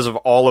long because of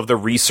all of the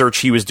research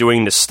he was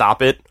doing to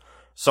stop it.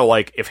 So,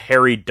 like, if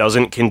Harry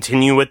doesn't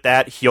continue with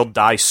that, he'll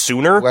die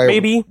sooner,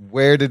 maybe?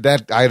 Where did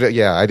that... I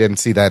didn't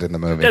see that in the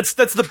movie. That's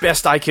the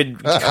best I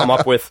could come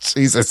up with.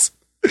 Jesus.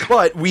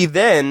 But we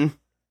then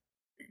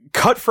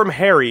cut from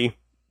Harry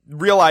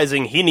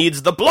realizing he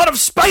needs the blood of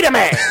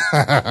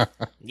Spider-Man!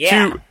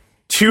 Yeah.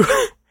 To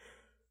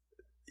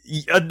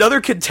another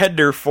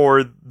contender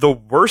for the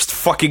worst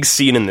fucking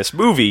scene in this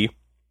movie,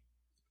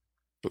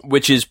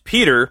 which is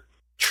Peter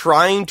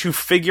trying to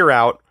figure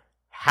out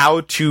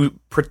how to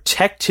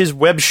protect his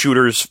web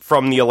shooters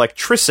from the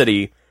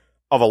electricity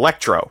of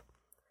Electro.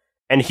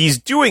 And he's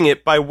doing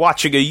it by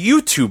watching a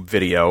YouTube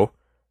video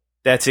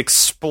that's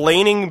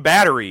explaining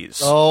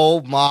batteries.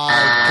 Oh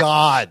my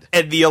God.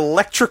 And the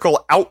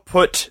electrical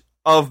output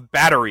of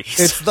batteries.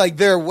 It's like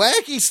their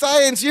wacky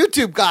science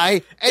YouTube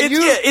guy. And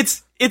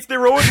It's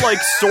their own,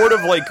 like, sort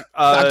of, like...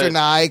 Dr.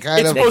 Nye,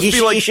 kind of. supposed to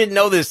be like... He should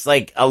know this,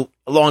 like, a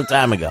long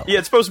time ago. Yeah,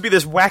 it's supposed to be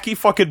this wacky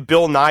fucking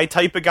Bill Nye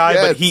type of guy,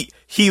 Yes. but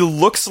he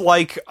looks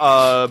like,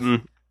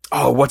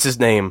 what's his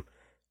name?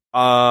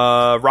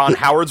 Ron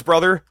Howard's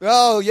brother?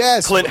 Oh,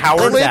 yes. Clint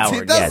Howard? He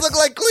Howard, does yes. look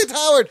like Clint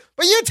Howard.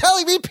 But you're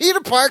telling me Peter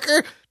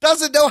Parker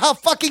doesn't know how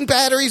fucking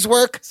batteries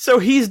work? So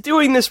he's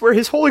doing this where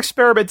his whole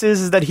experiment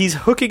is that he's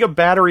hooking a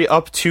battery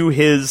up to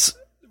his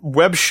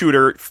web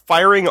shooter,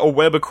 firing a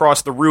web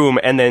across the room,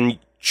 and then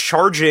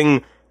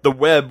charging the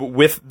web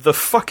with the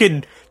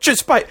fucking...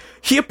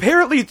 He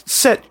apparently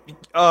set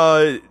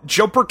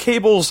jumper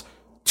cables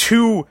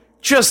to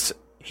just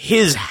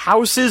his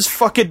house's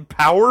fucking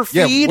power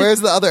feed. Yeah,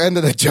 where's the other end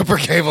of the jumper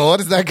cable? What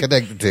is that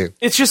connected to?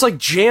 It's just like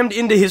jammed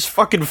into his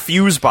fucking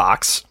fuse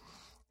box.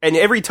 And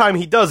every time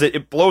he does it,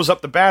 it blows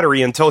up the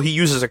battery until he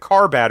uses a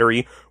car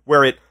battery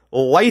where it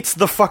lights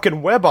the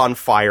fucking web on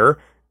fire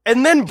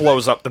and then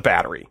blows up the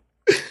battery.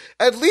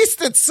 At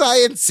least it's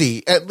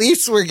science-y. At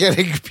least we're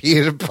getting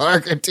Peter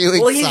Parker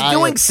doing Well, he's science.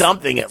 doing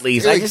something at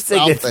least. I Doing just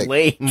think it's something.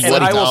 lame And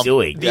what I he's will-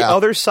 doing. The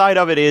other side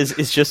of it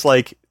is just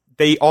like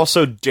they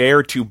also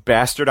dare to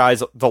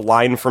bastardize the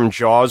line from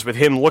Jaws with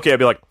him looking at it and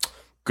be like,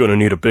 gonna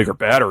need a bigger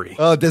battery.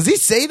 Oh, does he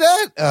say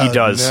that? He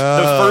does.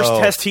 No. The first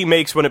test he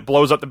makes when it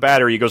blows up the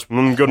battery, he goes,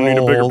 gonna need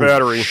a bigger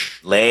battery.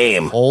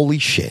 Lame. Holy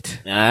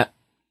shit.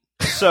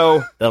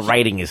 So The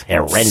writing is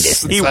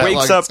horrendous. he That wakes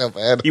looks up. so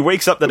bad. He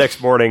wakes up the next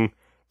morning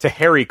to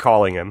Harry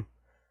calling him,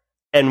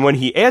 and when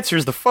he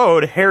answers the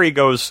phone, Harry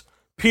goes,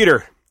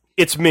 "Peter,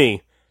 it's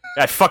me.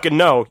 I fucking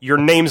know your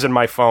name's in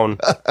my phone."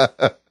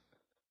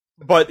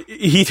 But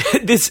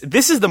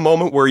this is the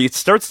moment where he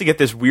starts to get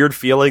this weird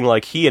feeling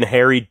like he and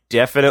Harry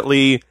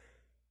definitely,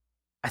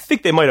 I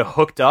think they might have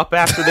hooked up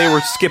after they were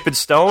skipping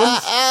stones.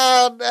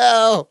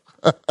 Oh,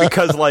 no.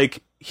 Because,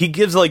 like, he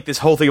gives, like, this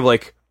whole thing of,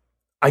 like,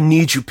 I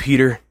need you,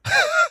 Peter.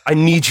 I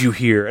need you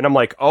here. And I'm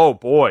like, oh,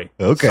 boy.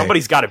 Okay.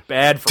 Somebody's got it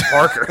bad for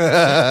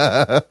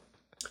Parker.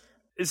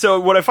 So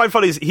what I find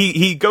funny is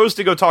he goes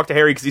to go talk to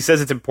Harry because he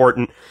says it's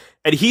important.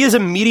 And he is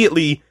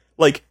immediately,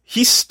 like,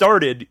 he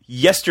started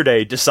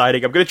yesterday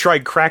deciding, I'm going to try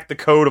and crack the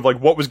code of, like,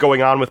 what was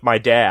going on with my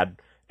dad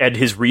and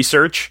his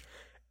research.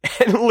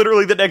 And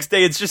literally the next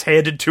day, it's just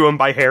handed to him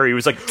by Harry. He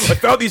was like, I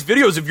found these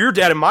videos of your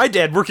dad and my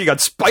dad working on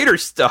spider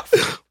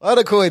stuff. What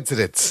a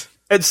coincidence.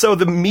 And so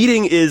the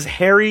meeting is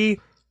Harry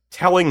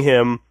telling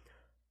him,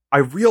 I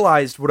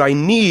realized what I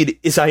need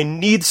is I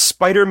need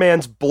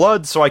Spider-Man's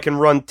blood so I can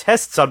run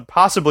tests on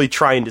possibly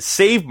trying to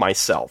save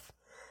myself.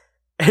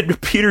 And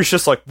Peter's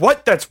just like,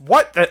 what? That's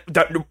what?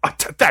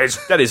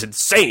 That is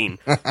insane.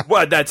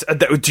 What?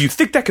 Do you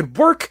think that could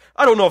work?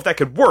 I don't know if that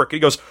could work. And he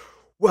goes,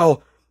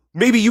 well,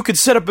 maybe you could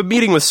set up a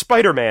meeting with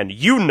Spider-Man.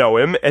 You know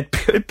him. And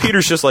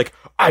Peter's just like,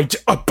 I do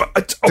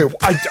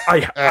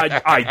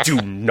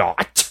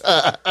not.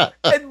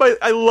 And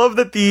I love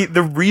that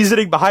the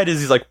reasoning behind it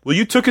is he's like, well,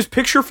 you took his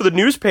picture for the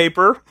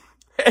newspaper.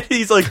 And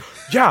he's like,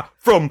 yeah,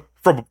 from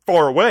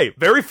far away,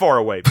 very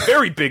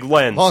big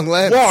lens. Long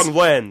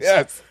lens.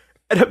 Yes.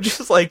 And I'm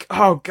just like,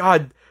 oh,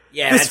 God.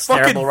 Yeah, this that's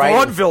fucking terrible writing.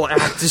 vaudeville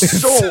act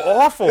is so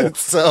awful.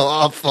 It's so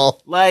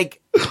awful.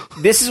 Like,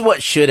 this is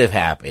what should have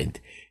happened,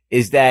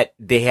 is that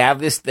they have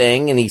this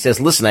thing, and he says,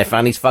 listen, I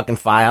found these fucking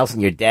files,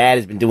 and your dad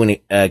has been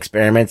doing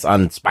experiments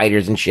on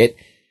spiders and shit.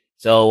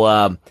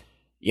 So,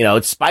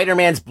 it's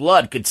Spider-Man's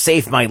blood could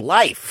save my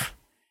life.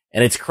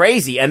 And it's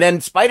crazy. And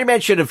then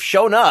Spider-Man should have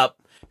shown up,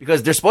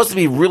 because they're supposed to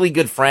be really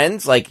good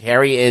friends, like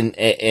Harry and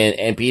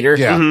Peter.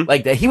 Yeah. Mm-hmm.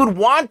 Like that. He would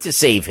want to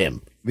save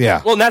him.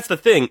 Yeah. Well, and that's the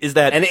thing, is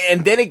that...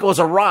 And then it goes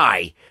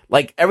awry.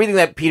 Like, everything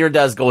that Peter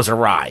does goes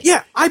awry.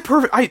 Yeah,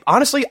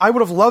 honestly, I would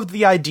have loved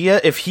the idea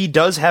if he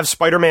does have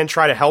Spider-Man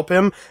try to help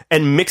him,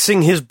 and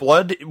mixing his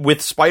blood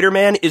with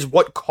Spider-Man is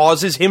what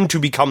causes him to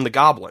become the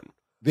Goblin.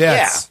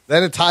 Yes.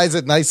 Then it ties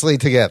it nicely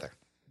together.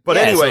 But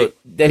Yeah, anyway... so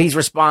then he's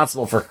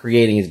responsible for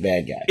creating his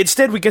bad guy.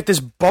 Instead, we get this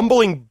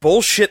bumbling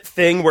bullshit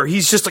thing where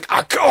he's just like,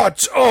 I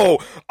don't, oh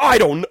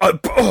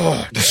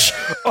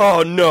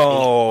no.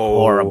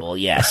 Horrible,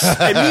 yes.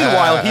 And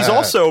meanwhile,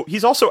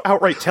 he's also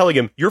outright telling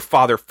him, your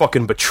father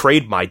fucking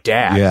betrayed my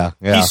dad.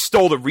 Yeah. He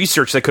stole the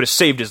research that could have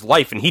saved his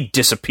life, and he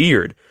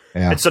disappeared.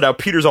 Yeah. And so now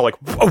Peter's all like,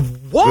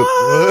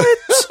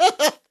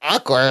 what?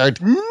 Awkward.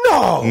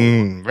 No.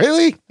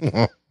 Really?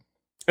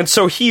 And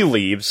so he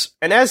leaves,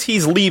 and as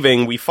he's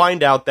leaving, we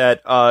find out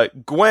that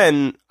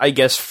Gwen, I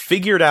guess,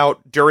 figured out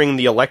during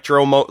the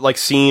Electro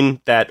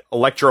scene that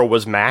Electro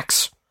was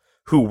Max,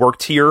 who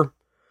worked here.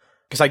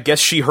 Because I guess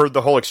she heard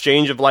the whole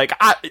exchange of like,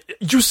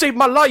 you saved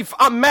my life,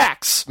 I'm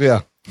Max!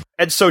 Yeah.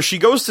 And so she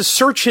goes to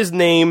search his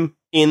name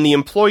in the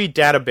employee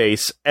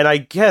database, and I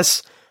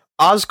guess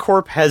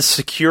Oscorp has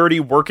security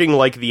working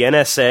like the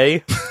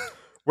NSA,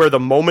 where the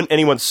moment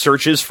anyone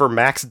searches for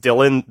Max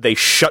Dillon, they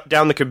shut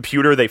down the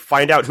computer, they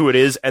find out who it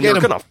is, and they're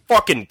gonna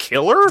fucking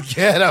kill her?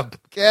 Get him.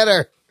 Get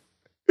her.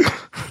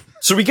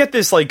 So we get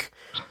this, like,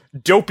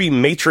 dopey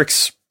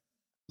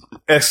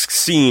Matrix-esque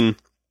scene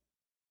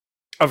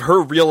of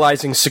her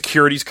realizing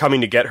security's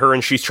coming to get her,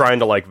 and she's trying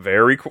to, like,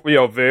 very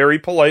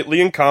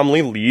politely and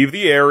calmly leave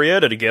the area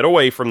to get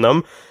away from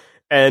them.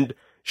 And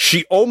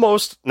she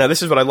almost, now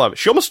this is what I love,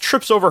 she almost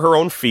trips over her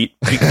own feet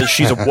because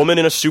she's a woman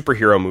in a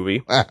superhero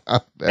movie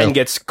and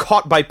gets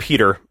caught by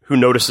Peter, who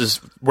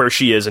notices where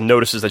she is and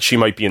notices that she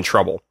might be in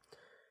trouble.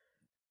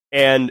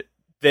 And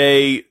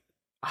they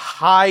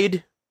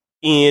hide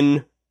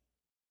in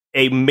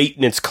a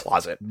maintenance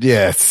closet.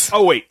 Yes.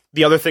 Oh wait,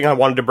 the other thing I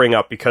wanted to bring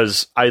up,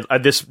 because I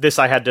had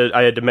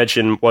to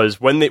mention, was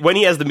when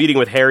he has the meeting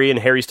with Harry and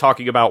Harry's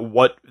talking about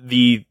what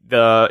the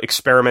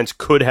experiments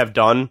could have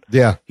done.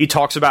 Yeah. He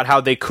talks about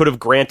how they could have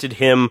granted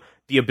him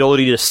the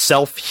ability to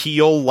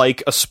self-heal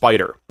like a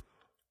spider.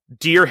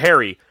 Dear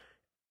Harry,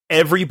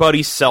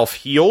 everybody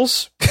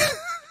self-heals.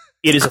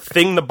 It is a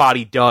thing the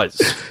body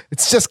does.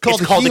 It's just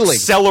called It's called healing.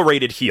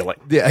 accelerated healing.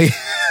 Yeah.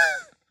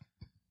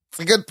 It's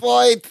a good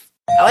point.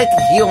 I like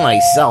to heal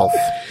myself.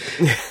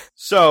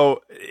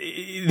 So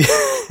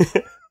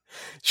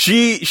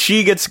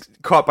she gets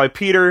caught by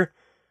Peter.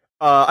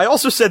 I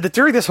also said that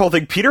during this whole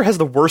thing, Peter has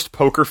the worst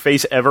poker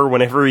face ever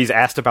whenever he's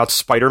asked about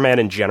Spider-Man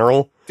in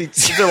general.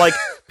 They're like,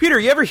 Peter,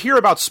 you ever hear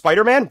about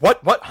Spider-Man?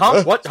 What?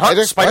 Huh? What?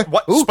 Huh? Spider?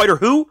 What? Who? Spider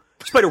who?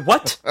 Spider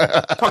what?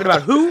 Talking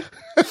about who?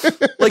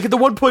 Like at the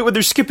one point when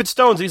they're skipping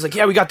stones, and he's like,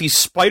 yeah, we got these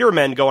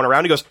Spider-Men going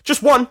around. He goes,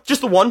 just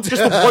the one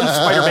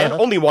Spider-Man,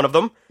 only one of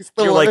them.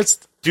 You're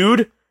worst. like,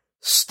 dude,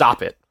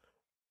 stop it.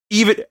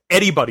 Even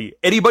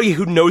anybody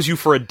who knows you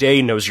for a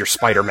day knows you're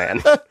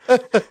Spider-Man.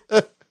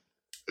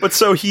 But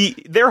so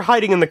they're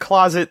hiding in the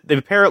closet.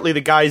 Apparently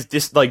the guys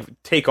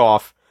take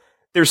off.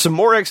 There's some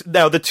more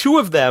now the two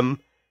of them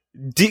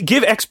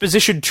give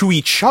exposition to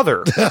each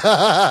other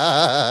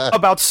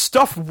about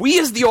stuff we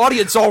as the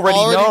audience already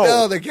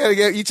know. They gotta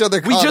get each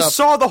other caught We just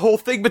saw the whole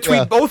thing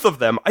between both of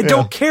them. I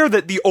don't care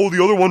that the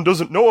other one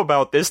doesn't know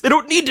about this. They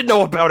don't need to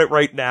know about it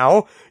right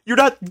now.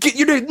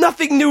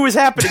 Nothing new is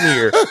happening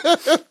here.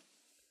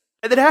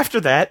 And then after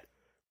that,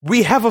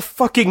 we have a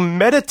fucking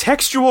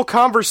metatextual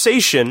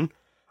conversation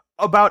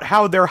about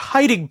how their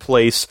hiding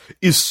place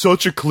is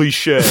such a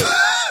cliche.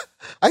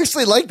 I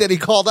actually like that he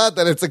called out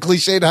that it's a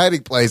cliched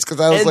hiding place, because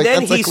I was like, and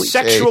then that's he a cliche.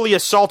 sexually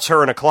assaults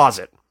her in a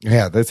closet.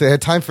 Yeah, they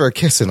had time for a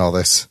kiss and all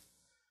this.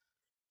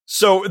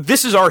 So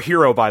this is our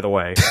hero, by the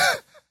way.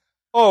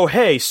 Oh,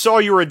 hey, saw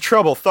you were in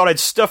trouble. Thought I'd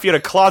stuff you in a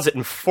closet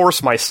and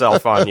force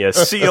myself on you.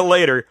 See you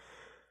later.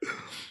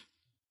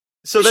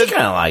 So She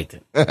kind of liked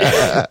it.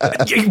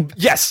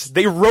 Yes,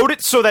 they wrote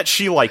it so that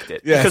she liked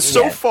it. Yes. Because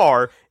so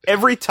far,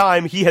 every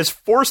time he has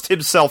forced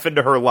himself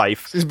into her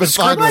life, She's been the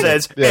script fine with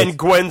says, it. Yes. and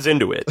Gwen's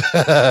into it.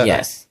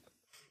 Yes.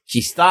 He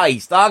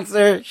stalks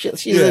her. She that's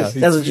what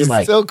she He's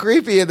likes. so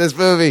creepy in this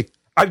movie.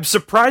 I'm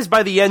surprised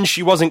by the end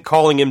she wasn't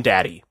calling him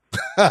daddy.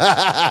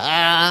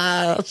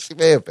 She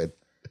may have been.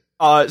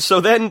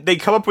 So then they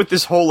come up with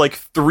this whole, like,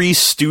 Three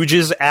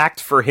Stooges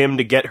act for him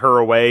to get her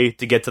away,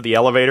 to get to the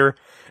elevator.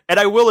 And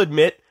I will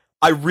admit,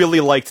 I really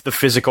liked the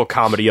physical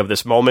comedy of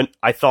this moment.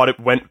 I thought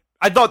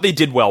they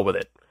did well with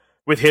it.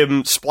 With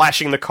him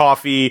splashing the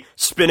coffee,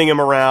 spinning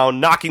him around,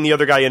 knocking the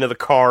other guy into the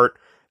cart.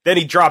 Then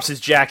he drops his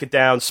jacket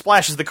down,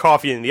 splashes the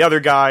coffee in the other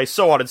guy,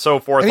 so on and so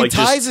forth. And he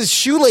ties his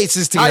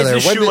shoelaces together.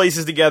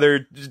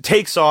 Together,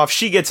 takes off.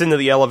 She gets into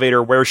the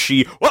elevator where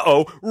she,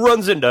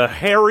 runs into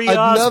Harry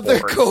Another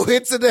Osborn.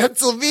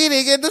 coincidental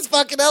meeting in this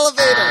fucking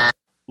elevator.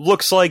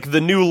 Looks like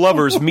the new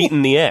lovers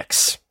meeting the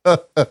ex.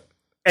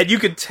 And you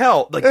can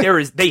tell, like,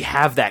 they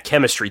have that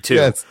chemistry, too.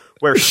 Yes.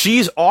 Where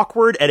she's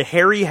awkward, and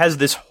Harry has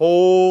this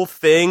whole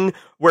thing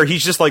where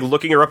he's just, like,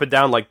 looking her up and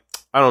down, like,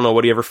 I don't know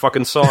what he ever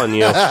fucking saw in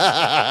you.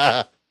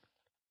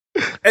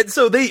 And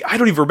so I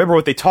don't even remember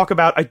what they talk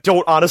about. I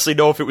don't honestly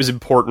know if it was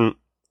important.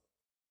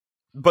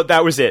 But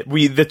that was it.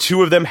 The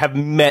two of them have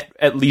met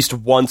at least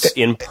once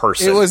in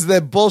person. It was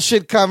the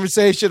bullshit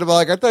conversation about,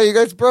 like, I thought you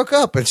guys broke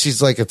up. And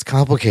she's like, it's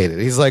complicated.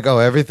 He's like, oh,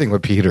 everything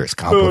with Peter is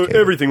complicated.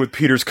 Everything with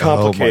Peter's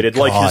complicated, Oh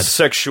my like God. his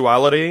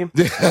sexuality.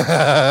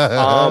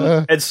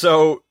 And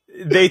so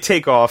they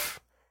take off,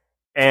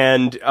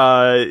 and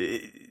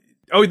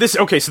so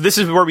this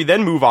is where we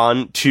then move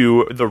on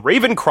to the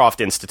Ravencroft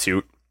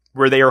Institute,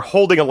 where they are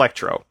holding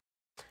Electro.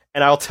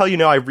 And I'll tell you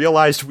now, I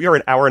realized we are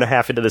an hour and a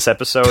half into this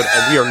episode,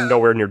 and we are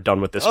nowhere near done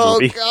with this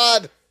movie. Oh,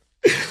 God.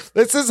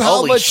 This is how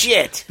Holy much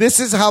shit. This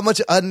is how much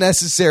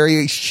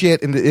unnecessary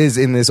shit is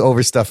in this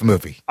overstuffed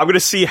movie. I'm going to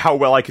see how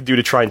well I can do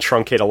to try and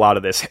truncate a lot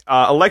of this.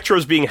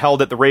 Electro's being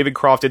held at the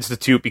Ravencroft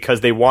Institute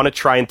because they want to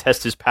try and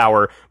test his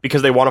power,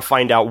 because they want to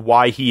find out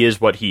why he is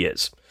what he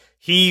is.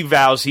 He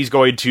vows he's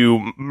going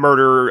to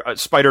murder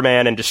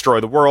Spider-Man and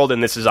destroy the world,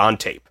 and this is on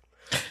tape.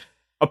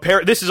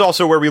 This is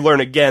also where we learn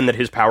again that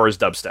his power is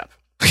dubstep.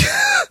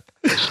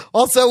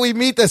 Also, we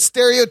meet the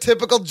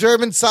stereotypical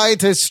German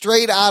scientist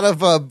straight out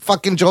of a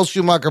fucking Joel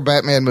Schumacher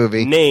Batman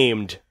movie.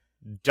 Named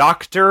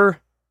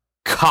Dr.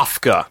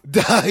 Kafka.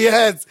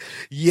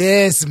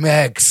 Yes,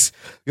 Max.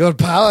 Your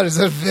powers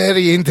are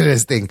very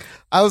interesting.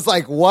 I was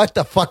like, what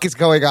the fuck is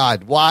going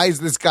on? Why is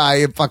this guy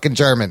in fucking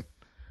German?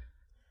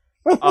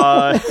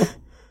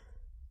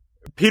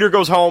 Peter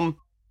goes home,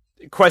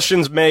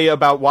 questions May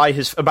about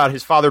his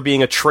father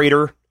being a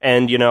traitor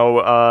and,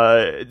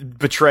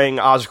 betraying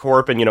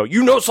Oscorp and,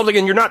 you know something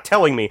and you're not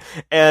telling me.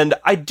 And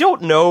I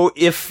don't know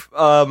if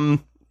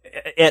Aunt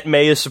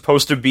May is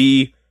supposed to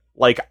be,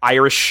 like,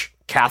 Irish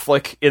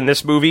Catholic in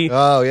this movie.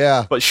 Oh,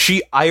 yeah. But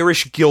she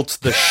Irish guilts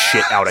the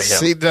shit out of him.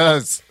 She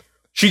does.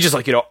 She's just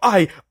like,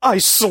 I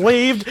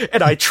slaved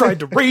and I tried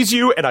to raise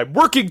you and I'm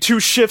working 2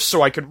 shifts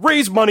so I could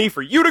raise money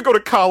for you to go to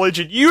college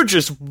and you're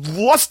just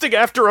lusting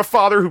after a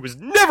father who was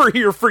never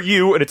here for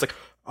you. And it's like,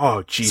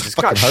 oh, Jesus. It's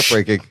fucking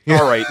heartbreaking.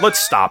 All right, let's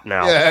stop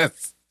now.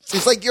 Yes.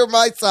 She's like, you're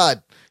my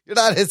son. You're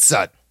not his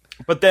son.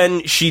 But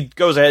then she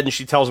goes ahead and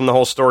she tells him the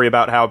whole story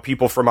about how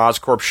people from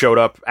Oscorp showed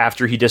up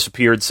after he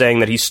disappeared saying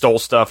that he stole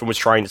stuff and was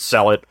trying to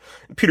sell it.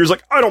 And Peter's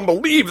like, I don't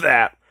believe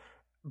that.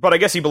 But I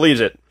guess he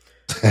believes it.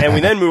 And we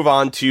then move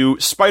on to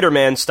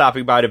Spider-Man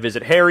stopping by to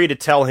visit Harry to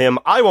tell him,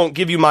 I won't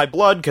give you my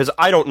blood because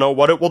I don't know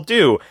what it will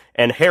do.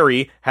 And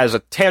Harry has a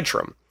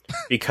tantrum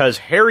because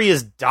Harry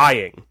is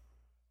dying.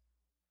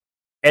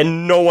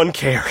 And no one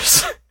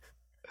cares.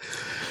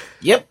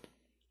 Yep.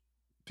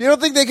 You don't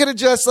think they could have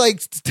just, like,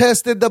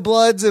 tested the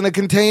bloods in a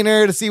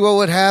container to see what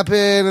would happen,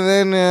 and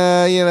then,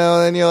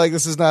 then you're like,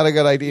 this is not a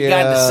good idea. You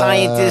got the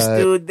scientist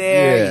dude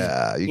there.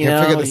 Yeah, you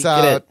can figure this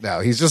out.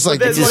 No, he's just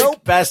like, it's his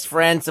best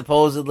friend,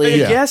 supposedly.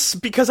 Yes,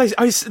 because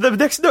the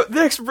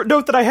next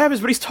note that I have is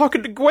when he's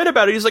talking to Gwen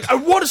about it. He's like, I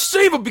want to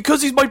save him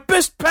because he's my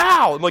best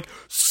pal. I'm like,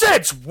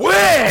 since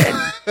when?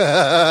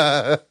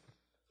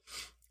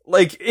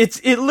 Like,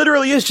 it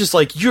literally is just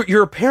like,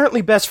 you're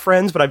apparently best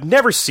friends, but I've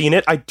never seen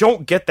it. I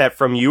don't get that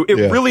from you.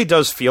 It really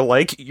does feel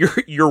like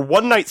your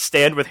one-night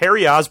stand with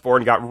Harry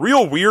Osborn got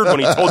real weird when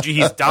he told you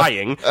he's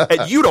dying,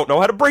 and you don't know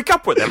how to break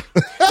up with him.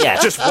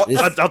 Yeah.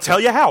 I'll tell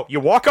you how.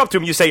 You walk up to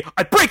him, you say,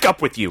 I break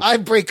up with you. I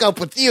break up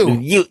with you.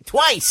 You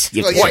twice.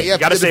 Well, Twice. You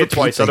gotta say it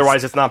twice,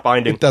 otherwise it's not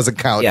binding. It doesn't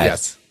count, Yeah.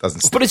 yes.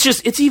 Doesn't. But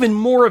it's even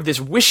more of this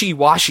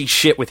wishy-washy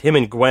shit with him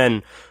and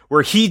Gwen,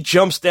 where he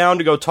jumps down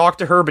to go talk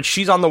to her, but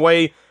she's on the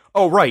way.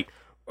 Oh, right.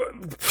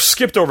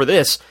 Skipped over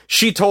this.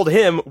 She told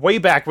him way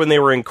back when they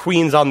were in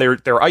Queens on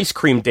their ice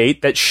cream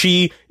date that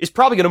she is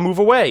probably going to move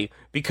away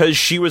because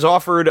she was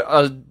offered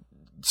a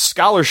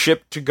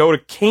scholarship to go to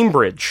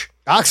Cambridge.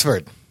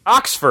 Oxford.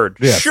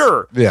 Yes.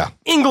 Sure. Yeah.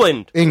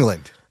 England.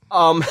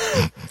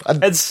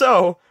 And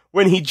so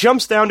when he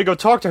jumps down to go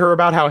talk to her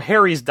about how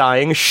Harry's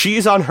dying,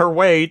 she's on her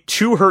way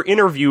to her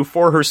interview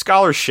for her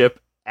scholarship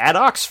at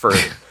Oxford.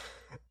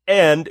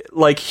 And,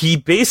 like, he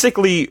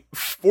basically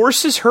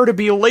forces her to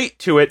be late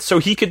to it so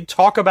he could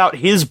talk about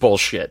his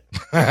bullshit.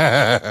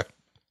 Yeah,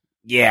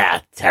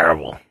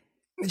 terrible.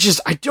 Just,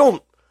 I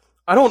don't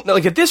know,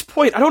 like, at this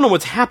point, I don't know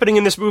what's happening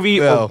in this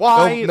movie or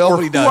why or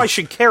who I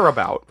should care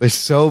about. There's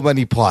so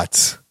many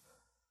plots.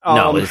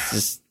 No,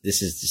 this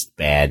is just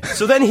bad.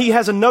 So then he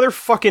has another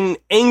fucking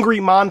angry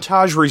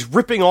montage where he's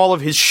ripping all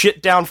of his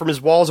shit down from his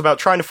walls about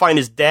trying to find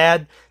his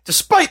dad,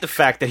 despite the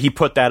fact that he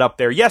put that up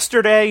there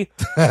yesterday.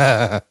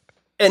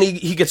 And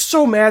he gets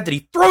so mad that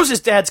he throws his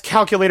dad's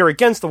calculator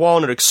against the wall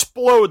and it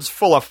explodes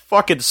full of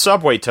fucking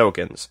subway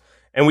tokens.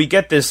 And we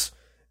get this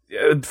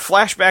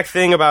flashback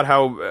thing about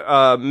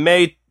how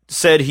May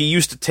said he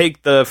used to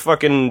take the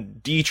fucking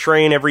D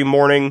train every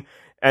morning.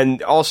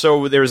 And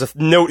also there's a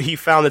note he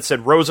found that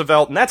said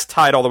Roosevelt, and that's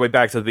tied all the way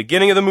back to the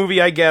beginning of the movie,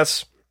 I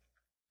guess.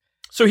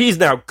 So he's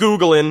now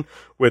Googling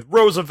with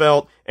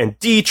Roosevelt and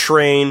D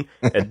train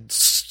and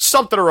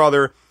something or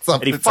other.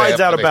 And he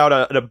finds out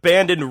about an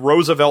abandoned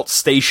Roosevelt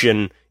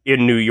station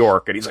in New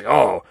York. And he's like,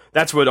 oh,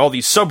 that's what all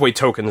these subway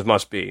tokens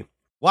must be.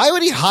 Why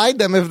would he hide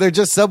them if they're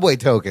just subway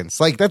tokens?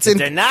 Like,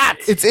 they're not.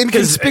 It's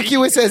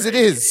inconspicuous as it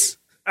is.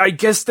 I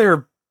guess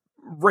they're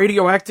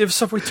radioactive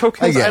subway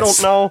tokens. I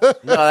don't know.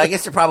 No, I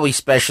guess they're probably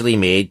specially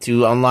made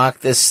to unlock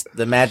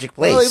the magic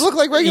place. Well, they look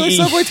like regular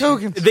subway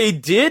tokens. They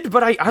did,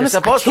 but I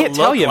honestly can't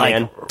tell you, like,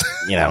 man.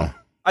 You know.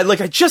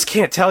 I just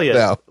can't tell you.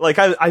 No. Like,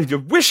 I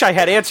wish I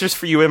had answers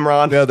for you,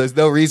 Imran. No, there's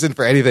no reason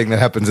for anything that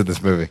happens in this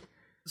movie.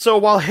 So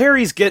while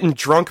Harry's getting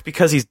drunk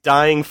because he's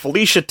dying,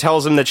 Felicia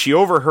tells him that she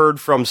overheard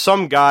from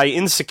some guy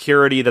in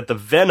security that the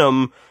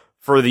venom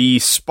for the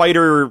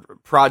spider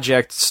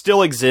project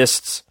still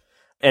exists,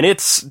 and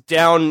it's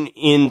down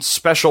in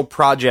special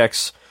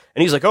projects.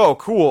 And he's like, oh,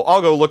 cool,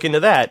 I'll go look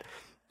into that.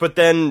 But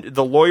then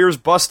the lawyers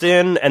bust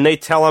in and they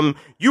tell him,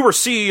 you were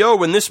CEO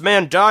when this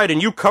man died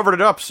and you covered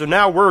it up, so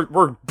now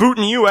we're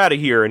booting you out of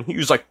here. And he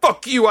was like,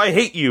 fuck you, I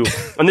hate you.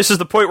 And this is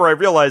the point where I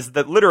realized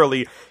that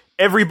literally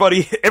every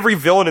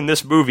villain in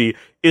this movie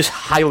is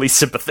highly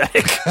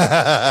sympathetic.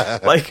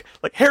 like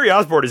Harry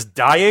Osborn is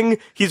dying.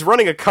 He's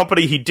running a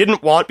company he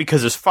didn't want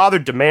because his father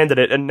demanded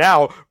it, and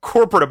now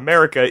corporate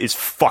America is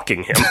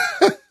fucking him.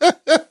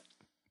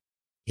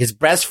 His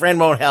best friend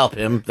won't help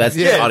him. That's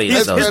the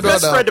audience. His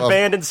best friend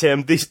abandons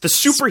him. The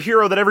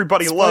superhero that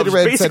everybody loves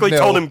basically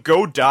told him,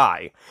 go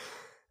die.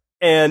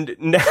 And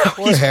now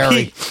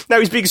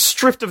he's being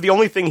stripped of the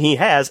only thing he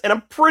has, and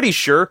I'm pretty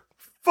sure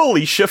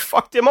Felicia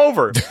fucked him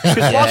over.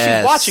 Because while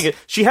she's watching it,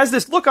 she has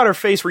this look on her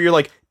face where you're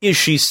like, is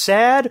she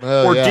sad,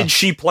 or did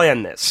she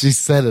plan this? She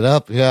set it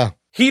up, yeah.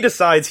 He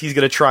decides he's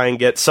going to try and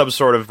get some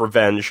sort of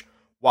revenge,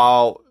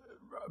 while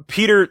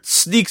Peter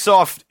sneaks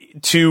off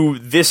to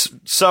this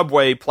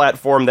subway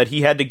platform that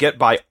he had to get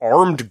by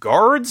armed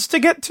guards to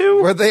get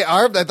to. Were they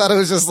armed? I thought it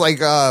was just like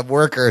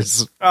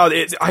workers.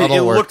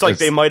 It looked like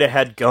they might have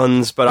had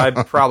guns, but I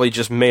probably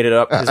just made it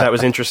up because that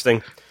was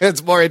interesting.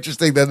 It's more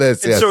interesting than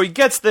this. And so he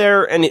gets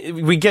there, and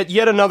we get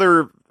yet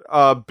another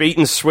bait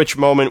and switch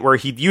moment where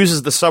he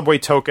uses the subway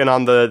token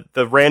on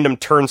the random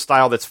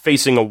turnstile that's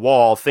facing a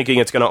wall, thinking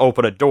it's going to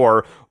open a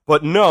door.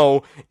 But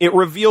no, it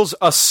reveals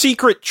a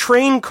secret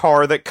train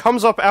car that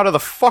comes up out of the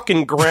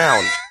fucking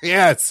ground.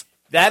 Yes.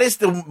 That is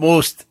the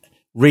most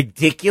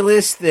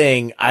ridiculous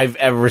thing I've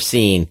ever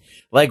seen.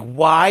 Like,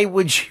 why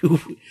would you...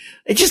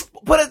 Just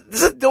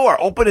there's a door.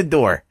 Open a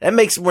door. That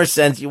makes more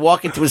sense. You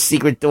walk into a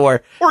secret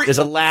door. There's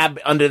a lab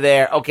under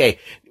there. Okay.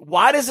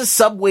 Why does a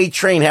subway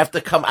train have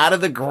to come out of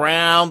the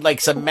ground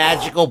like some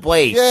magical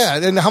place? Yeah,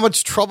 and how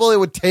much trouble it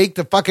would take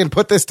to fucking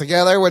put this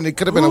together when it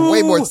could have been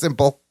way more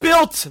simple.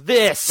 Built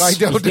this? I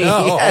don't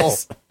know.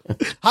 Yes.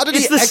 How did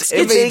he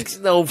excavate? It makes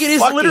no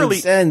fucking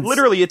sense.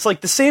 Literally, it's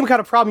like the same kind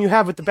of problem you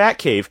have with the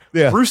Batcave.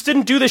 Yeah. Bruce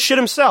didn't do this shit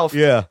himself.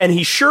 Yeah. And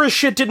he sure as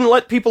shit didn't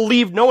let people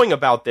leave knowing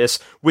about this,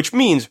 which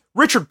means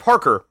Richard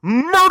Parker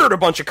murdered a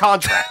bunch of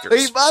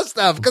contractors. He must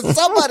have, because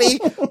somebody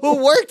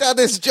who worked on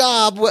this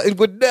job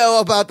would know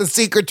about the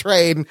secret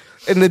train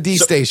in the D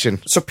station.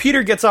 So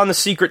Peter gets on the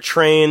secret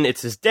train.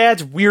 It's his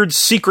dad's weird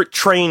secret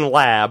train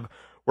lab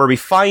where we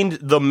find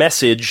the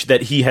message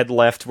that he had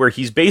left where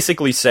he's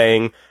basically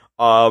saying,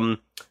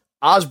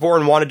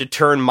 Osborn wanted to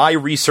turn my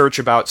research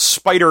about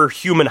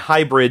spider-human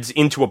hybrids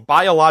into a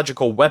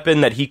biological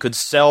weapon that he could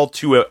sell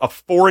to a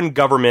foreign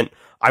government.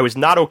 I was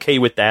not okay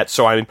with that,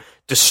 so I'm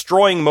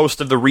destroying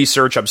most of the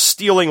research. I'm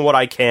stealing what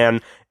I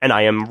can, and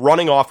I am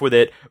running off with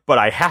it, but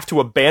I have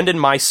to abandon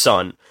my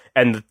son.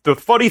 And the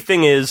funny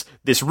thing is,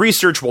 this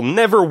research will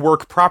never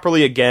work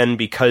properly again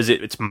because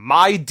it's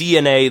my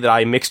DNA that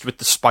I mixed with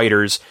the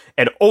spiders,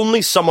 and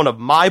only someone of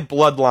my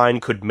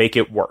bloodline could make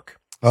it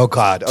work. Oh,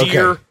 God. Okay.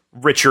 Dear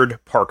Richard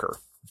Parker,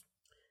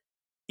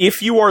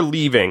 if you are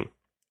leaving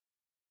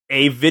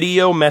a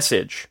video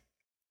message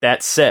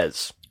that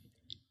says,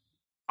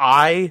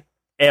 I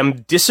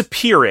am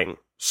disappearing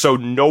so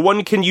no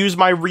one can use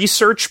my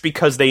research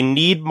because they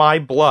need my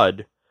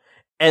blood,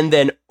 and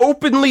then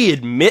openly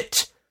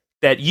admit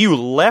that you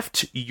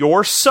left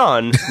your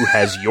son, who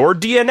has your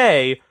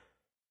DNA,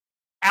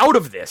 out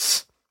of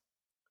this,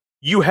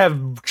 you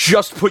have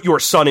just put your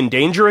son in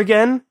danger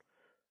again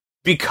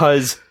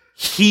because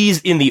he's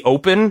in the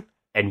open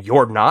and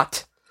you're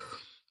not.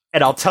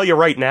 And I'll tell you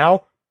right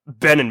now,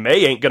 Ben and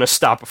May ain't gonna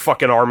stop a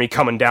fucking army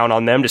coming down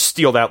on them to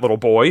steal that little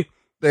boy.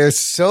 There's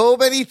so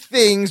many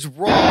things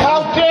wrong.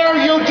 How dare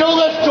you do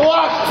this to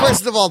us?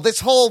 First of all, this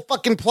whole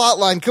fucking plot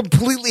line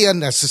completely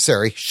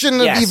unnecessary.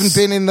 Shouldn't have even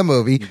been in the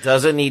movie.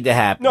 Doesn't need to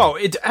happen. No,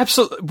 it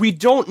absolutely. We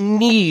don't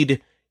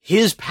need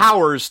his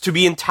powers to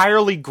be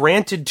entirely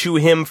granted to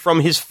him from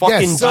his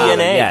fucking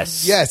DNA.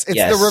 Yes, it's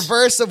the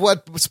reverse of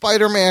what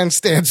Spider-Man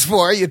stands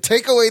for. You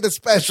take away the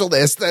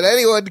specialness that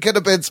anyone could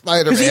have been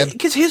Spider-Man.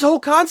 Because his whole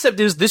concept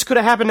is this could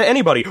have happened to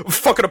anybody.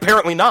 Fucking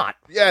apparently not.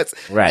 Yes.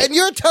 Right. And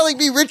you're telling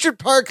me Richard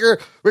Parker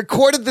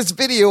recorded this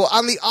video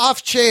on the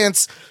off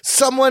chance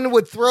someone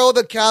would throw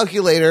the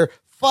calculator,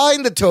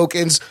 find the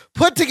tokens,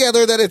 put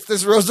together that it's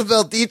this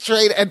Roosevelt D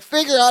train, and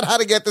figure out how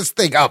to get this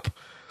thing up.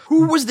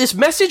 Who was this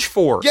message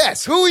for?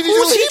 Yes, who's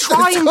he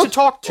trying to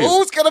talk to?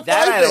 Who's going to find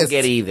this? That I don't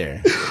get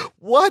either.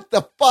 What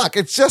the fuck?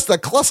 It's just a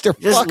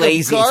clusterfuck Just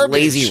lazy, of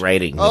garbage. it's lazy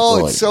writing.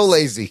 Oh, it's so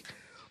lazy.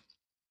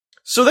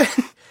 So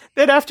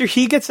then after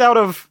he gets out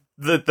of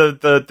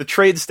the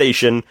trade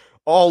station,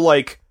 all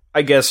like,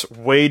 I guess,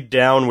 weighed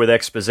down with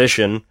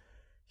exposition,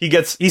 he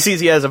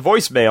sees he has a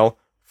voicemail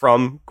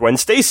from Gwen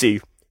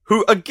Stacy,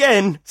 who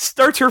again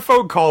starts her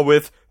phone call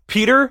with,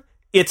 Peter,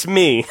 it's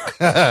me.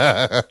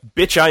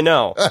 Bitch, I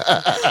know.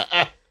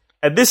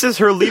 And this is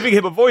her leaving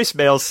him a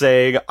voicemail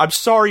saying, I'm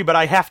sorry, but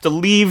I have to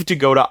leave to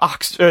go to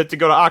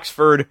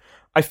Oxford.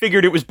 I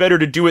figured it was better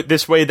to do it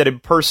this way than in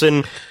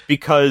person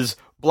because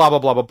blah, blah,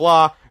 blah, blah,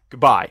 blah.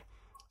 Goodbye.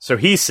 So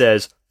he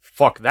says,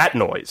 fuck that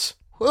noise.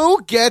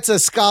 Who gets a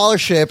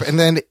scholarship and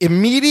then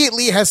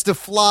immediately has to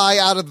fly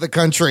out of the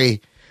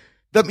country?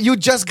 You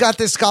just got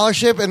this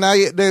scholarship and now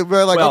they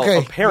were like, okay,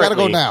 you gotta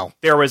go now.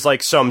 There was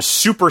like some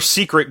super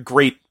secret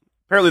great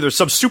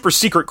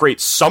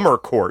summer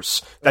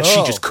course that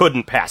she just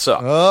couldn't pass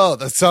up. Oh,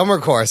 the summer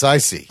course, I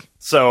see.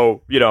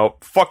 So,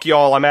 fuck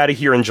y'all, I'm out of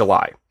here in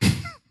July.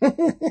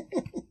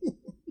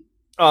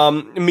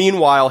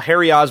 Meanwhile,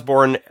 Harry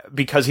Osborn,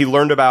 because he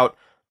learned about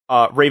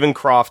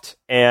Ravencroft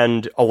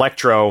and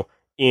Electro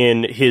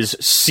in his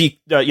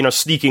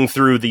sneaking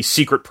through the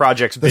secret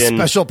projects bin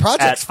special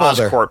projects at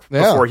folder. Oscorp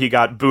before he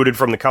got booted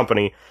from the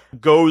company,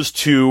 goes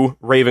to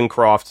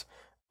Ravencroft,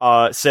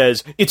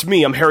 says, "It's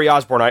me, I'm Harry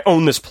Osborn, I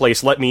own this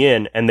place, let me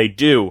in." And they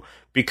do,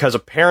 because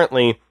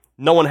apparently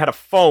no one had a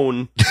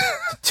phone to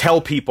tell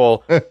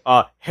people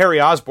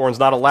Harry Osborn's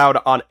not allowed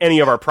on any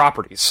of our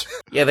properties.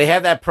 Yeah, they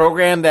have that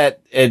program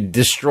that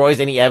destroys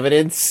any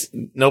evidence,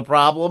 no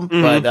problem,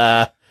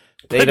 but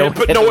they don't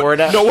get the word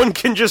out. No one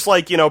can just,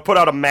 put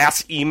out a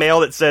mass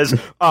email that says,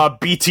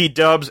 BT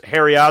dubs,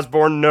 Harry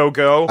Osborn, no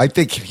go. I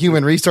think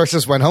human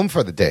resources went home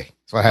for the day.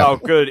 That's what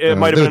happened. Oh, good. It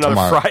might have been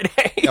another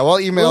Friday. Yeah, we'll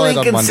email it on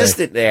Monday.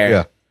 Inconsistent there.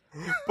 Yeah.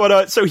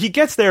 But, so he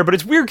gets there, but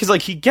it's weird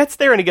because, he gets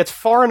there and he gets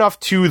far enough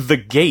to the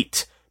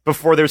gate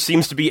before there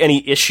seems to be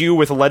any issue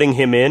with letting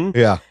him in.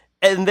 Yeah.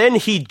 And then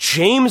he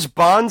James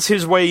Bonds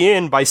his way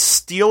in by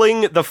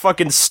stealing the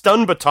fucking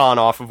stun baton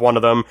off of one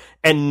of them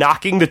and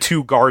knocking the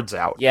 2 guards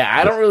out. Yeah,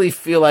 I don't really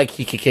feel like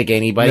he could kick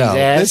anybody's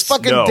ass. This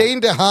fucking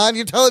Dane DeHaan,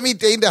 you're telling me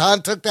Dane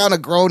DeHaan took down a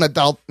grown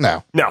adult?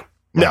 No. No.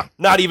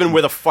 Not even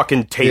with a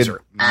fucking taser.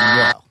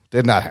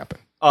 Did not happen.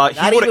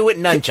 Not even with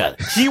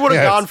nunchucks. He would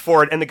have gone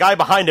for it, and the guy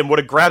behind him would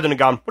have grabbed him and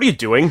gone, "What are you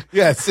doing?"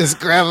 Yes,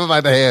 just grab him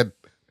by the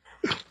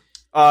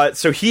hand.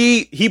 So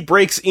he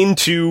breaks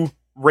into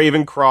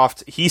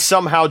Ravencroft. He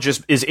somehow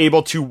just is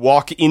able to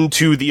walk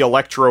into the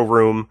Electro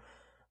room,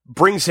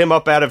 brings him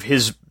up out of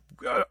his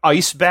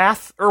ice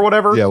bath or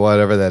whatever. Yeah,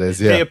 whatever that is.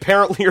 Yeah. They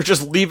apparently are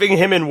just leaving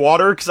him in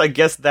water because I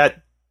guess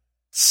that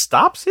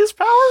stops his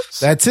powers?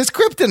 That's his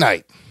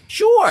kryptonite.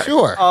 Sure.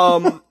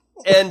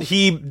 And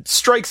he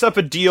strikes up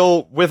a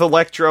deal with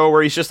Electro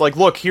where he's just like,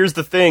 "Look, here's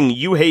the thing.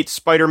 You hate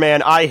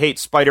Spider-Man. I hate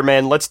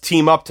Spider-Man. Let's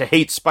team up to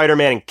hate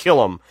Spider-Man and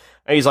kill him."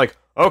 And he's like,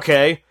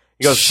 "Okay."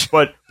 He goes,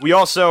 "But we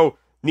also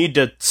need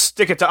to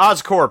stick it to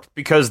Oscorp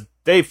because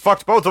they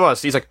fucked both of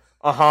us." He's like,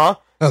 "Uh-huh."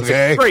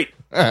 Okay. Like,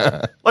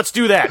 "Great. Let's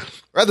do that."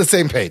 We're on the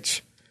same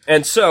page.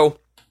 And so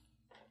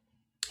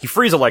he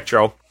frees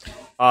Electro.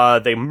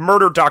 They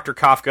murder Dr.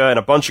 Kafka and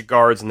a bunch of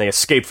guards, and they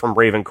escape from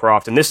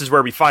Ravencroft. And this is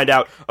where we find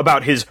out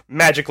about his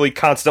magically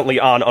constantly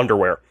on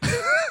underwear.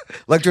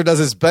 Electro does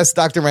his best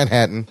Dr.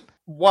 Manhattan.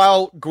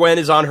 While Gwen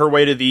is on her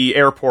way to the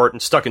airport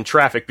and stuck in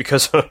traffic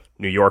because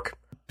New York,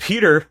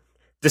 Peter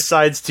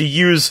decides to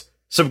use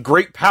some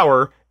great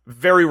power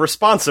very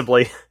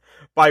responsibly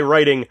by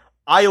writing,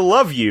 "I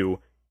love you"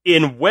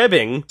 in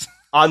webbing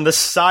on the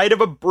side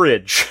of a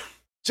bridge.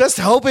 Just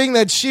hoping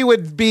that she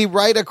would be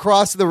right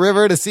across the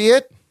river to see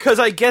it? Because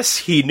I guess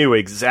he knew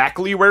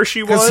exactly where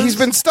she was. Because he's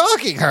been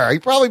stalking her. He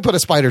probably put a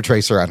spider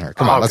tracer on her.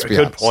 Come on, let's be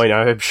honest. Good point.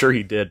 I'm sure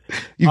he did.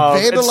 He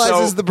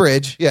vandalizes the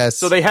bridge, yes.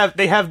 So they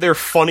have their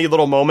funny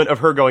little moment of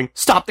her going,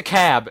 "Stop the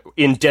cab"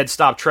 in dead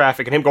stop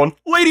traffic, and him going,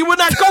 "Lady, we're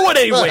not going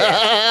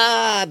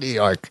anywhere." New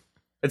York.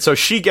 And so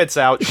she gets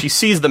out, she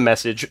sees the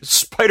message,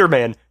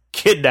 Spider-Man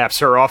kidnaps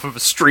her off of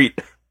a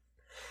street,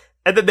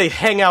 and then they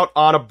hang out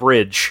on a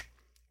bridge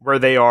where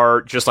they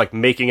are just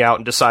making out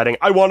and deciding,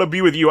 "I want to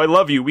be with you, I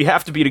love you, we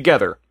have to be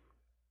together."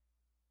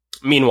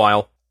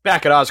 Meanwhile,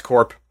 back at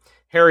Oscorp,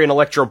 Harry and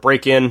Electro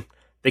break in,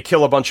 they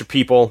kill a bunch of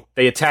people,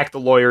 they attack the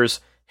lawyers.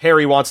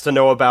 Harry wants to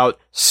know about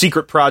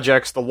secret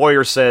projects, the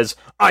lawyer says,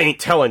 "I ain't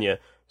telling you."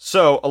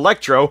 So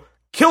Electro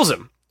kills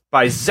him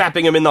by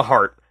zapping him in the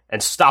heart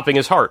and stopping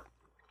his heart.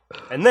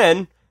 And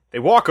then they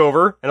walk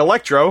over, and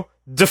Electro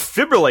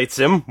defibrillates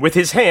him with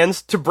his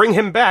hands to bring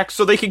him back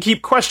so they can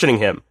keep questioning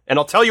him. And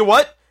I'll tell you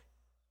what,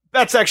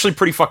 that's actually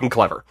pretty fucking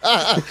clever.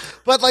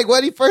 But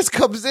when he first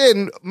comes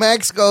in,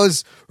 Max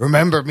goes,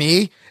 "Remember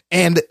me?"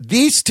 And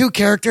these two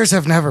characters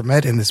have never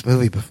met in this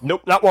movie before.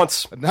 Nope, not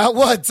once. Not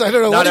once. I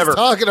don't know Not what ever. he's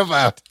talking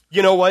about.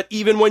 You know what?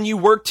 Even when you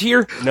worked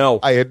here, no.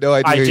 I had no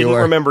idea I who you didn't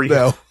were. remember you.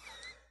 No.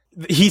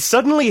 He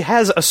suddenly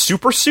has a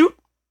super suit,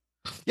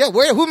 Yeah,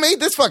 who made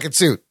this fucking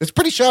suit? It's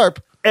pretty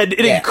sharp. and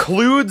it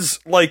includes,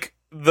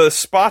 the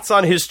spots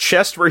on his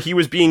chest where he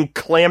was being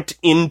clamped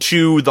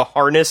into the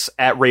harness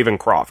at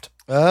Ravencroft.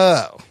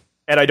 Oh.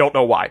 And I don't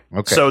know why.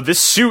 Okay. So this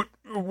suit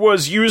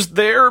was used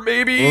there,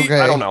 maybe? Okay.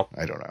 I don't know.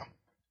 I don't know.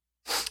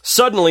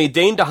 Suddenly,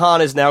 Dane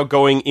DeHaan is now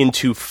going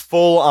into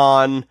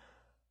full-on...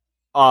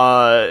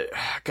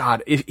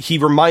 he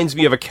reminds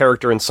me of a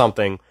character in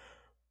something.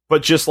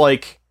 But just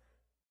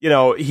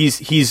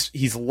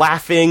he's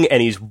laughing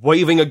and he's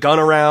waving a gun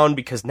around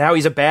because now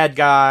he's a bad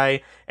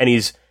guy. And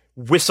he's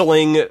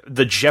whistling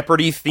the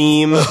Jeopardy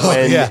theme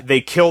when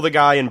they kill the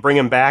guy and bring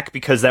him back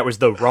because that was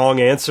the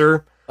wrong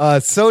answer.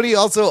 Sony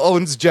also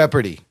owns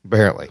Jeopardy,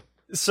 apparently.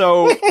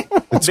 So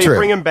they true.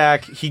 bring him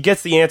back. He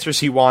gets the answers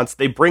he wants.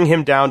 They bring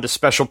him down to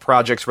special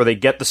projects where they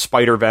get the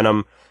spider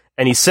venom,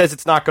 and he says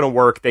it's not going to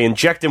work. They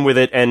inject him with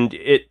it, and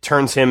it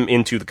turns him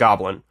into the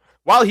Goblin.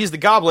 While he's the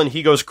Goblin,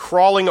 he goes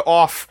crawling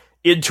off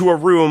into a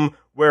room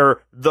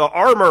where the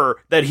armor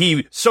that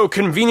he so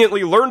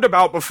conveniently learned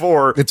about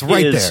before It's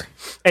right is. there.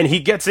 And he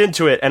gets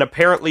into it, and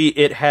apparently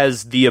it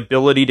has the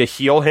ability to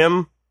heal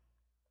him.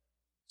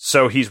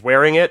 So he's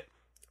wearing it,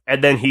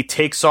 and then he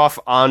takes off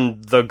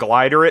on the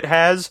glider it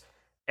has,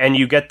 and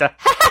you get the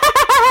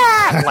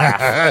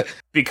laugh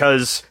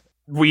because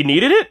we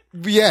needed it.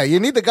 Yeah, you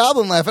need the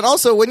goblin laugh. And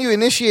also, when you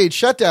initiate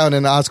shutdown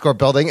in the Oscorp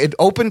building, it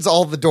opens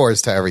all the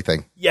doors to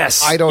everything.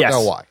 Yes. I don't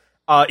know why.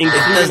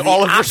 Including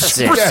all of your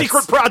super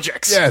secret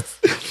projects. Yes.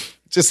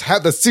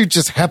 The suit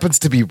just happens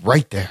to be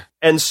right there.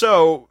 And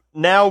so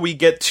now we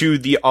get to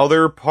the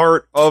other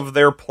part of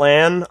their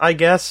plan, I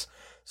guess.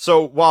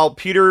 So while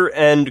Peter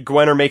and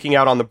Gwen are making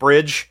out on the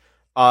bridge,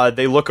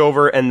 they look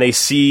over and they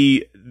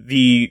see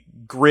the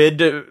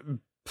grid,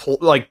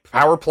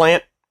 power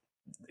plant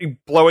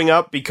blowing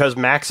up because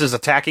Max is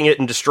attacking it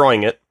and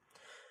destroying it.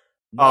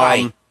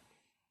 Why?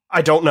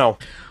 I don't know.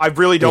 I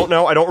really don't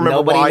know. I don't remember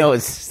Nobody why.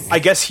 knows. I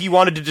guess he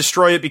wanted to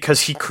destroy it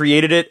because he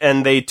created it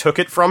and they took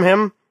it from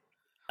him.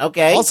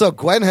 Okay. Also,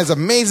 Gwen has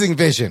amazing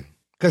vision.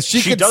 Because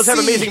she does have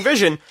amazing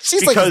vision.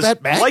 She's because, like, is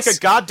that Max? like a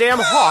goddamn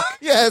hawk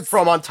Yes.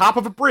 from on top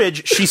of a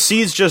bridge, she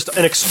sees just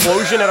an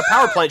explosion at a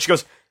power plant. She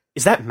goes,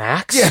 is that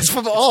Max? Yes,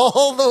 from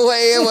all the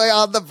way away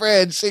on the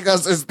bridge. She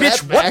goes, is that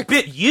Bitch, Max? what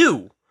bit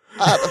you?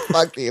 How the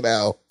fuck do you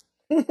know?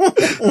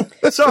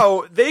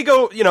 So they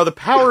go, the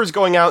power is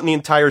going out in the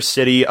entire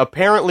city.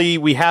 Apparently,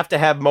 we have to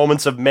have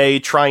moments of May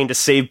trying to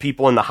save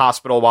people in the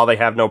hospital while they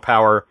have no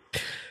power.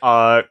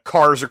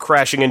 Cars are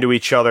crashing into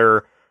each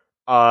other.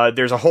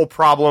 There's a whole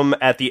problem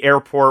at the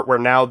airport where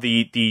now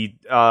the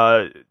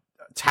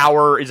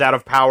tower is out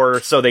of power,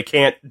 so they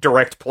can't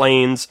direct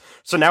planes.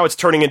 So now it's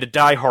turning into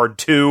Die Hard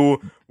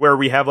 2, where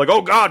we have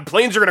oh god,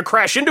 planes are going to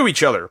crash into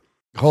each other.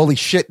 Holy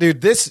shit, dude.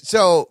 There's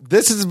so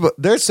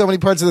many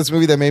parts of this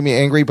movie that made me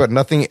angry, but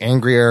nothing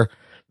angrier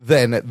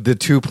than the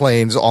two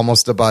planes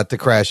almost about to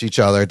crash each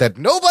other that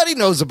nobody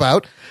knows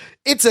about.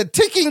 It's a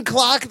ticking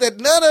clock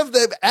that none of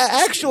the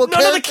actual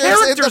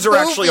characters are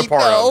actually a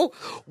part of.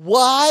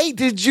 Why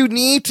did you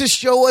need to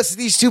show us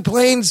these two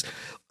planes?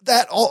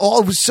 That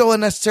all was so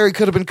unnecessary.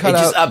 Could have been cut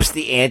out. It just ups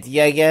the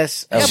ante, I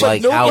guess. Yeah,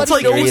 but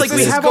nobody knows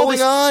we have all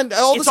this on.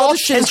 All this other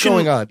shit is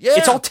going on. Yeah.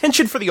 It's all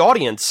tension for the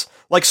audience.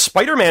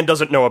 Spider-Man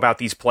doesn't know about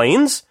these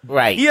planes.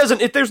 Right. He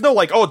hasn't. There's no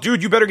oh,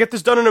 dude, you better get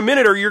this done in a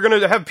minute or you're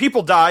going to have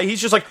people die. He's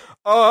just miracle.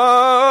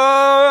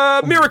 I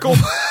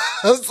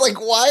was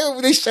like, why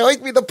are they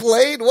showing me the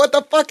plane? What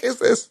the fuck is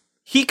this?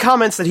 He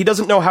comments that he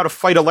doesn't know how to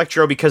fight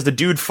Electro because the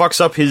dude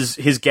fucks up his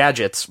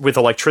gadgets with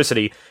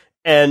electricity.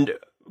 And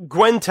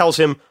Gwen tells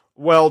him,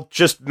 well,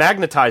 just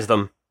magnetize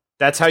them.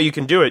 That's how you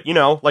can do it,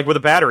 with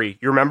a battery.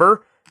 You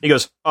remember? He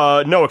goes,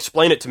 no,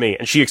 explain it to me.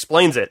 And she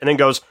explains it and then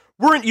goes,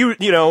 weren't you,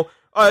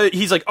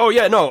 he's like, oh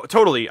yeah, no,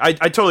 totally. I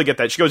totally get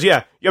that. She goes,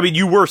 yeah, I mean,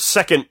 you were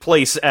second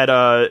place at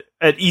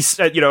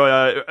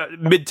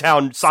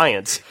Midtown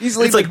Science. He's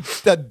like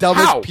the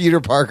dumbest how?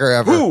 Peter Parker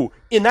ever. Who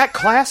in that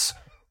class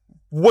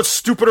was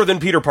stupider than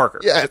Peter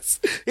Parker?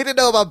 Yes. He didn't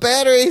know about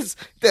batteries,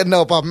 didn't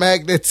know about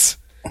magnets.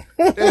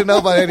 Didn't know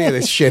about any of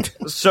this shit.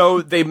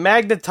 So they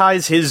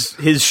magnetize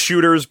his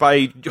shooters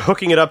by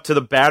hooking it up to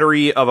the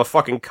battery of a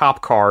fucking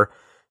cop car.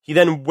 He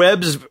then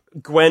webs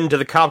Gwen to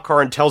the cop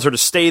car and tells her to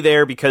stay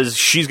there because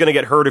she's going to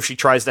get hurt if she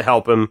tries to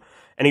help him.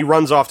 And he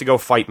runs off to go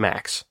fight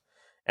Max.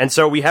 And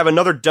so we have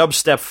another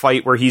dubstep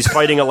fight where he's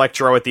fighting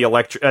Electro at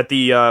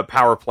the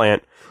power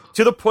plant.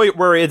 To the point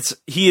where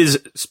he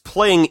is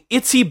playing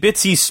Itsy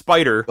Bitsy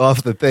Spider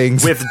off the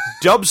things with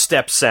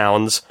dubstep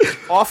sounds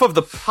off of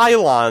the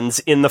pylons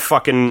in the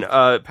fucking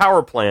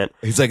power plant.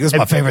 He's like, "This is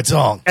my favorite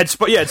song." And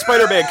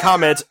Spider-Man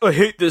comments, "I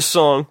hate this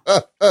song."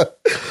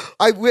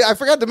 I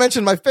forgot to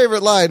mention my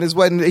favorite line is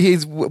when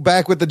he's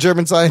back with the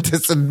German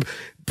scientists and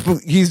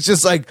he's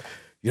just like,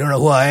 "You don't know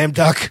who I am,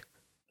 Doc?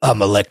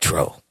 I'm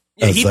Electro."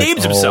 Yeah, he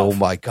names himself. Oh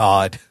my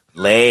god.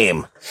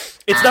 Lame.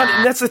 It's not,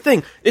 and that's the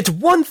thing. It's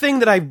one thing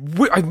that I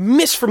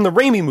miss from the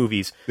Raimi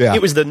movies. Yeah.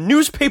 It was the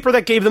newspaper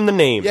that gave them the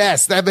name.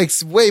 Yes, that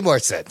makes way more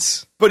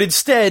sense. But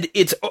instead,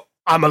 it's,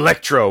 I'm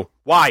Electro.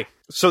 Why?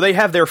 So they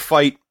have their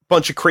fight,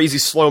 bunch of crazy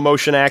slow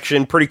motion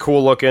action, pretty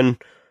cool looking,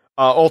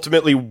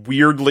 ultimately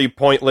weirdly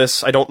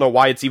pointless. I don't know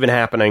why it's even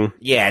happening.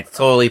 Yeah, it's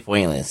totally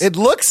pointless. It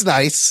looks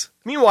nice.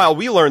 Meanwhile,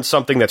 we learned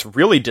something that's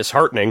really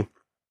disheartening.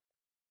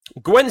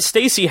 Gwen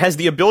Stacy has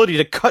the ability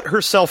to cut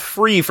herself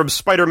free from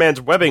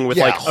Spider-Man's webbing with,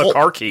 a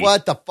car key.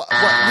 What the fuck?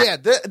 Yeah,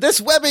 this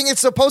webbing is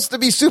supposed to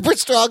be super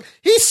strong.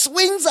 He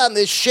swings on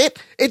this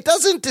shit. It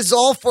doesn't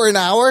dissolve for an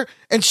hour,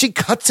 and she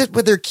cuts it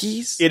with her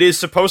keys. It is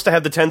supposed to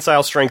have the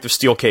tensile strength of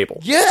steel cable.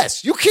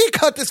 Yes, you can't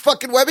cut this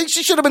fucking webbing.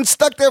 She should have been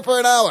stuck there for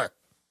an hour.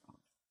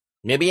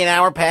 Maybe an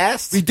hour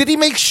passed? Did he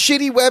make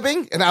shitty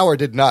webbing? An hour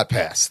did not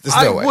pass. There's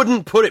no way. I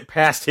wouldn't put it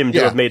past him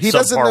to have made subpar webbing. He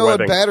doesn't know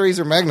what batteries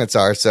or magnets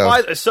are,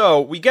 so... So,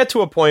 we get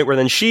to a point where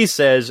then she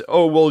says,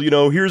 oh, well,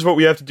 here's what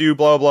we have to do,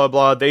 blah, blah,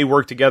 blah. They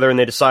work together and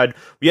they decide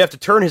we have to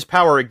turn his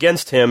power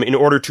against him in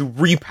order to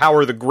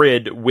repower the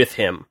grid with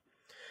him.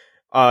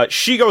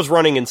 She goes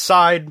running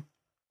inside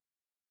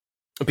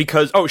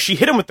because... Oh, she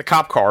hit him with the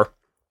cop car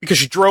because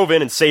she drove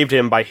in and saved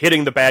him by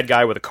hitting the bad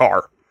guy with a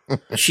car.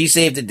 She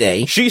saved the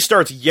day. She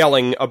starts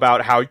yelling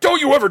about how,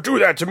 don't you ever do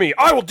that to me.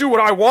 I will do what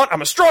I want.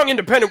 I'm a strong,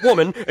 independent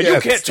woman, and you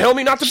can't tell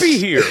me not to be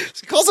here.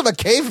 She calls him a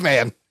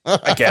caveman.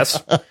 I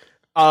guess.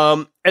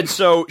 And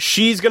so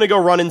she's going to go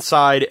run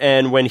inside,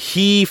 and when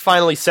he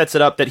finally sets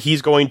it up that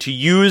he's going to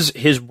use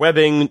his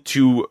webbing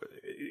to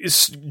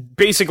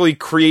basically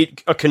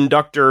create a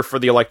conductor for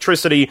the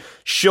electricity.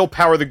 She'll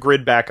power the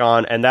grid back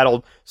on, and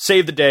that'll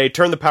save the day,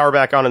 turn the power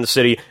back on in the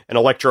city, and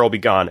Electro will be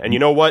gone. And you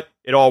know what?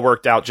 It all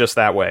worked out just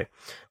that way.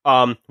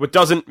 What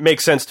doesn't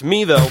make sense to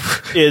me, though,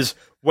 is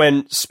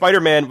when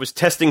Spider-Man was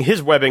testing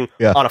his webbing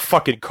on a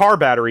fucking car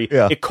battery,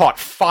 it caught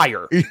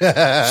fire.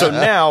 So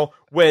now,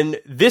 when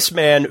this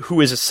man,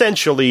 who is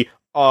essentially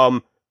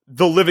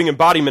the living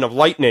embodiment of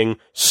lightning,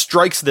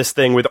 strikes this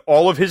thing with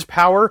all of his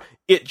power,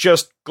 it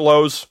just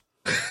glows.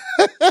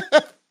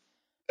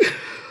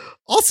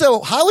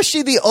 Also, how is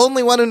she the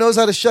only one who knows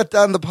how to shut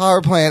down the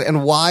power plant,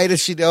 and why does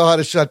she know how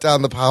to shut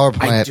down the power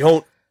plant? I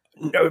don't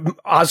know.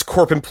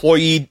 Oscorp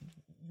employee.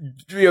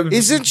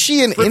 Isn't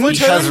she an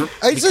intern?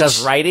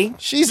 Because writing?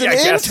 She's an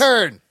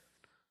intern.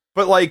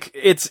 But, like,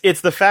 it's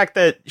the fact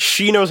that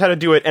she knows how to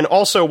do it, and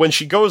also when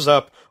she goes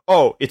up,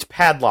 oh, it's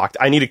padlocked,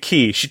 I need a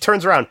key. She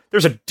turns around,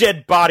 there's a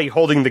dead body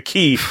holding the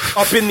key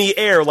up in the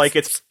air like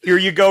it's, here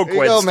you go,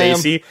 Gwen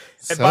Stacy.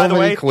 And by the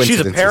way,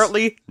 she's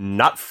apparently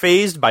not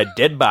fazed by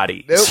dead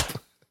bodies.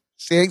 Nope.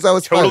 She hangs out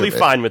with totally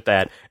fine with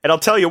that. And I'll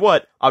tell you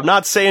what, I'm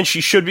not saying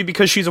she should be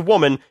because she's a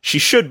woman. She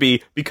should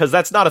be because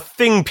that's not a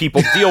thing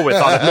people deal with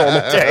on a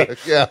normal day.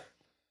 Yeah.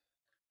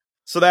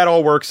 So that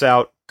all works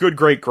out. Good,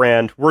 great,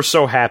 grand. We're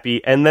so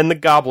happy. And then the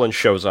Goblin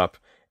shows up.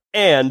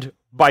 And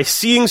by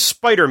seeing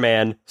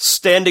Spider-Man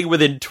standing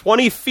within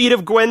 20 feet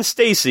of Gwen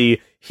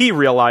Stacy, he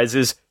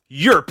realizes,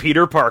 you're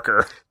Peter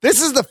Parker. This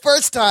is the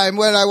first time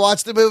when I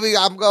watched the movie,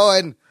 I'm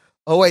going,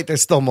 oh wait,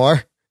 there's still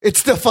more?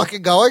 It's still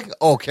fucking going?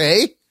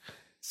 Okay.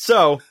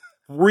 So,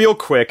 real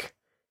quick,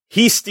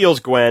 he steals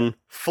Gwen,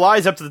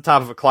 flies up to the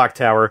top of a clock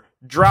tower,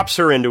 drops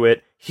her into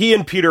it. He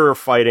and Peter are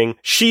fighting.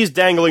 She's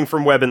dangling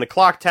from web in the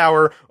clock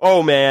tower.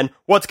 Oh man,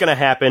 what's gonna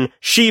happen?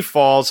 She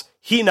falls.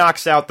 He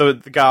knocks out the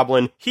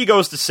goblin. He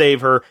goes to save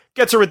her,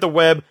 gets her with the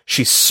web.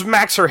 She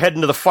smacks her head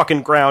into the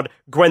fucking ground.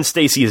 Gwen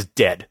Stacy is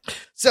dead.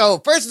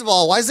 So, first of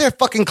all, why is there a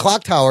fucking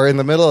clock tower in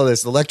the middle of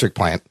this electric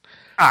plant?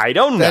 I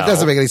don't know. That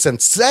doesn't make any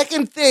sense.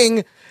 Second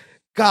thing,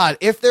 God,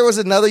 if there was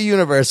another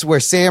universe where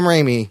Sam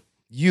Raimi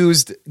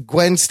used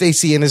Gwen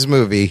Stacy in his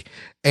movie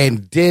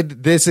and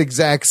did this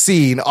exact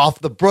scene off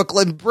the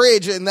Brooklyn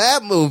Bridge in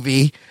that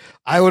movie,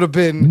 I would have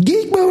been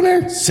geek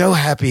boner so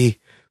happy.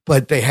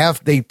 But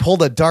they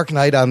pulled a Dark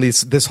Knight on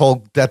this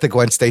whole Death of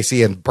Gwen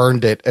Stacy and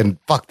burned it and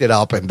fucked it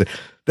up, and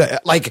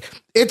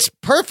it's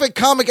perfect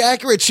comic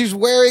accurate. She's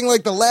wearing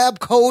like the lab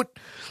coat,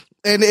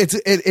 and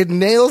it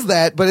nails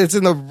that, but it's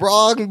in the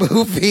wrong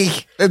movie.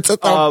 It's the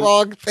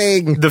wrong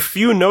thing. The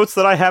few notes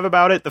that I have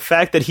about it, the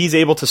fact that he's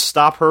able to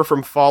stop her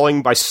from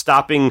falling by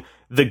stopping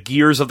the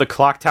gears of the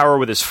clock tower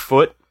with his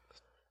foot.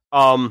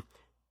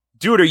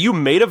 Dude, are you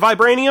made of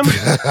vibranium?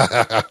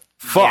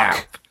 Fuck.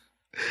 Yeah.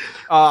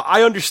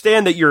 I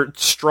understand that you're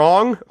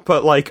strong,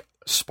 but like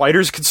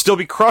spiders can still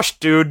be crushed,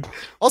 dude.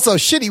 Also,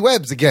 shitty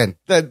webs again.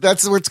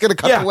 That's where it's going to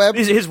cut the web.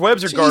 His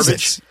webs are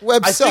garbage.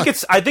 Webs suck.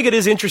 I think it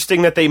is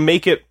interesting that they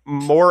make it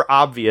more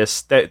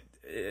obvious that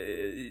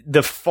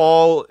the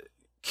fall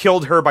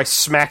killed her by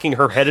smacking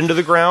her head into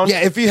the ground.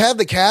 Yeah, if you have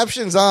the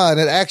captions on,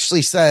 it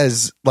actually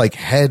says like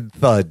head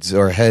thuds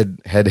or head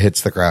hits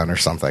the ground or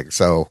something.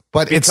 So,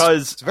 but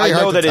because it's very I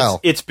know hard to that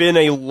tell. it's been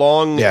a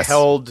long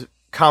held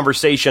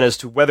conversation as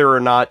to whether or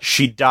not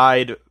she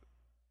died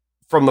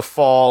from the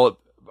fall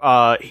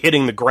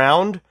hitting the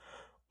ground,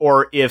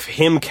 or if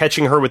him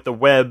catching her with the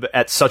web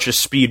at such a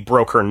speed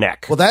broke her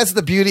neck. Well, that's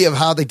the beauty of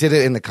how they did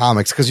it in the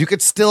comics, because you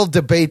could still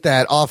debate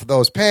that off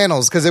those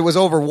panels because it was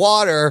over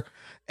water,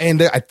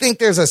 and I think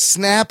there's a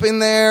snap in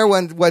there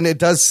when it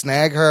does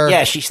snag her.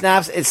 Yeah, she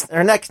snaps. It's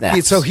her neck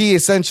snaps. So he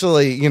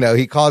essentially,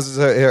 he causes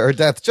her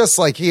death, just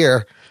like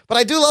here. But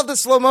I do love the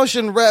slow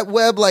motion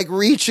web, like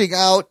reaching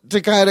out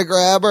to kind of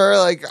grab her.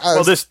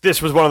 Well,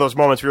 this was one of those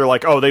moments where you're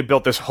like, oh, they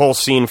built this whole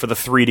scene for the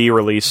 3D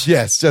release.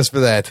 Yes, just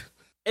for that.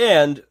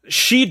 And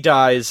she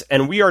dies,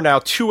 and we are now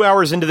 2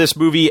 hours into this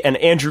movie, and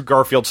Andrew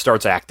Garfield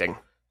starts acting.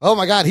 Oh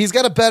my God, he's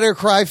got a better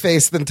cry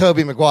face than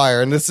Tobey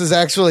Maguire, and this is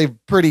actually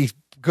pretty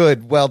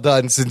good, well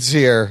done,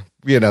 sincere,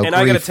 And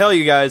I got to tell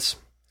you guys,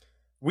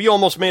 we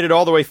almost made it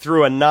all the way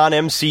through a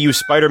non-MCU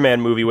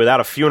Spider-Man movie without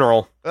a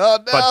funeral. Oh,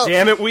 no. But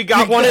damn it, we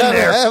got one in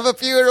there. Have a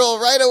funeral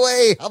right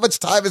away. How much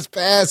time has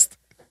passed?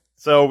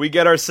 So we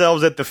get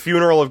ourselves at the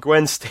funeral of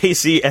Gwen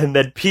Stacy, and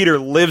then Peter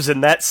lives in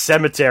that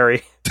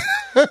cemetery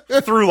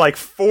through like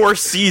 4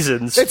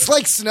 seasons. It's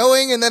like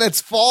snowing, and then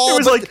it's fall.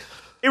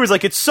 It was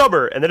like it's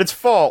summer, and then it's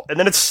fall, and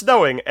then it's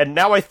snowing, and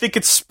now I think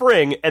it's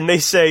spring, and they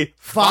say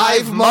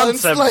 5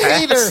 months have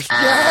later. passed.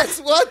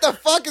 Yes, what the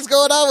fuck is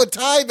going on with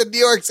time in New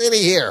York City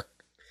here?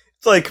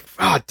 It's like,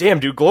 damn,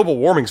 dude, global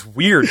warming's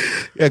weird.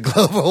 Yeah,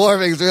 global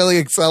warming's really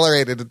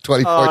accelerated in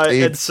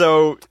 2014. And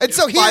so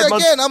here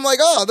again, I'm like,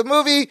 the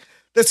movie,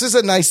 this is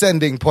a nice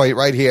ending point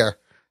right here.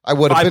 I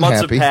would have been happy. 5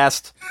 months have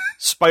passed.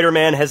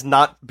 Spider-Man has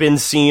not been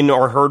seen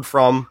or heard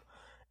from.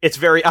 It's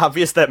very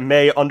obvious that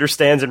May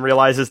understands and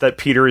realizes that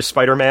Peter is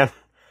Spider-Man,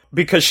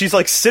 because she's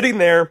like sitting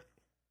there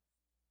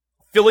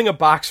filling a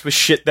box with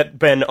shit that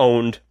Ben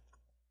owned.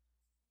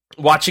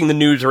 watching the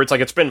news where it's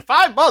like, it's been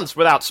 5 months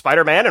without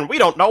Spider-Man and we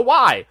don't know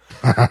why.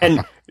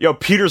 And,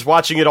 Peter's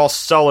watching it all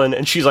sullen,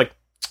 and she's like,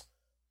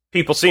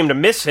 people seem to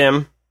miss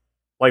him,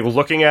 like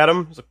looking at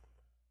him. Like,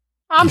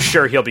 I'm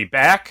sure he'll be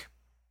back.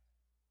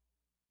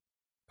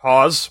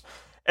 Pause.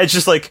 It's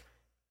just like,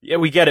 yeah,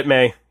 we get it,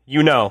 May.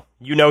 You know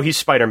he's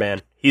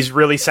Spider-Man. He's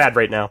really sad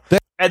right now.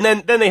 And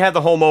then they had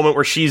the whole moment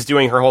where she's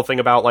doing her whole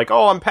thing about like,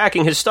 oh, I'm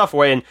packing his stuff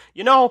away, and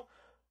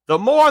the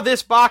more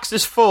this box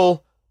is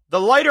full, the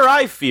lighter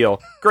I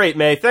feel. Great,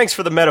 May. Thanks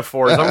for the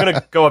metaphors. I'm going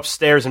to go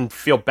upstairs and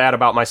feel bad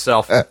about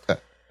myself.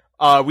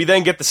 We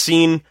then get the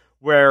scene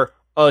where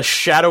a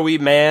shadowy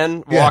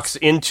man walks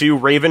into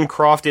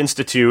Ravencroft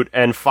Institute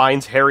and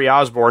finds Harry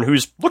Osborn,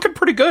 who's looking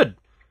pretty good.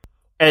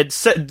 And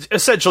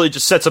essentially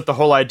just sets up the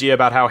whole idea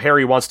about how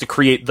Harry wants to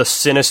create the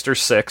Sinister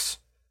Six.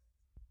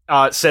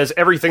 Says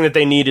everything that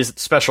they need is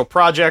special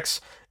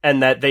projects,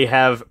 and that they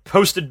have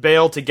posted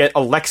bail to get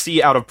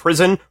Alexei out of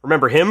prison.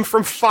 Remember him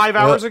from 5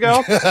 hours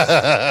ago?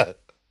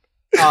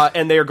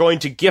 And they are going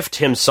to gift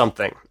him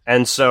something.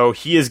 And so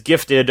he is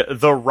gifted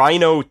the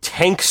Rhino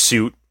tank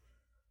suit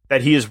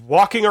that he is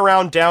walking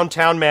around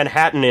downtown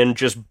Manhattan in,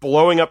 just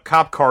blowing up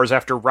cop cars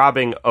after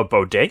robbing a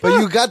bodega. But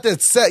you got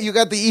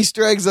the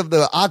Easter eggs of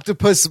the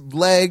octopus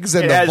legs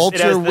and the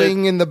vulture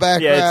wing in the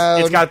background. Yeah,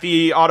 it's got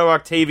the Otto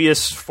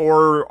Octavius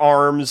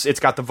forearms. It's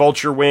got the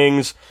vulture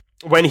wings.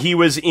 When he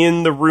was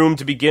in the room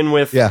to begin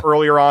with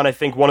earlier on, I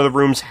think one of the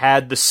rooms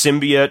had the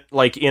symbiote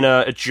like in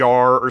a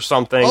jar or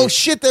something. Oh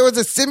shit, there was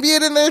a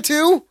symbiote in there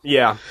too?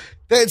 Yeah.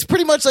 It's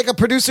pretty much like a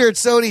producer at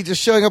Sony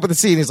just showing up at the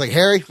scene. He's like,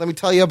 Harry, let me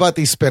tell you about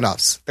these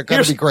spin-offs. They're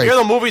going to be great. Here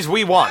are the movies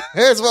we want.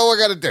 Here's what we're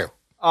going to do.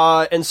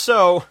 And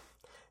so,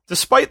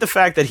 despite the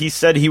fact that he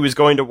said he was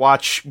going to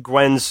watch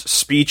Gwen's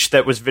speech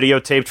that was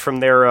videotaped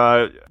from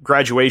their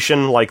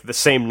graduation, like the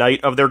same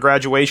night of their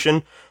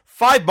graduation,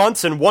 5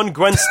 months and one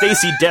Gwen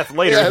Stacy death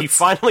later, he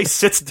finally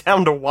sits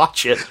down to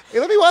watch it. Hey,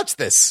 let me watch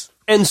this.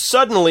 And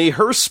suddenly,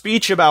 her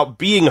speech about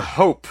being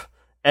hope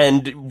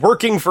and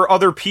working for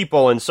other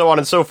people and so on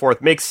and so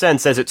forth makes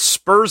sense as it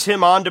spurs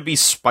him on to be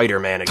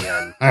Spider-Man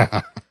again.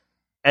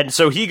 And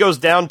so he goes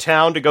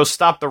downtown to go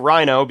stop the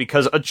Rhino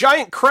because a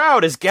giant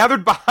crowd is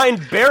gathered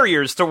behind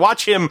barriers to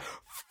watch him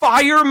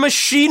fire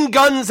machine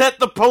guns at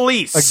the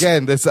police.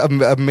 Again, this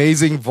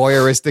amazing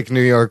voyeuristic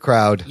New York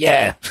crowd.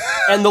 Yeah.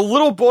 And the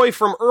little boy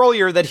from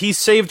earlier that he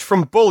saved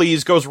from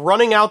bullies goes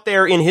running out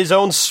there in his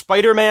own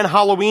Spider-Man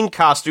Halloween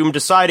costume,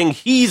 deciding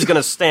he's going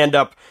to stand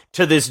up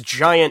to this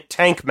giant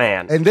tank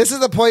man. And this is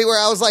the point where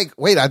I was like,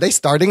 wait, are they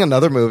starting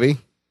another movie?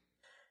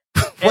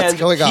 What's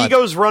going on? He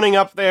goes running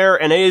up there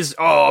and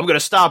I'm going to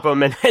stop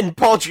him. And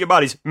Paul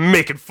Giamatti's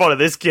making fun of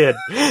this kid.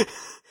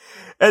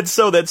 And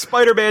so then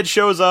Spider-Man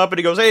shows up and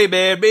he goes, hey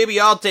man, maybe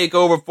I'll take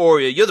over for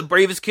you. You're the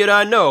bravest kid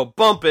I know.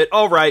 Bump it.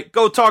 All right,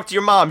 go talk to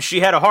your mom. She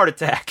had a heart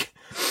attack.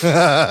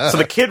 So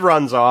the kid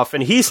runs off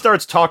and he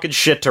starts talking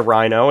shit to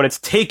Rhino, and it's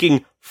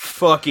taking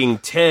fucking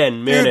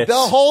 10 minutes. Dude,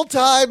 the whole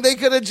time they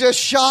could have just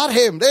shot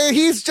him.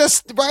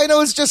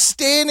 Rhino is just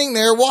standing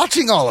there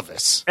watching all of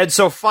this. And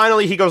so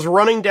finally he goes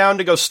running down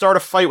to go start a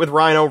fight with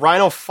Rhino.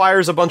 Rhino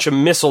fires a bunch of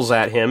missiles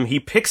at him. He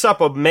picks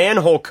up a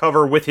manhole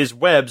cover with his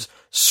webs,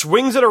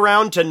 swings it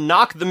around to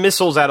knock the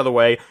missiles out of the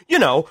way,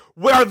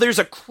 where there's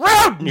a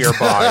crowd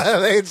nearby.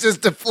 It's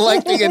just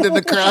deflecting into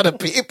the crowd of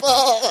people.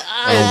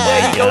 And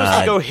then he goes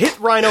to go hit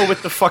Rhino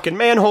with the fucking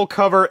manhole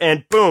cover,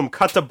 and boom,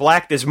 cut to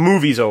black, this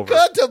movie's over.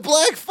 Cut to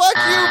black, fuck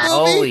you,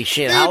 movie. Holy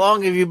shit, Dude. how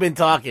long have you been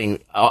talking?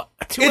 2 hours.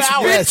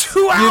 Yes.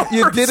 2 hours.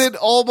 You did it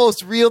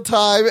almost real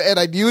time, and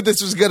I knew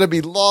this was going to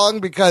be long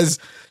because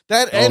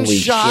that end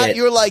shot, shit.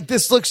 you were like,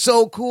 this looks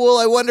so cool.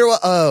 I wonder what...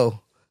 Oh,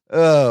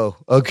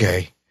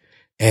 okay.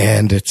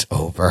 And it's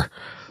over.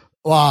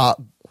 Wow.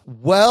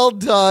 Well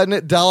done,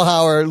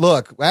 Delhauer.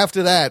 Look,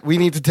 after that, we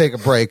need to take a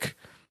break.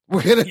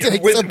 We're going to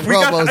take some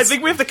promos. I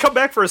think we have to come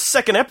back for a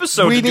second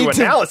episode to do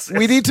analysis.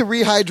 We need to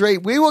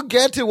rehydrate. We will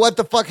get to what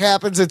the fuck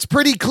happens. It's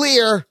pretty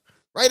clear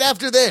right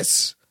after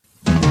this.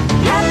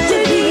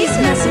 After these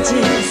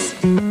messages,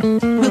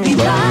 we'll be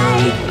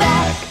right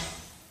back.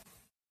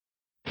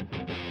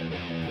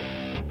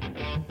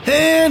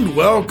 And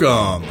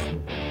welcome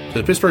to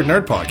the Pittsburgh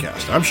Nerd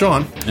Podcast. I'm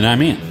Sean. And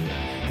I'm Ian.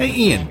 Hey,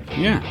 Ian.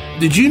 Yeah.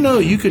 Did you know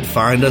you could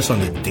find us on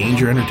the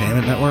Danger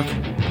Entertainment Network?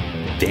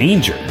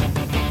 Danger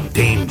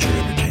Entertainment.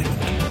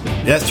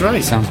 That's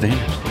right. Sounds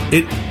dangerous.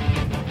 It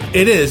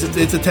is.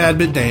 It's a tad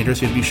bit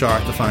dangerous. You'd be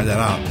shocked to find that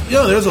out.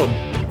 There's a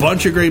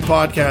bunch of great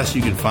podcasts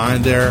you can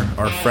find there.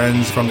 Our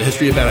friends from the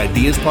History of Bad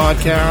Ideas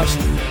podcast,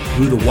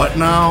 Who the What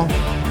Now,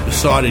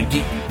 Besotted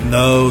Geek.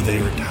 No, they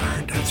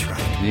retired. That's right.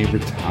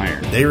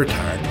 They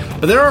retired.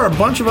 But there are a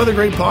bunch of other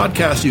great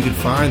podcasts you can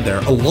find there,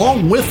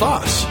 along with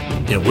us.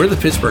 We're the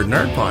Pittsburgh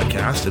Nerd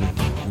Podcast, and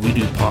we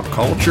do pop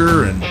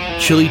culture and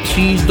chili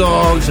cheese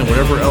dogs and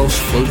whatever else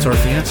floats our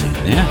fancy.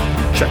 Yeah.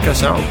 Check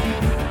us out.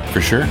 For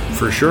sure.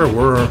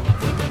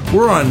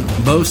 We're on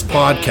most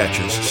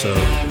podcatchers, so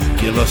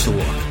give us a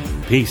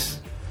look. Peace.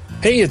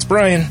 Hey, it's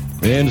Brian.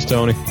 And it's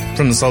Tony.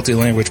 From the Salty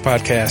Language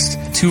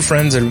Podcast. Two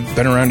friends that have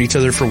been around each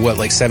other for,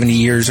 70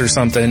 years or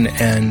something,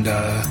 and...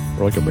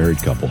 We're like a married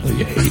couple that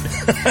you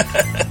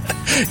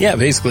hate. Yeah,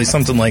 basically,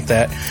 something like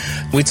that.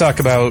 We talk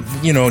about,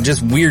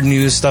 just weird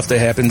news, stuff that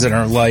happens in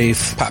our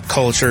life, pop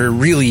culture,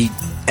 really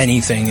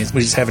anything. We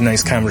just have a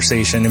nice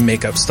conversation and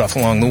make up stuff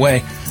along the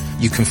way.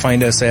 You can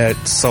find us at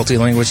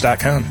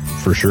saltylanguage.com.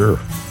 For sure.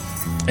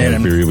 And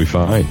I'm sure you'll be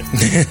fine.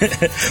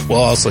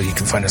 Well, also, you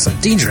can find us on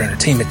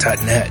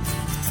dangerentertainment.net.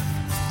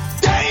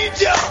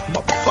 Danger!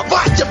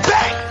 Watch your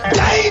back!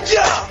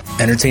 Danger!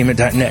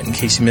 Entertainment.net, in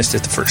case you missed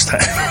it the first time.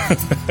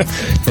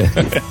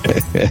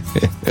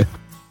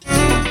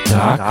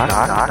 Doc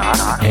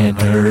and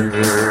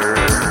Nerd.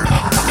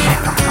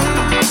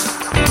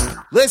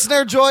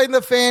 Listener, join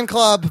the fan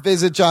club.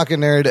 Visit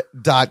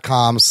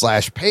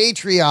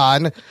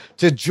jockandnerd.com/Patreon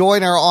to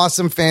join our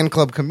awesome fan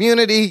club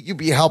community. You'll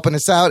be helping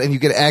us out, and you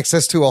get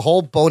access to a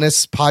whole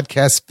bonus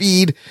podcast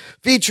feed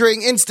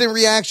featuring instant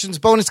reactions,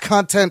 bonus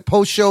content,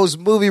 post shows,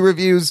 movie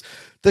reviews.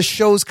 The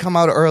shows come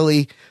out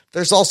early.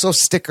 There's also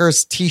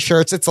stickers,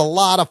 t-shirts. It's a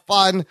lot of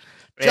fun.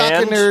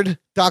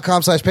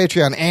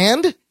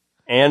 jockandnerd.com/Patreon.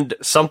 And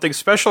something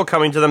special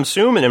coming to them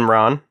soon,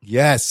 Imran.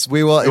 Yes,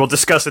 we will. We'll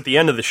discuss at the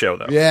end of the show,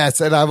 though. Yes,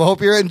 and I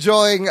hope you're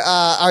enjoying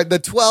the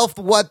 12th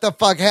What the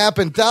Fuck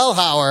Happened,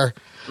 Delhauer.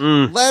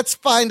 Let's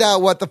find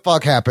out what the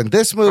fuck happened.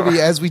 This movie,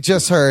 as we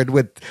just heard,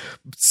 with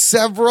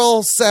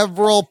several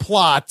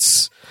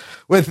plots,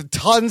 with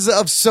tons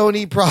of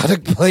Sony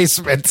product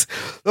placement.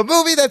 The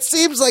movie that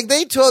seems like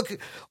they took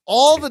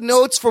all the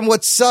notes from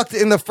what sucked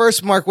in the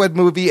first Mark Waid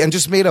movie and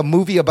just made a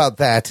movie about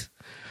that.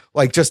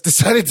 Like, just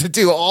decided to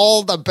do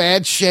all the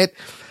bad shit.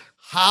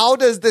 How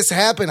does this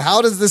happen?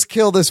 How does this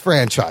kill this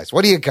franchise?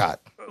 What do you got?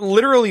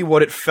 Literally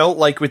what it felt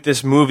like with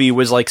this movie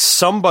was like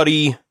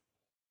somebody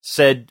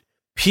said,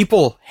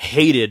 people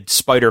hated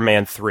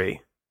Spider-Man 3.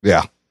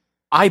 Yeah.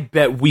 I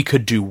bet we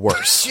could do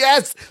worse.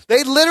 Yes.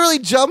 They literally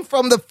jumped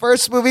from the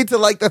first movie to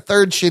like the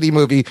third shitty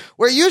movie,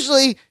 where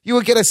usually you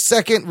would get a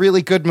second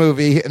really good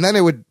movie, and then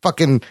it would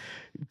fucking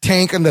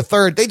tank in the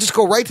third. They just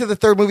go right to the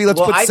third movie.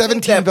 Let's put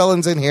 17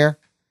 villains in here.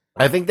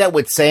 I think that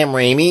with Sam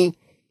Raimi,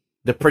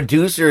 the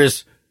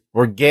producers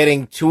were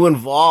getting too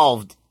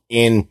involved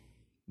in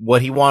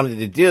what he wanted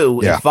to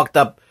do and fucked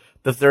up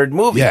the third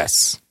movie.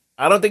 Yes.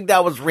 I don't think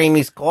that was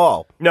Raimi's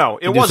call. No,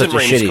 it wasn't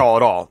Raimi's call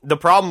at all. The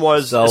problem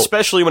was,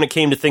 especially when it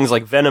came to things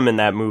like Venom in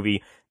that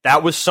movie,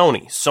 that was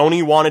Sony.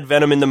 Sony wanted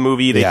Venom in the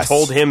movie. They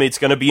told him it's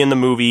going to be in the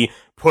movie,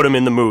 put him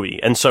in the movie.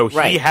 And so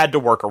he had to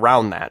work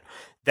around that.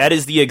 That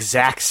is the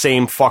exact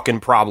same fucking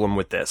problem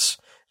with this.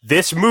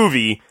 This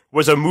movie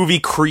was a movie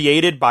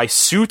created by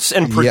suits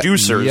and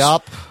producers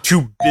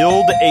to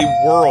build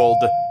a world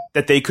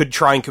that they could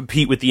try and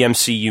compete with the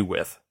MCU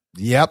with.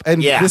 Yep,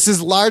 and this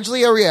is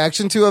largely a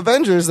reaction to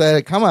Avengers that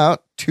had come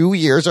out 2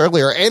 years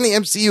earlier, and the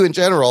MCU in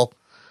general.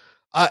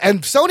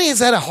 And Sony has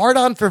had a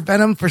hard-on for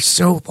Venom for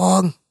so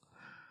long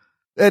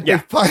that they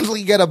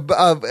finally get a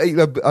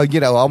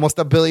almost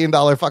 $1 billion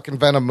fucking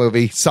Venom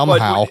movie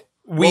somehow.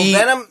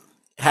 Venom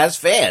has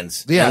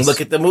fans. Yes. And look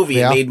at the movie;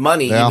 it made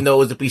money, even though it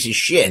was a piece of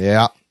shit.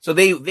 Yeah. So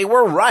they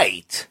were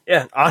right.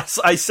 Yeah,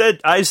 I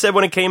said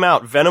when it came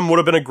out, Venom would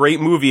have been a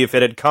great movie if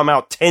it had come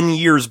out 10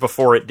 years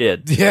before it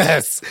did.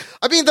 Yes.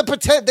 I mean,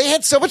 they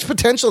had so much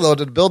potential, though,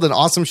 to build an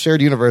awesome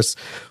shared universe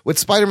with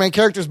Spider-Man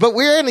characters, but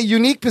we're in a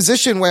unique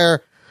position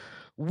where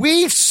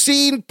we've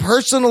seen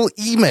personal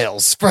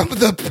emails from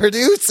the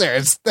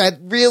producers that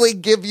really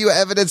give you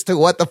evidence to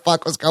what the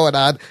fuck was going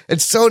on,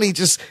 and Sony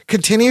just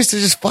continues to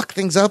just fuck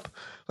things up.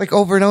 Like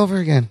over and over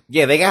again.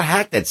 Yeah, they got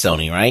hacked at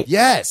Sony, right?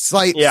 Yes,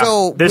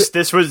 so this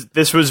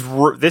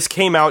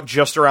came out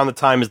just around the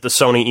time as the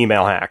Sony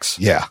email hacks.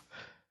 Yeah,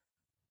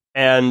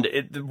 and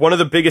one of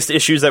the biggest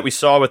issues that we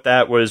saw with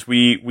that was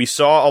we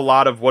saw a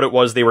lot of what it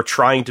was they were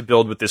trying to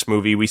build with this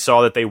movie. We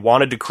saw that they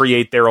wanted to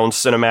create their own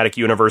cinematic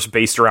universe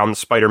based around the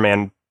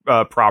Spider-Man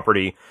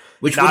property,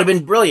 which would have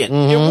been brilliant.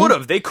 It would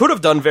have. They could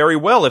have done very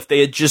well if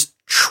they had just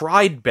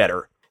tried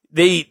better.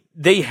 They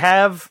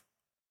have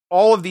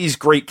all of these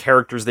great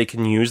characters they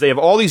can use. They have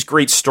all these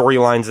great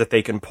storylines that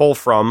they can pull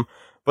from.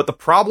 But the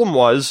problem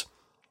was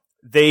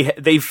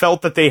they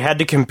felt that they had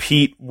to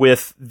compete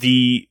with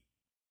the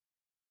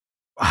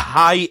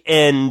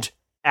high-end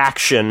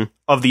action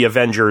of the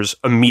Avengers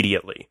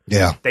immediately.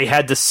 Yeah. They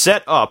had to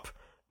set up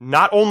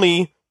not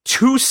only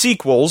 2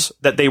 sequels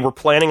that they were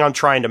planning on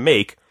trying to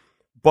make,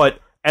 but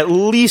at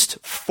least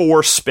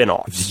 4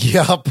 spin-offs.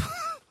 Yep.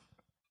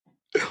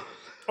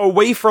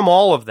 Away from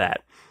all of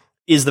that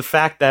is the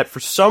fact that for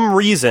some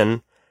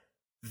reason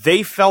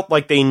they felt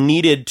like they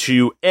needed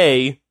to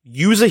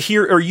use a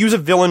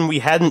villain we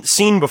hadn't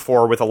seen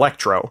before with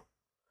Electro,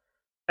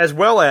 as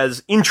well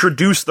as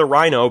introduce the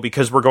Rhino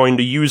because we're going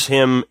to use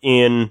him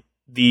in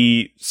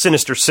the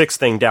Sinister Six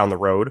thing down the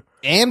road,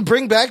 and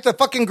bring back the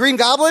fucking Green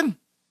Goblin,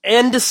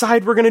 and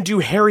decide we're going to do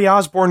Harry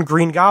Osborn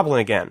Green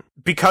Goblin again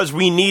because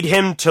we need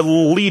him to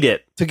lead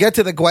it to get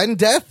to the Gwen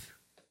death.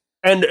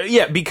 And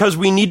because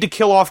we need to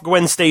kill off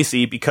Gwen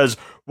Stacy because,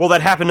 well,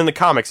 that happened in the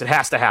comics. It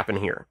has to happen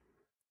here.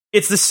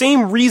 It's the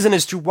same reason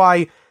as to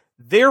why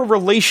their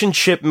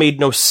relationship made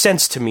no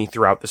sense to me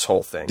throughout this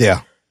whole thing.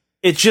 Yeah.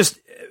 It's just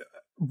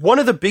one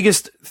of the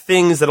biggest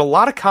things that a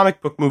lot of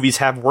comic book movies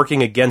have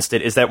working against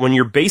it is that when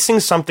you're basing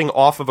something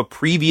off of a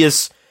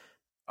previous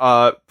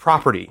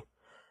property,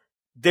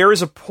 there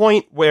is a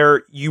point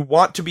where you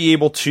want to be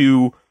able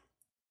to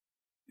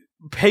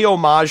pay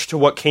homage to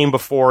what came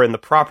before and the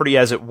property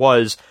as it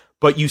was,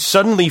 but you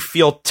suddenly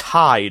feel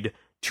tied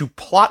to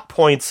plot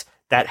points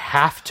that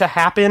have to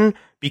happen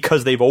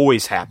because they've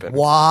always happened.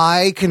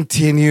 Why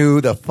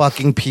continue the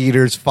fucking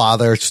Peter's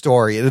father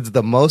story? It is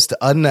the most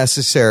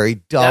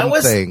unnecessary, dumb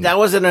thing. That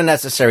was an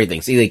unnecessary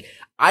thing. See, like,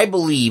 I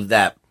believe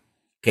that,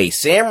 okay,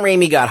 Sam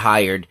Raimi got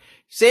hired.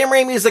 Sam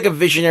Raimi is like a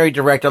visionary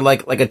director,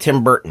 like a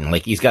Tim Burton.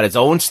 Like, he's got his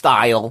own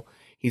style.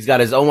 He's got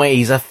his own way.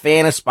 He's a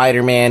fan of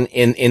Spider-Man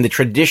in the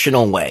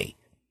traditional way.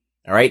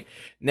 All right.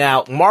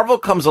 Now, Marvel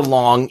comes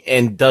along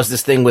and does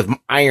this thing with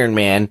Iron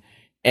Man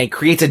and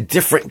creates a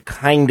different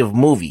kind of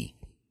movie.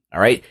 All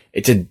right.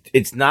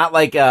 It's not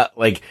like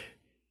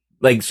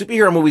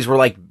superhero movies were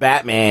like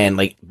Batman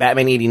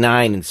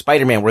 89 and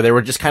Spider-Man, where they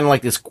were just kind of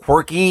like this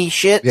quirky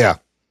shit. Yeah.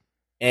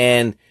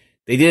 And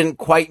they didn't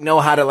quite know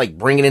how to like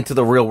bring it into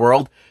the real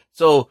world.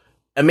 So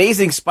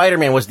Amazing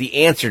Spider-Man was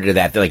the answer to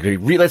that. They're like,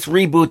 let's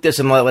reboot this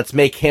and let's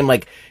make him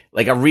like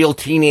a real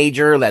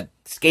teenager that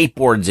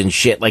skateboards and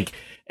shit. Like,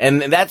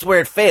 and that's where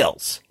it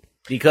fails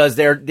because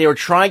they were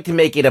trying to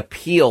make it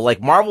appeal.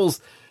 Like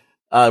Marvel's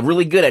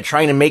really good at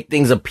trying to make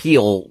things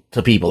appeal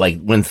to people.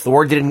 Like when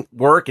Thor didn't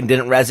work and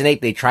didn't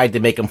resonate, they tried to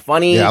make him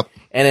funny. Yep.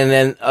 And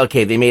then,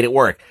 okay, they made it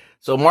work.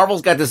 So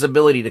Marvel's got this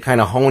ability to kind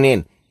of hone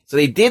in. So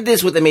they did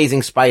this with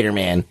Amazing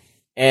Spider-Man,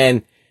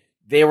 and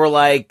they were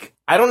like,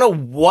 I don't know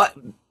what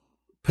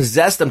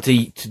possessed them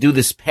to do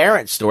this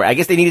parent story. I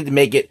guess they needed to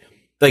make it,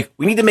 like,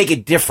 we need to make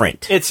it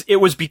different. It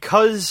was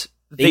because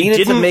they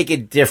needed to make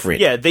it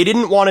different. Yeah, they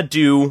didn't want to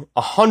do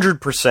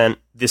 100%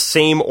 the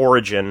same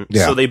origin.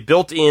 Yeah. So they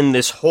built in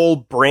this whole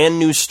brand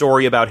new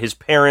story about his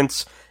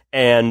parents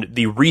and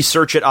the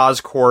research at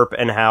Oscorp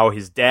and how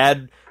his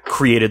dad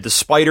created the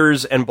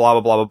spiders and blah,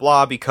 blah, blah, blah,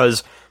 blah,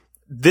 because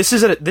this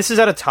is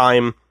at a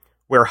time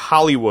where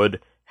Hollywood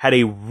had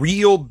a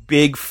real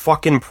big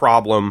fucking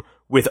problem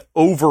with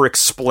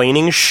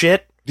over-explaining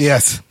shit.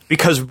 Yes.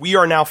 Because we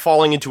are now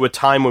falling into a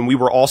time when we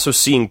were also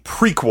seeing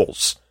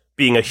prequels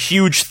being a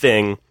huge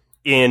thing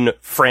in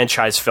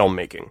franchise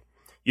filmmaking.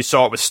 You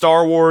saw it with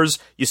Star Wars.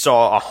 You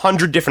saw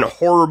 100 different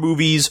horror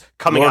movies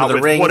coming out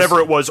with whatever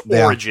it was,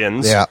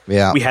 Origins.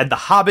 Yeah. We had The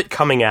Hobbit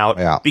coming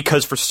out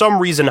because for some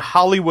reason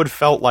Hollywood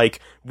felt like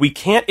we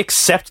can't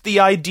accept the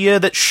idea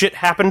that shit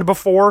happened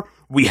before.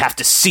 We have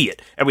to see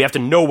it, and we have to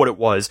know what it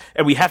was,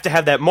 and we have to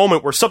have that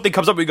moment where something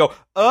comes up and we go,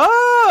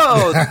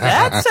 oh,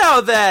 that's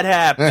how that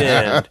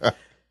happened.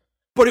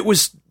 But it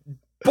was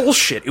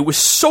bullshit. It was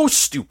so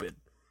stupid.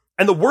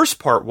 And the worst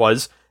part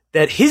was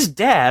that his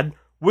dad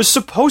was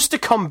supposed to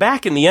come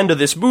back in the end of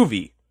this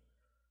movie.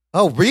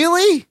 Oh,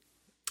 really?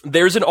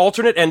 There's an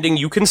alternate ending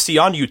you can see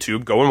on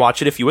YouTube. Go and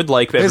watch it if you would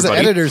like, everybody. There's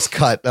an editor's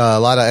cut, a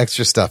lot of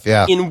extra stuff,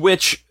 yeah. In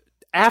which,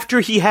 after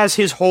he has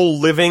his whole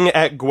living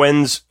at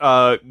Gwen's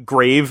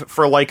grave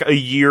for like a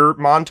year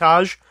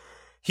montage,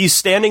 he's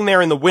standing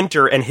there in the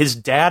winter and his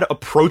dad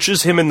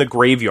approaches him in the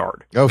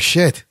graveyard. Oh,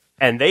 shit.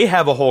 And they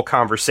have a whole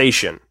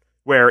conversation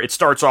where it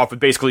starts off with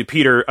basically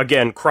Peter,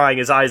 again, crying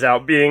his eyes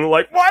out, being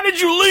like, why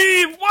did you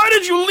leave? Why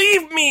did you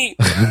leave me?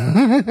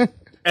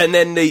 And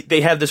then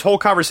they have this whole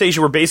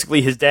conversation where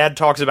basically his dad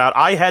talks about,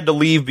 I had to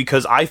leave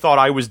because I thought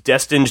I was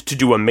destined to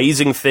do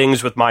amazing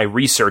things with my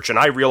research, and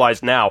I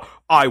realize now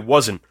I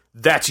wasn't.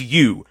 That's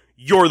you.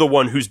 You're the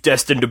one who's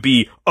destined to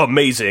be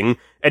amazing.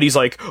 And he's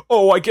like,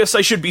 oh, I guess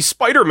I should be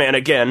Spider-Man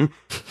again.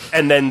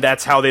 And then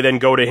that's how they then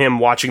go to him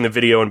watching the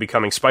video and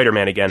becoming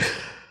Spider-Man again.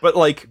 But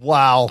like,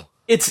 wow.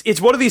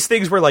 It's one of these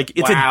things where like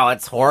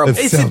it's horrible.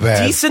 It's so a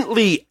bad.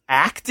 decently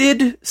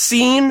acted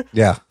scene.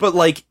 Yeah. But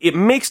like it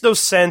makes no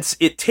sense.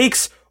 It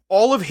takes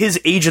all of his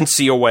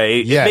agency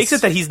away. Yes. It makes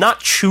it that he's not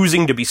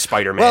choosing to be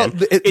Spider-Man.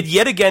 Well, it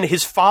yet again,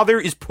 his father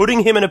is putting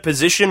him in a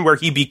position where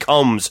he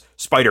becomes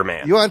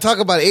Spider-Man. You want to talk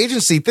about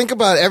agency? Think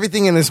about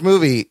everything in this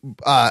movie.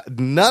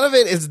 None of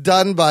it is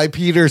done by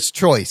Peter's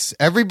choice.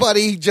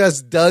 Everybody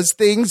just does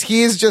things.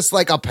 He is just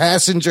like a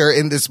passenger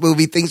in this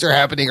movie. Things are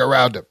happening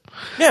around him.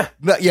 Yeah.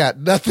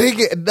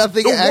 Nothing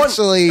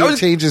actually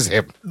changes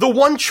him. The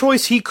one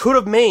choice he could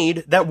have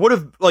made that would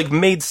have like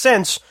made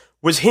sense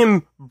was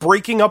him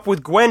breaking up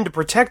with Gwen to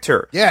protect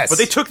her. Yes. But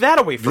they took that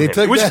away from him.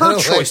 It was her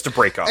choice to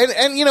break up.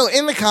 And you know,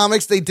 in the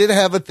comics, they did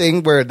have a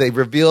thing where they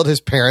revealed his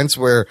parents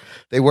where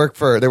they were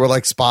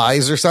like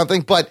spies or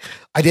something, but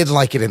I didn't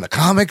like it in the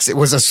comics. It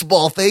was a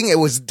small thing. It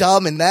was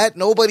dumb and that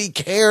nobody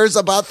cares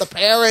about the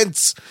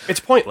parents. It's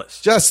pointless.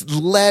 Just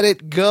let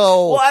it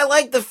go. Well, I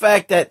like the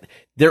fact that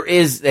there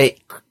is a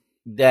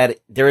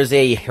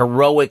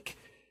heroic,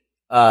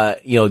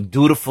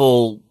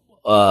 dutiful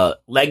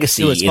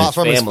legacy from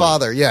family. his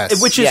father,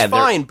 yes. Which is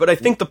fine, but I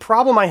think the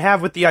problem I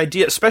have with the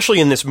idea,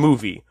 especially in this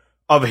movie,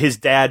 of his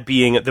dad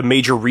being the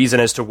major reason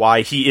as to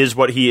why he is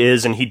what he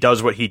is and he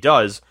does what he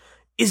does,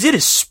 it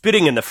is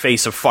spitting in the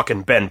face of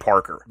fucking Ben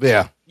Parker.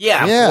 Yeah.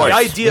 Yeah, The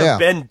idea of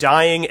Ben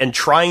dying and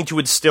trying to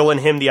instill in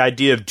him the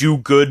idea of do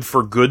good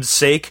for good's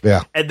sake.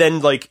 Yeah. And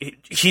then,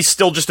 like, he's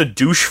still just a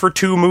douche for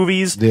 2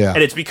 movies. Yeah.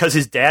 And it's because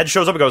his dad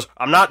shows up and goes,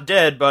 I'm not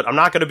dead, but I'm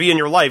not going to be in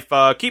your life.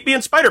 Keep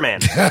being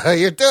Spider-Man.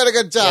 You're doing a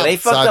good job. Yeah, they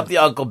fucked up the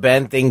Uncle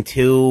Ben thing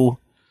too.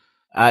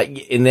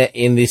 In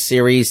this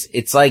series,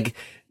 it's like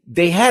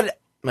they had,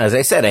 as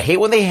I said, I hate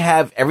when they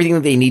have everything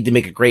that they need to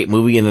make a great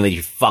movie and then they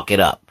fuck it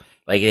up.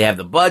 Like they have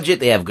the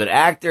budget, they have good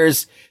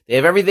actors, they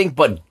have everything,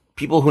 but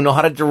people who know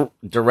how to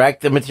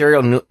direct the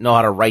material know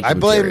how to write. I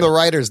blame the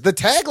writers. The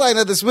tagline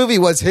of this movie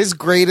was "His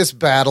greatest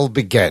battle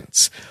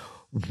begins."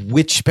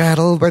 Which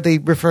battle were they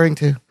referring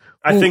to?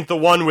 I think the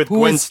one with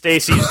Gwen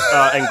Stacy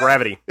and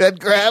Gravity. And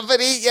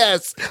Gravity,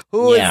 yes.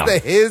 Who is the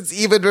his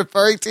even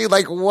referring to?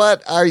 Like,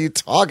 what are you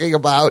talking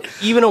about?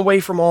 Even away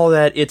from all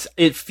that,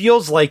 it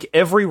feels like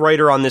every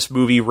writer on this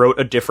movie wrote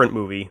a different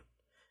movie.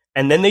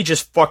 And then they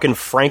just fucking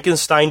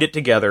Frankensteined it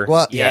together.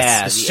 Well,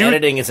 yeah, the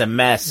editing is a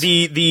mess.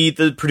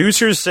 The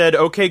producers said,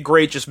 okay,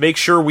 great, just make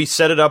sure we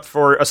set it up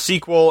for a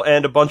sequel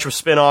and a bunch of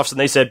spin-offs, and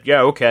they said,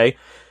 yeah, okay.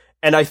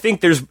 And I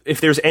think if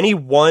there's any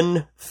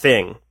one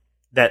thing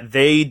that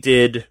they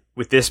did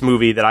with this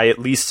movie that I at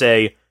least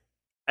say,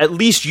 at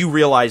least you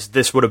realize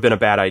this would have been a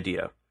bad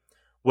idea,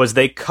 was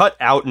they cut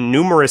out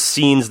numerous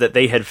scenes that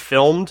they had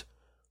filmed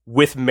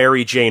with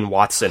Mary Jane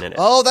Watson in it.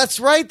 Oh, that's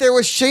right. There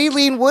was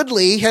Shailene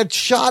Woodley had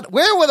shot.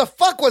 Where the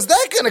fuck was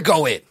that going to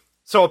go in?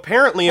 So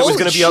apparently it was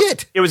going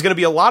to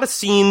be a lot of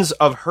scenes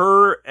of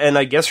her and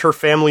I guess her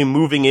family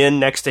moving in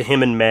next to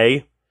him and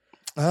May.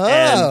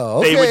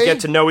 Oh, and they would get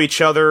to know each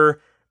other.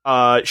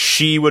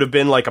 She would have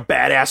been like a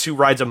badass who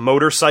rides a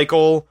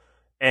motorcycle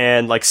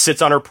and like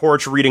sits on her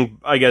porch reading,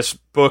 I guess,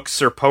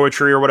 books or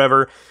poetry or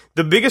whatever.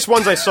 The biggest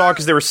ones I saw,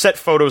 because there were set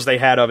photos they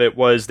had of it,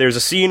 was there's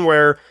a scene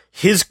where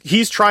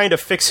he's trying to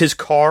fix his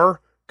car,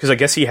 because I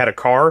guess he had a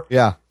car.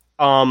 Yeah.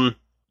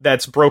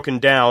 That's broken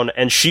down,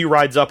 and she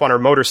rides up on her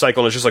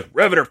motorcycle and is just like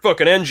revving her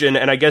fucking engine,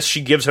 and I guess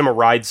she gives him a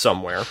ride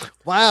somewhere.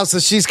 Wow, so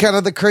she's kind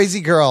of the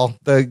crazy girl,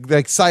 the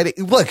exciting.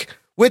 Look,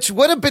 which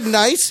would have been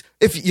nice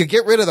if you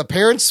get rid of the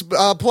parents'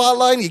 plot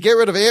line, you get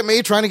rid of Aunt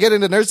May trying to get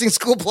into nursing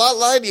school plot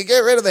line, you get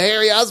rid of the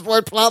Harry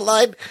Osborn plot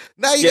line.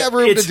 Now you got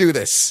room to do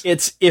this.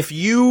 It's if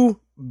you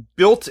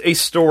built a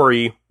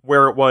story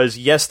where it was,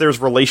 yes, there's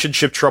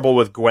relationship trouble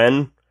with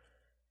Gwen,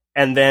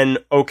 and then,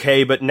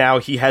 okay, but now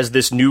he has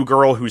this new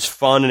girl who's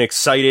fun and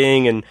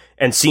exciting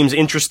and seems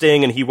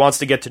interesting and he wants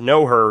to get to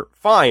know her,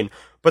 fine.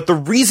 But the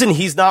reason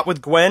he's not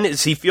with Gwen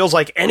is he feels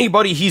like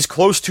anybody he's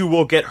close to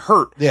will get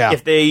hurt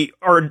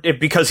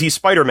because he's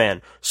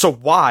Spider-Man. So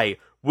why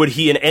would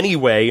he in any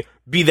way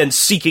be then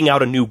seeking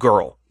out a new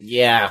girl?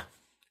 Yeah.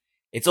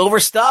 It's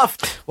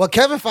overstuffed. Well,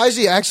 Kevin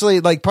Feige actually,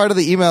 like, part of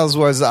the emails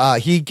was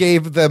he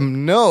gave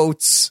them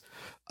notes,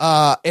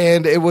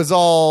 and it was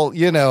all,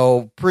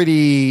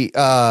 pretty.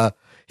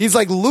 He's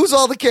like, lose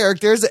all the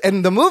characters,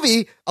 and the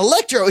movie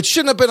Electro. It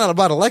shouldn't have been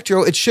about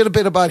Electro. It should have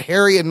been about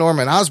Harry and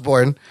Norman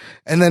Osborn,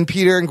 and then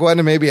Peter and Gwen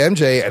and maybe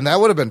MJ, and that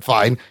would have been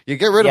fine. You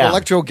get rid of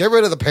Electro, get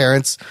rid of the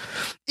parents.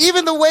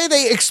 Even the way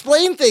they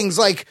explain things,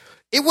 like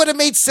it would have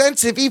made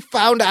sense if he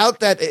found out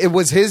that it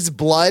was his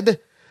blood.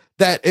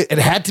 That it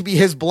had to be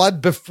his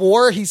blood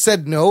before he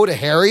said no to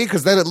Harry,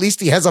 because then at least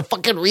he has a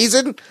fucking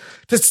reason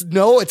to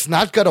know it's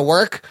not going to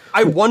work.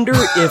 I wonder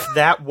if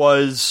that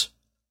was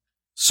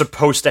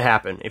supposed to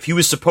happen. If he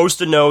was supposed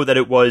to know that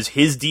it was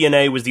his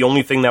DNA was the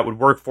only thing that would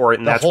work for it,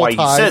 and that's why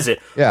he says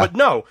it. Yeah. But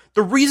no,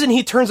 the reason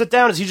he turns it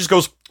down is he just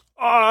goes,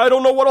 I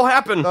don't know what'll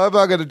happen. I'm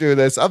not going to do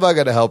this. I'm not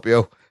going to help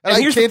you. And I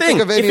here's can't the thing.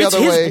 think of any if it's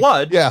other his way.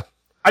 blood, yeah.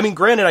 I mean,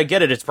 granted, I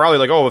get it. It's probably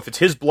like, oh, if it's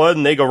his blood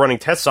and they go running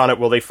tests on it,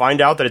 will they find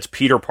out that it's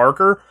Peter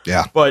Parker?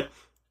 Yeah. But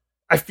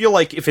I feel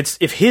like if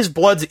his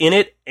blood's in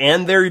it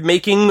and they're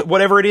making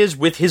whatever it is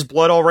with his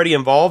blood already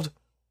involved,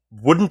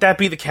 wouldn't that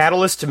be the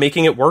catalyst to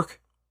making it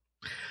work?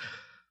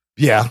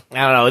 Yeah.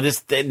 I don't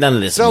know. None of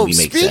this So movie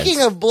makes sense.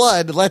 speaking of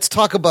blood, let's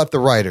talk about the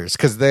writers,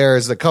 because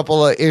there's a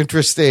couple of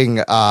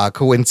interesting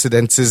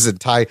coincidences and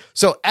tie.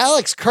 So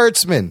Alex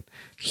Kurtzman,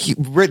 he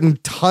written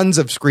tons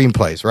of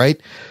screenplays,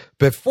 right?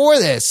 Before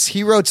this,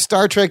 he wrote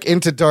Star Trek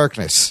Into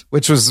Darkness,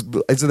 which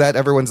isn't that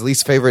everyone's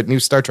least favorite new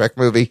Star Trek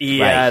movie?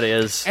 Yeah, It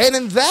is. And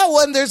in that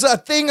one, there's a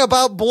thing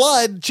about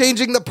blood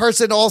changing the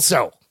person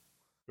also.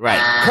 Right.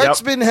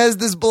 Kurtzman has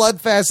this blood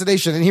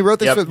fascination, and he wrote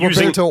this with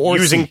Roberto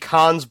Orsi. Using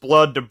Khan's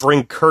blood to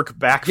bring Kirk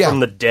back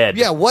from the dead.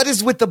 Yeah, what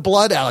is with the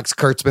blood, Alex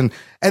Kurtzman?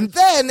 And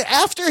then,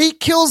 after he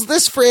kills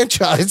this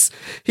franchise,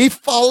 he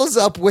follows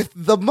up with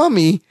The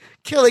Mummy,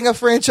 killing a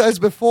franchise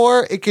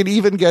before it could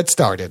even get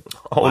started.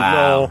 Oh,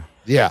 no.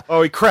 Yeah.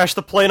 Oh, he crashed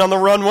the plane on the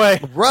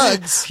runway.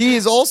 Ruggs, he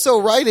is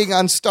also writing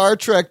on Star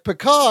Trek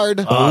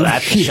Picard. Oh,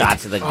 that's a shot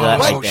to the gut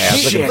right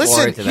there.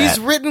 Listen, he's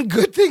written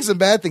good things and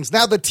bad things.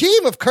 Now, the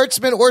team of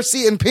Kurtzman,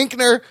 Orsi, and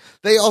Pinkner,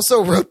 they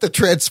also wrote the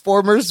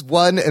Transformers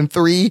 1 and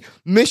 3,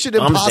 Mission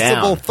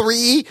Impossible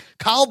 3,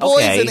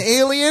 Cowboys and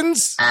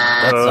Aliens.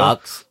 That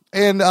sucks.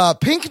 And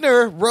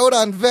Pinkner wrote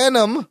on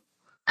Venom.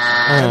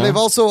 And they've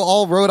also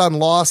all wrote on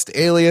Lost,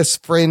 Alias,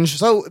 Fringe.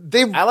 So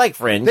I like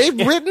Fringe. They've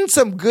written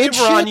some good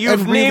Ron, shit you've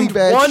and really named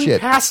bad one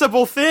shit.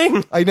 passable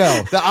thing. I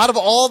know. Out of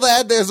all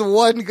that, there's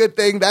one good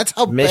thing. That's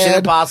how Mission bad.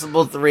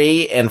 Impossible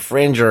 3 and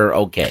Fringe are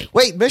okay.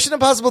 Wait, Mission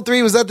Impossible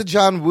 3, was that the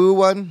John Woo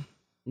one?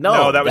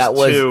 No, that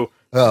was 2.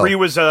 Oh. 3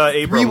 was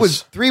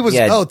Abrams. 3 was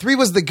Yeah. 3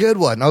 was the good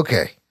one.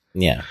 Okay.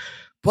 Yeah.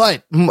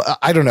 But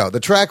I don't know. The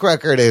track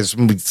record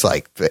it's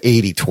like the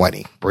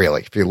 80-20,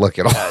 really. If you look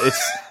at all,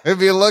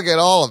 if you look at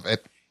all of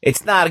it,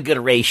 it's not a good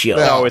ratio.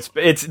 No,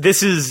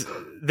 this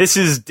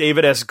is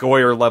David S.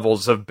 Goyer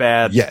levels of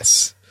bad.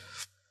 Yes.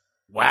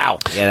 Wow.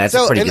 Yeah, that's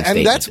a pretty good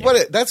statement.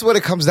 And that's what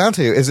it comes down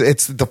to. Is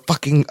it's the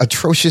fucking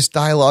atrocious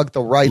dialogue,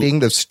 the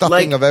writing, the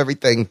stuffing of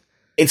everything.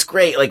 It's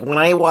great. Like when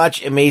I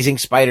watch Amazing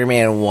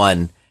Spider-Man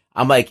 1,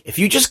 I'm like, if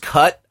you just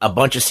cut a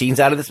bunch of scenes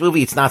out of this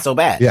movie, it's not so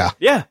bad. Yeah.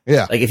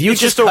 Like if you It's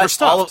just just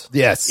cut overstuffed.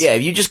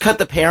 if you just cut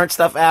the parent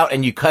stuff out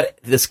and you cut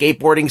the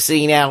skateboarding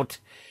scene out,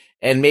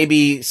 and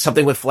maybe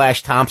something with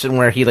Flash Thompson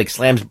where he like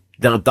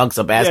dunks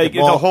a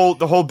basketball. Yeah,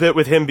 the whole bit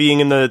with him being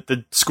in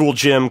the school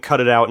gym,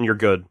 cut it out and you're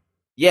good.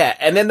 Yeah,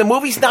 and then the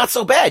movie's not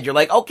so bad. You're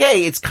like,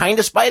 okay, it's kind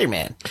of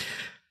Spider-Man,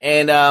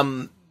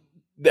 and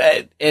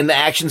the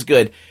action's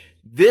good.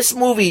 This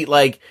movie,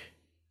 like,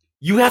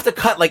 you have to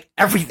cut like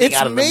everything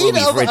out of the movie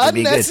for it to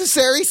be good.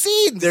 Unnecessary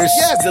scenes. There's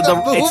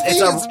the movie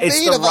it's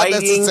is the made of writing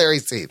unnecessary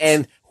scenes.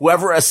 And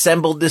whoever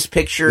assembled this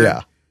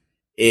picture,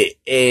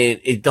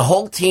 the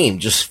whole team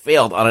just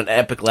failed on an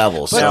epic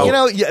level. But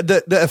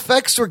the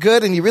effects were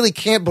good, and you really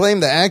can't blame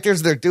the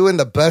actors. They're doing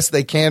the best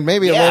they can.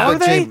 Maybe a little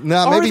bit.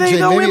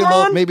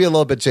 Maybe a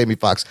little bit. Jamie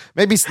Foxx.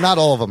 Maybe not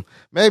all of them.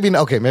 Maybe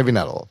not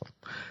all of them.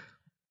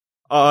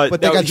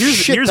 But now,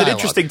 here's an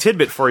interesting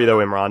tidbit for you, though,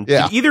 Imran.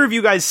 Yeah. Did either of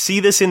you guys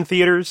see this in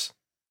theaters?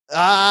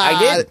 I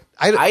did.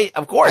 I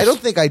of course. I don't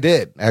think I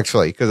did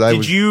actually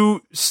Did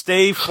you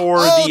stay for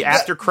the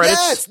after credits?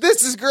 Yes,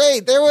 this is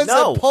great. There was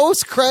a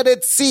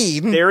post-credit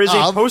scene. There is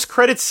a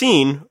post-credit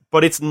scene,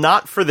 but it's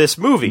not for this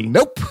movie.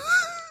 Nope.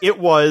 It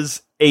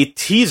was a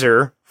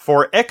teaser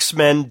for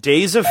X-Men: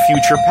 Days of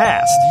Future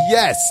Past.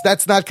 Yes,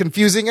 that's not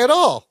confusing at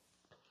all.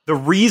 The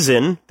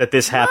reason that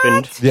this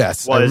happened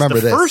Yes, I was remember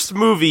the this. first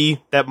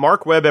movie that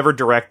Mark Webb ever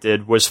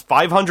directed was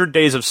 500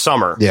 Days of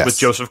Summer with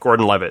Joseph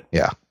Gordon-Levitt.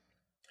 Yeah.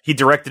 He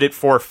directed it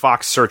for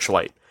Fox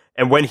Searchlight.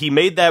 And when he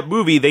made that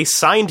movie, they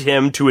signed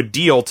him to a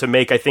deal to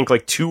make, I think,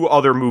 like 2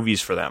 other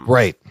movies for them.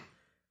 Right.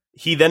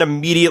 He then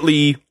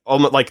immediately,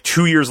 almost like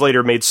 2 years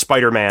later, made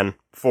Spider-Man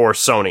for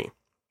Sony.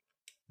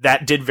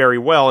 That did very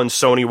well, and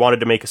Sony wanted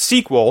to make a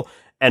sequel.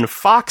 And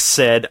Fox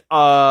said,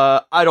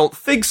 I don't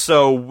think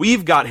so.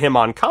 We've got him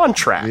on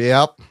contract.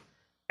 Yep.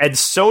 And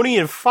Sony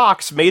and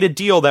Fox made a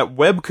deal that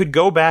Webb could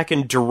go back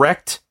and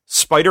direct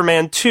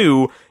Spider-Man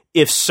 2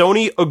 if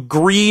Sony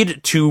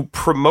agreed to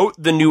promote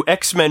the new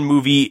X-Men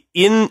movie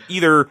in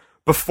either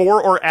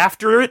before or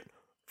after it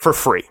for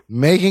free.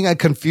 Making a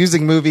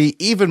confusing movie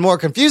even more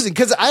confusing.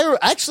 Because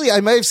I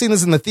may have seen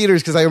this in the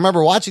theaters because I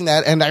remember watching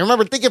that, and I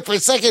remember thinking for a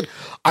second,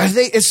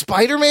 is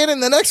Spider-Man in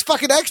the next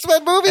fucking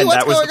X-Men movie? And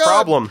What's that was going the on?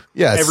 problem.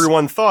 Yes.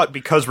 Everyone thought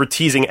because we're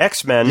teasing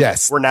X-Men,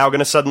 we're now going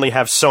to suddenly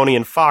have Sony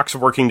and Fox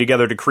working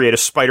together to create a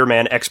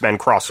Spider-Man X-Men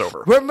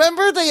crossover.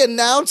 Remember they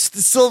announced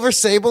the Silver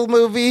Sable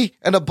movie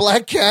and a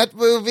Black Cat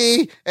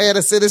movie and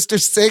a Sinister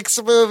Six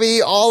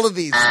movie? All of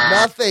these.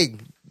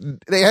 Nothing.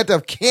 They had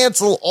to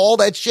cancel all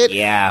that shit.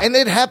 Yeah. And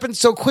it happened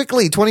so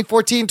quickly.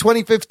 2014,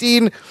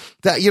 2015,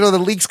 that, the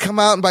leaks come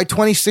out, and by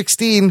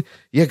 2016,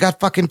 you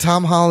got fucking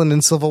Tom Holland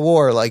in Civil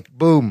War. Like,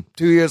 boom,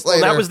 2 years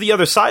later. Well, that was the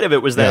other side of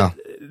it, was that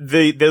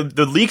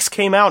the leaks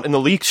came out, and the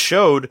leaks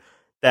showed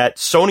that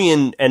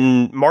Sony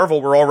and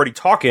Marvel were already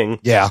talking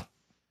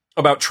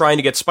about trying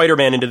to get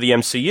Spider-Man into the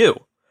MCU.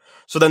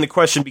 So then the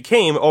question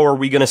became, are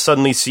we going to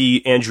suddenly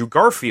see Andrew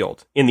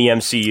Garfield in the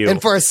MCU?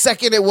 And for a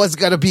second, it was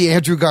going to be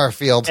Andrew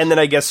Garfield. And then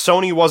I guess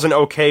Sony wasn't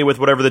okay with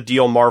whatever the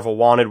deal Marvel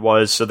wanted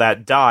was, so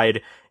that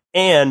died.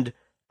 And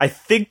I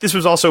think this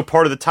was also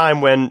part of the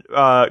time when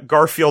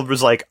Garfield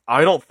was like,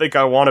 I don't think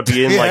I want to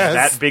be in like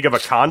that big of a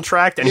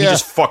contract, and he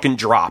just fucking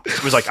dropped.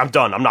 It was like, I'm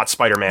done. I'm not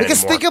Spider-Man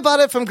because anymore. think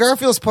about it from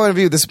Garfield's point of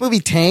view. This movie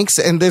tanks,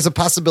 and there's a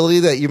possibility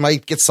that you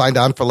might get signed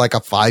on for like a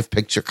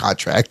 5-picture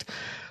contract.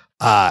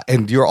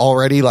 And you're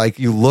already like,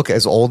 you look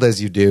as old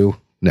as you do.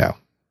 No.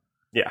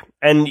 Yeah.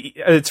 And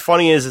it's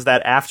funny is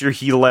that after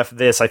he left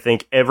this, I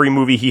think every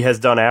movie he has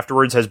done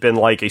afterwards has been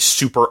like a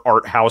super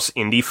art house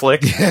indie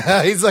flick.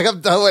 Yeah, he's like, I'm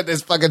done with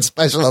this fucking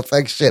special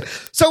effects shit.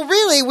 So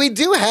really, we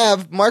do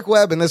have Mark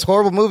Webb in this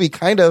horrible movie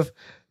kind of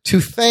to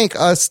thank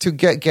us to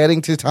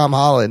getting to Tom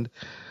Holland.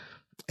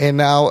 And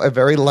now a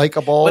very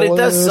likable But it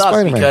does suck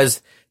Spider-Man.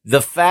 because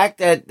the fact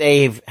that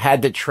they've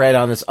had to tread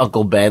on this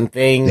Uncle Ben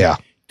thing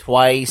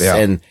twice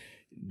and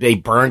they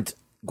burnt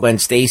Gwen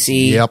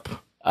Stacy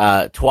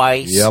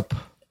twice.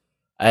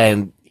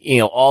 And,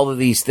 all of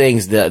these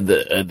things,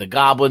 the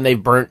Goblin they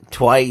burnt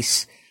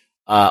twice.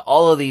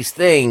 All of these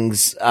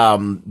things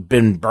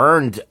been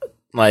burned,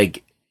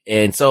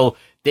 and so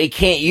they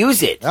can't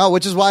use it. Oh,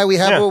 which is why we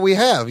have what we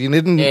have. You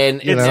didn't,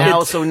 and you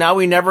know. now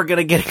we're never going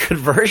to get a good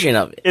version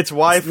of it. It's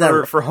why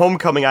for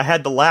Homecoming, I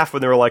had to laugh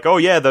when they were like, "Oh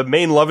yeah, the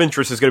main love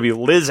interest is going to be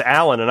Liz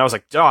Allen," and I was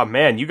like, "Oh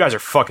man, you guys are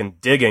fucking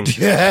digging."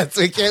 Yeah,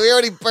 we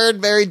already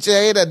burned Mary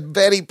Jane and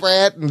Betty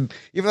Pratt, and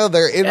even though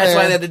they're in That's there,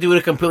 why they had to do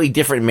a completely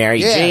different Mary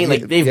Jane.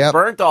 Like they've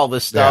burnt all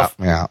this stuff.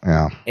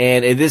 Yeah.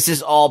 And this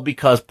is all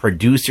because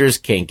producers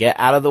can't get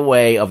out of the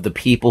way of the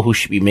people who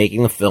should be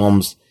making the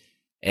films.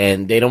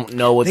 And they don't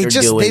know what they're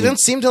doing. They don't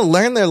seem to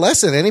learn their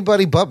lesson.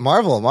 Anybody but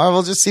Marvel.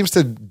 Marvel just seems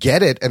to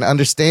get it and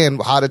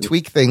understand how to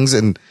tweak things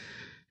and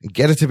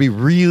get it to be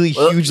really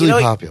hugely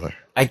popular.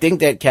 I think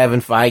that Kevin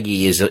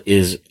Feige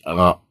is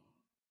a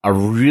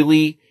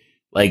really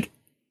like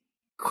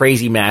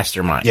crazy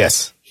mastermind.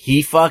 Yes,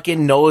 he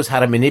fucking knows how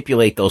to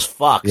manipulate those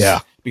fucks.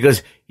 Yeah,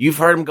 because you've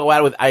heard him go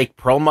out with Ike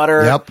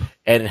Perlmutter.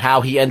 And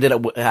how he ended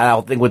up.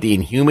 How thing with the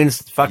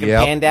Inhumans fucking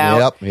panned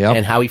out.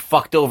 And how he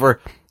fucked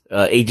over.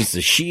 Agents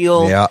of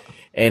S.H.I.E.L.D.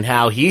 And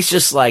how he's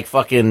just like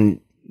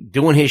fucking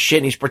doing his shit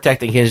and he's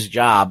protecting his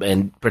job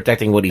and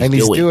protecting what he's doing.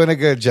 And he's doing a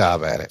good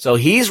job at it. So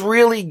he's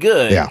really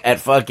good at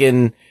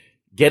fucking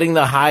getting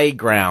the high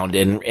ground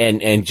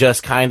and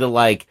just kind of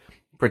like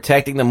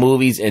protecting the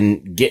movies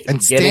and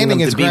getting them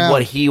to be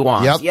what he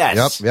wants.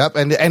 Yep.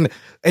 And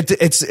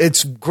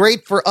it's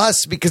great for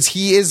us because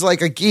he is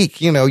like a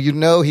geek. You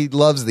know he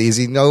loves these.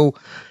 You know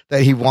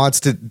that he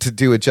wants to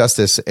do it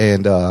justice.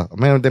 And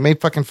man, they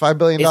made fucking $5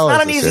 billion. It's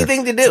not an easy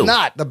thing to do. It's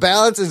not. The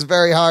balance is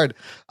very hard.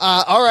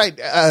 All right,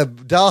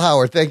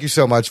 Delhauer, thank you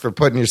so much for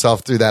putting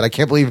yourself through that. I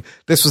can't believe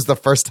this was the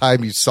first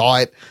time you saw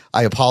it.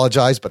 I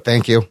apologize, but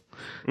thank you.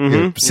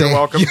 You're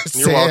welcome. Your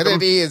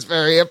sanity is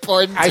very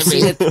important to I've me.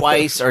 seen it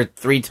twice or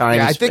 3 times.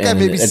 Yeah, I think I've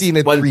maybe seen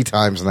it 3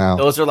 times now.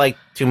 Those are like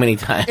too many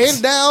times.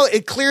 And now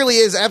it clearly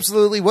is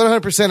absolutely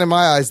 100% in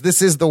my eyes.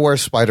 This is the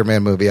worst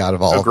Spider-Man movie out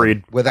of all.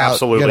 Agreed. Without,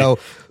 absolutely.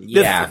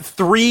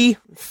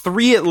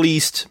 Three at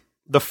least.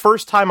 The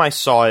first time I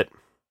saw it,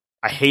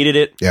 I hated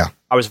it. Yeah.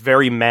 I was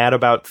very mad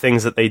about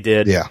things that they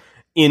did. Yeah.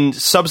 In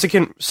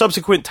subsequent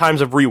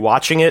times of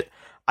rewatching it,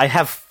 I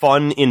have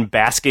fun in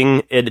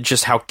basking at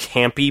just how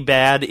campy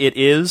bad it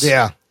is.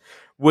 Yeah.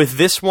 With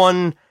this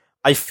one,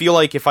 I feel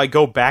like if I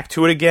go back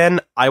to it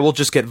again, I will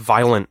just get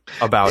violent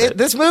about it.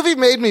 This movie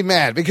made me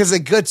mad because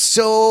it got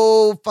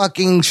so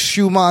fucking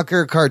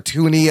Schumacher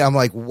cartoony. I'm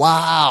like,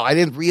 wow, I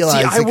didn't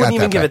realize. I wouldn't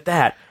even give it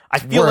that. I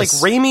feel like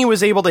Raimi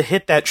was able to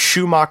hit that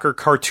Schumacher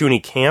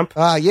cartoony camp.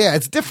 Yeah,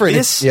 it's different.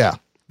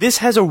 This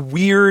has a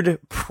weird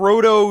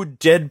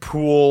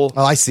proto-Deadpool,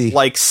 I see,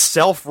 like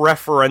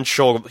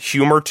self-referential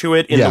humor to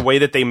it in the way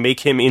that they make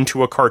him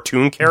into a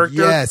cartoon character.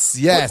 Yes.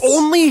 But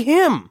only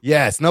him.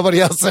 Yes,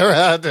 nobody else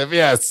around him.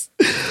 Yes.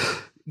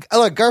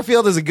 Look,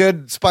 Garfield is a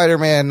good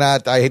Spider-Man.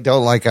 I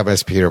don't like him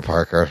as Peter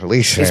Parker. At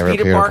least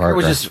Peter Parker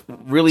was just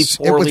really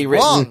poorly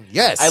written. Wrong.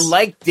 Yes, I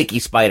like Dickie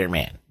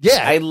Spider-Man.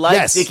 Yeah, I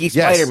like Dickie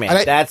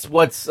Spider-Man. That's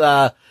what's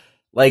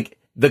like.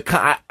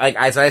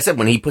 As I said,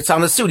 when he puts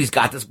on the suit, he's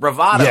got this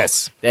bravado.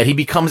 Yes. That he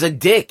becomes a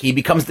dick. He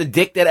becomes the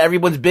dick that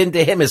everyone's been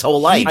to him his whole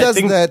life. He does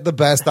that the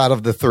best out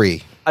of the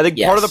 3. I think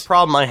part of the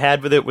problem I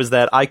had with it was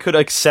that I could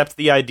accept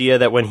the idea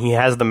that when he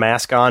has the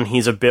mask on,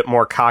 he's a bit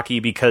more cocky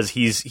because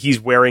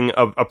he's wearing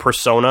a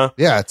persona.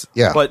 Yeah.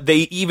 But they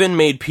even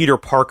made Peter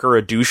Parker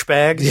a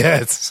douchebag.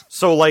 Yes.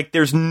 So, like,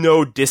 there's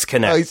no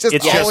disconnect. It's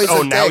just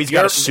now he's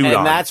got a suit on.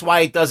 And that's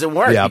why it doesn't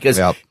work. Because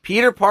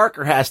Peter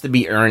Parker has to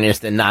be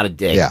earnest and not a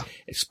dick. Yeah.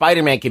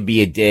 Spider-Man can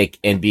be a dick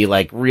and be,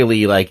 like,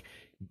 really, like,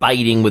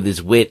 biting with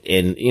his wit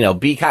and,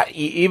 be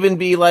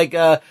like,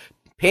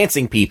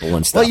 pantsing people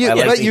and stuff.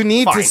 Well, you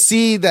need to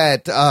see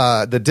that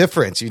the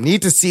difference. You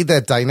need to see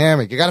that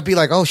dynamic. You got to be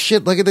like, oh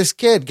shit, look at this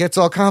kid gets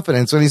all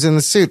confidence when he's in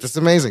the suit. That's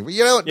amazing. But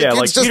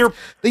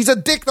he's a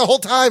dick the whole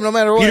time, no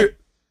matter what.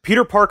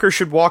 Peter Parker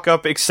should walk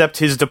up, accept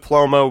his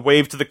diploma,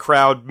 wave to the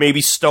crowd,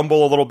 maybe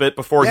stumble a little bit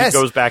before he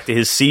goes back to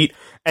his seat.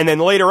 And then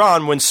later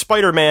on, when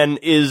Spider-Man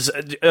is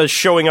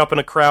showing up in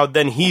a crowd,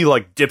 then he,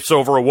 like, dips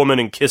over a woman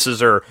and kisses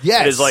her.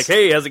 Yes. And is like,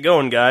 hey, how's it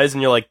going, guys?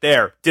 And you're like,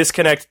 there,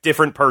 disconnect,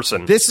 different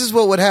person. This is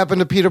what would happen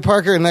to Peter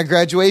Parker in that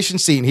graduation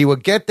scene. He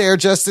would get there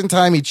just in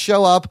time. He'd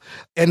show up,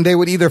 and they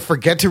would either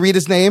forget to read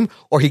his name,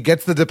 or he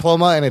gets the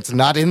diploma, and it's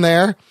not in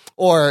there.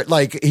 Or,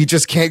 like, he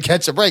just can't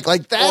catch a break.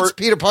 Like, that's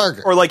Peter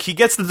Parker. Or, like, he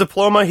gets the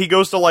diploma, he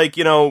goes to, like,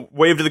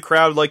 wave to the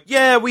crowd, like,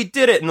 yeah, we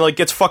did it, and, like,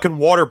 gets fucking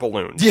water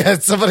ballooned. Yeah,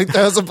 somebody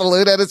throws a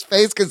balloon at his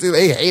face because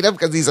they hate him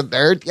because he's a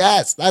nerd.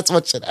 Yes, that's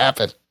what should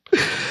happen.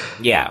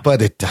 Yeah.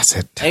 But it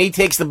doesn't. And he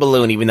takes the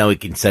balloon even though he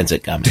can sense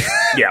it coming.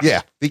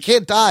 Yeah. He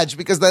can't dodge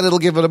because then it'll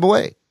give him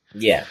away.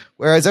 Yeah.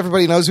 Whereas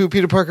everybody knows who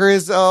Peter Parker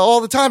is all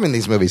the time in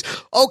these movies.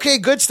 Okay,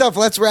 good stuff.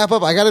 Let's wrap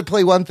up. I got to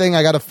play one thing.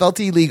 I got a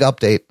Felty League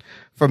update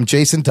from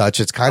Jason Dutch.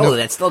 It's kind of...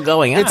 that's still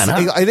going on,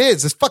 huh? It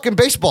is. It's fucking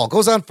baseball. It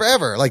goes on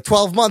forever, like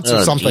 12 months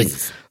or something.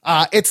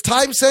 It's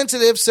time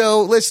sensitive,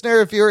 so listener,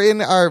 if you're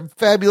in our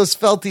fabulous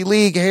Felty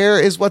League, here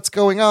is what's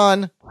going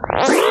on.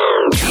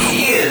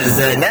 Here's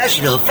the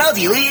National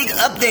Felty League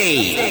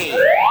update.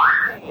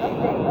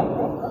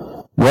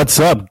 What's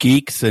up,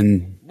 geeks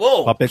and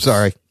puppets?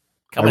 Sorry.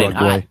 Coming in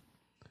hot.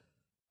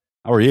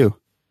 How are you?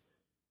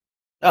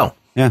 Oh.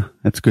 Yeah,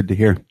 that's good to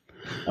hear.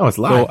 Oh, it's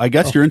live. So I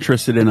guess you're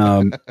interested in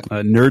a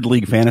Nerd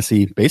League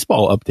Fantasy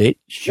Baseball update.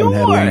 Sure.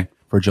 Haven't had one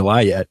for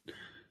July yet.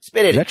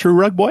 Spit it. Is that true,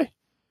 Rug Boy?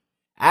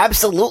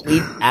 Absolutely.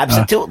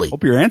 Absolutely.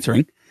 Hope you're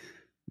answering,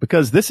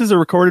 because this is a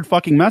recorded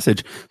fucking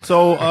message.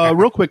 So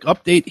real quick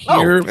update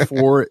here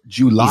for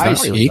July.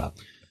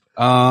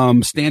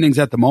 Standings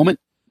at the moment.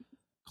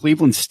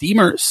 Cleveland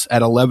Steamers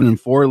at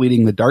 11-4,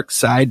 leading the Dark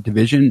Side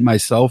division.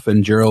 Myself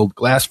and Gerald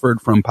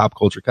Glassford from Pop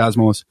Culture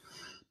Cosmos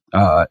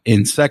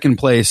in second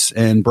place,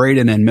 and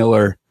Braden and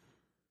Miller,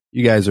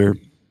 you guys are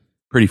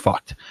pretty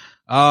fucked.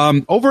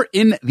 Over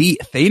in the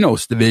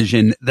Thanos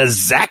division, the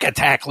Zack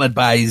Attack, led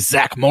by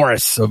Zach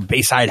Morris of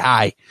Bayside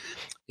High,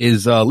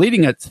 is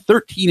leading at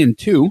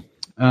 13-2.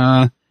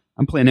 I'm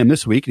playing him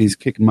this week, and he's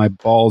kicking my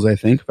balls, I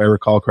think, if I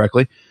recall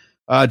correctly.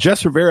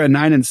 Jess Rivera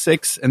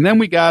 9-6, and then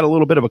we got a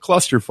little bit of a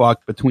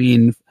clusterfuck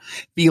between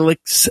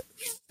Felix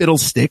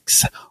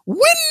Fiddlesticks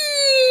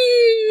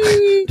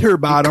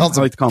Winterbottom. I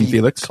like to call him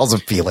Felix. Calls him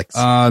Felix.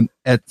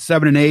 At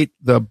 7-8,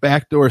 the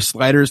backdoor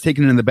sliders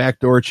taking in the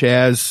backdoor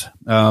Chaz,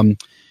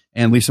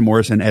 and Lisa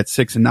Morrison at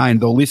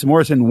 6-9. Though Lisa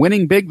Morrison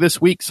winning big this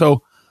week,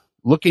 so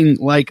looking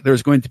like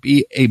there's going to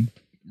be a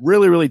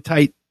really, really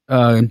tight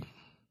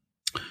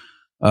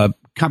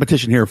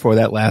competition here for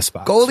that last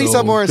spot. Go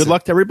Lisa Morrison. Good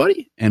luck to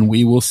everybody, and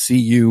we will see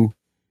you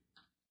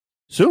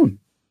soon.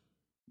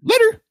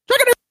 Later.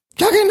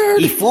 Talking nerd.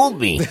 He fooled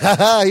me.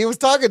 He was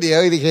talking to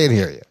you. He can't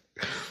hear you.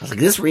 I was like,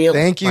 this real?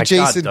 Thank you, My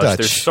Jason God, Dutch.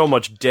 There's so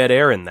much dead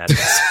air in that.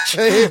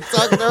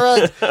 Talking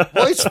to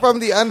Voice from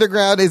the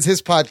Underground is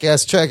his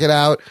podcast. Check it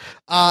out.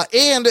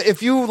 And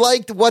if you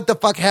liked What the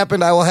Fuck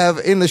Happened, I will have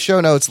in the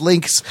show notes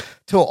links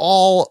to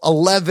all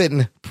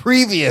 11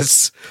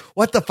 previous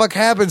What the Fuck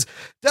Happens.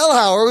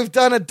 Delhauer, we've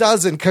done a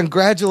dozen.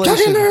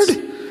 Congratulations.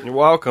 You're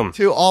welcome.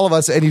 To all of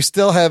us, and you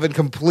still haven't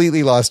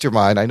completely lost your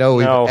mind. I know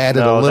we've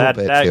added a little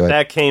bit to it.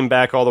 That came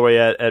back all the way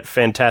at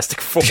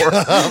Fantastic Four.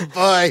 Oh,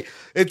 boy.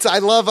 It's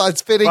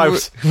fitting.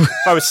 If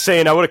I was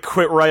saying, I would have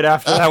quit right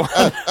after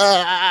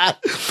that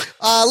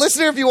one.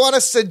 Listener, if you want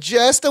to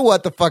suggest a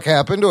What the Fuck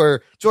Happened,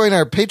 or join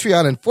our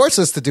Patreon and force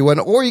us to do one,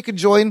 or you can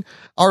join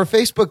our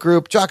Facebook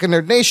group, Jock and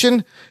Nerd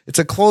Nation. It's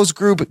a closed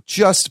group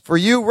just for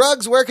you.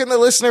 Ruggs, where can the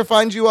listener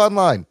find you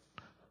online?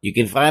 You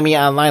can find me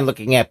online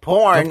looking at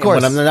porn. Of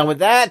course. And when I'm done with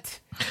that,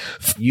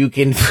 you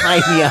can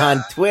find me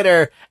on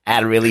Twitter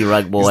at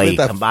ReallyRugBoy.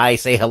 Come by,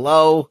 say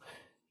hello.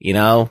 You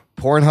know,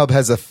 Pornhub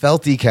has a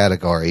felty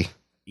category.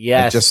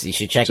 Yes, you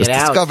should check it out.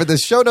 Just discovered the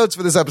show notes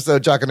for this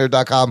episode,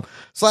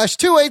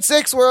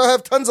 jockandnerd.com/286, where I'll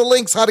have tons of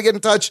links, how to get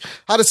in touch,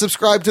 how to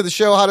subscribe to the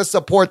show, how to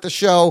support the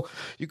show.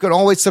 You can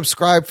always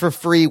subscribe for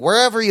free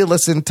wherever you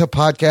listen to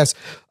podcasts.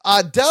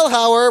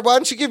 Delhauer, why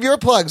don't you give your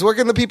plugs? Where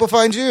can the people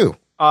find you?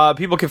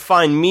 People can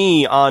find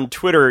me on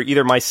Twitter,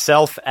 either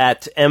myself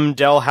at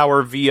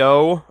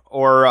mdelhauervo,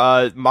 or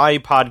my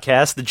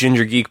podcast, the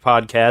Ginger Geek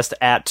Podcast,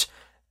 at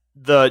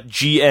the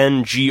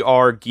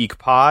GNGR Geek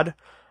Pod.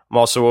 I'm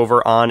also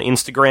over on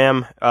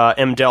Instagram,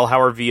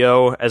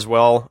 mdelhauervo as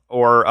well,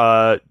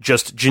 or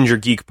just Ginger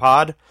Geek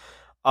Pod.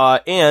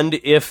 And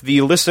if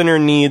the listener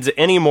needs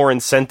any more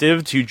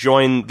incentive to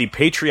join the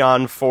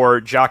Patreon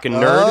for Jock and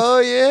Nerd, oh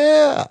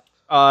yeah,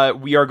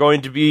 we are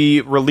going to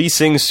be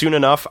releasing soon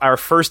enough our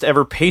first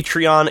ever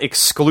Patreon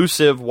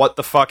exclusive What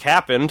the Fuck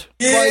Happened.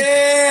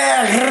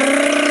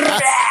 Yeah!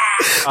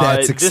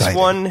 That's exciting. This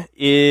one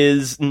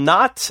is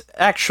not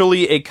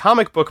actually a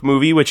comic book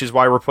movie, which is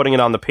why we're putting it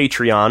on the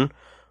Patreon.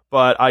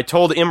 But I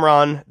told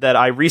Imran that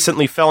I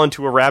recently fell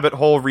into a rabbit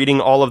hole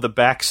reading all of the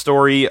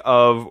backstory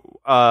of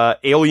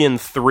Alien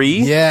 3.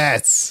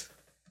 Yes.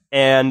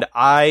 And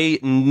I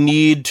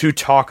need to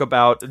talk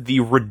about the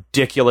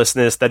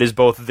ridiculousness that is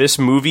both this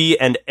movie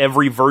and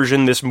every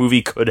version this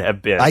movie could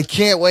have been. I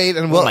can't wait.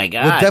 And oh my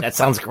God, that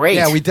sounds great.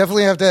 Yeah, we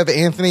definitely have to have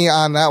Anthony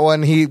on that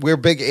one. We're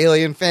big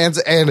Alien fans,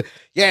 and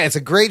yeah, it's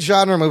a great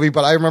genre movie,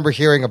 but I remember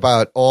hearing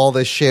about all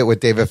this shit with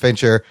David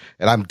Fincher,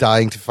 and I'm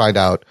dying to find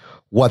out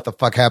what the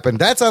fuck happened.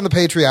 That's on the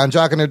Patreon,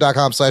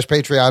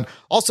 jockandnerd.com/Patreon.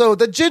 Also,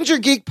 the Ginger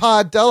Geek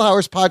Pod,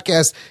 Delhauer's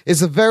podcast,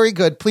 is very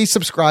good. Please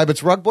subscribe.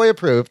 It's Rug Boy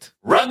approved.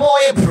 Rug Boy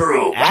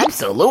approved.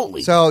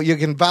 Absolutely. So you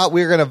can vouch.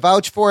 We're going to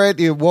vouch for it.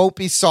 You won't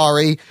be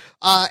sorry.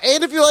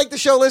 And if you like the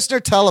show,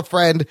 listener, tell a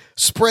friend.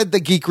 Spread the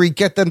geekery.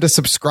 Get them to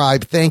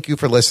subscribe. Thank you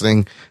for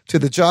listening to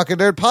the Jock and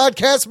Nerd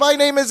podcast. My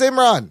name is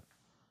Imran.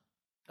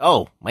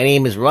 Oh, my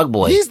name is Rug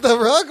Boy. He's the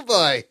Rug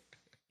Boy.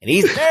 And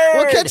he's Nerd.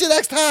 We'll catch you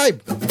next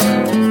time.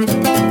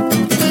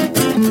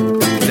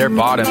 Their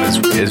bottom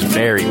is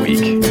very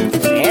weak.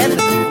 And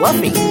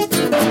fluffy.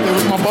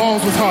 My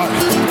balls was hot.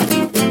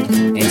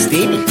 And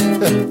steamy.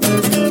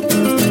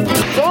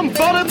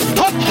 Somebody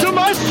touch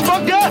my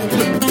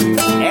spaghetti!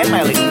 And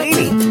my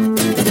linguine.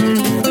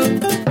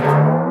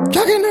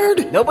 Jock and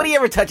Nerd. Nobody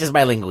ever touches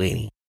my linguine.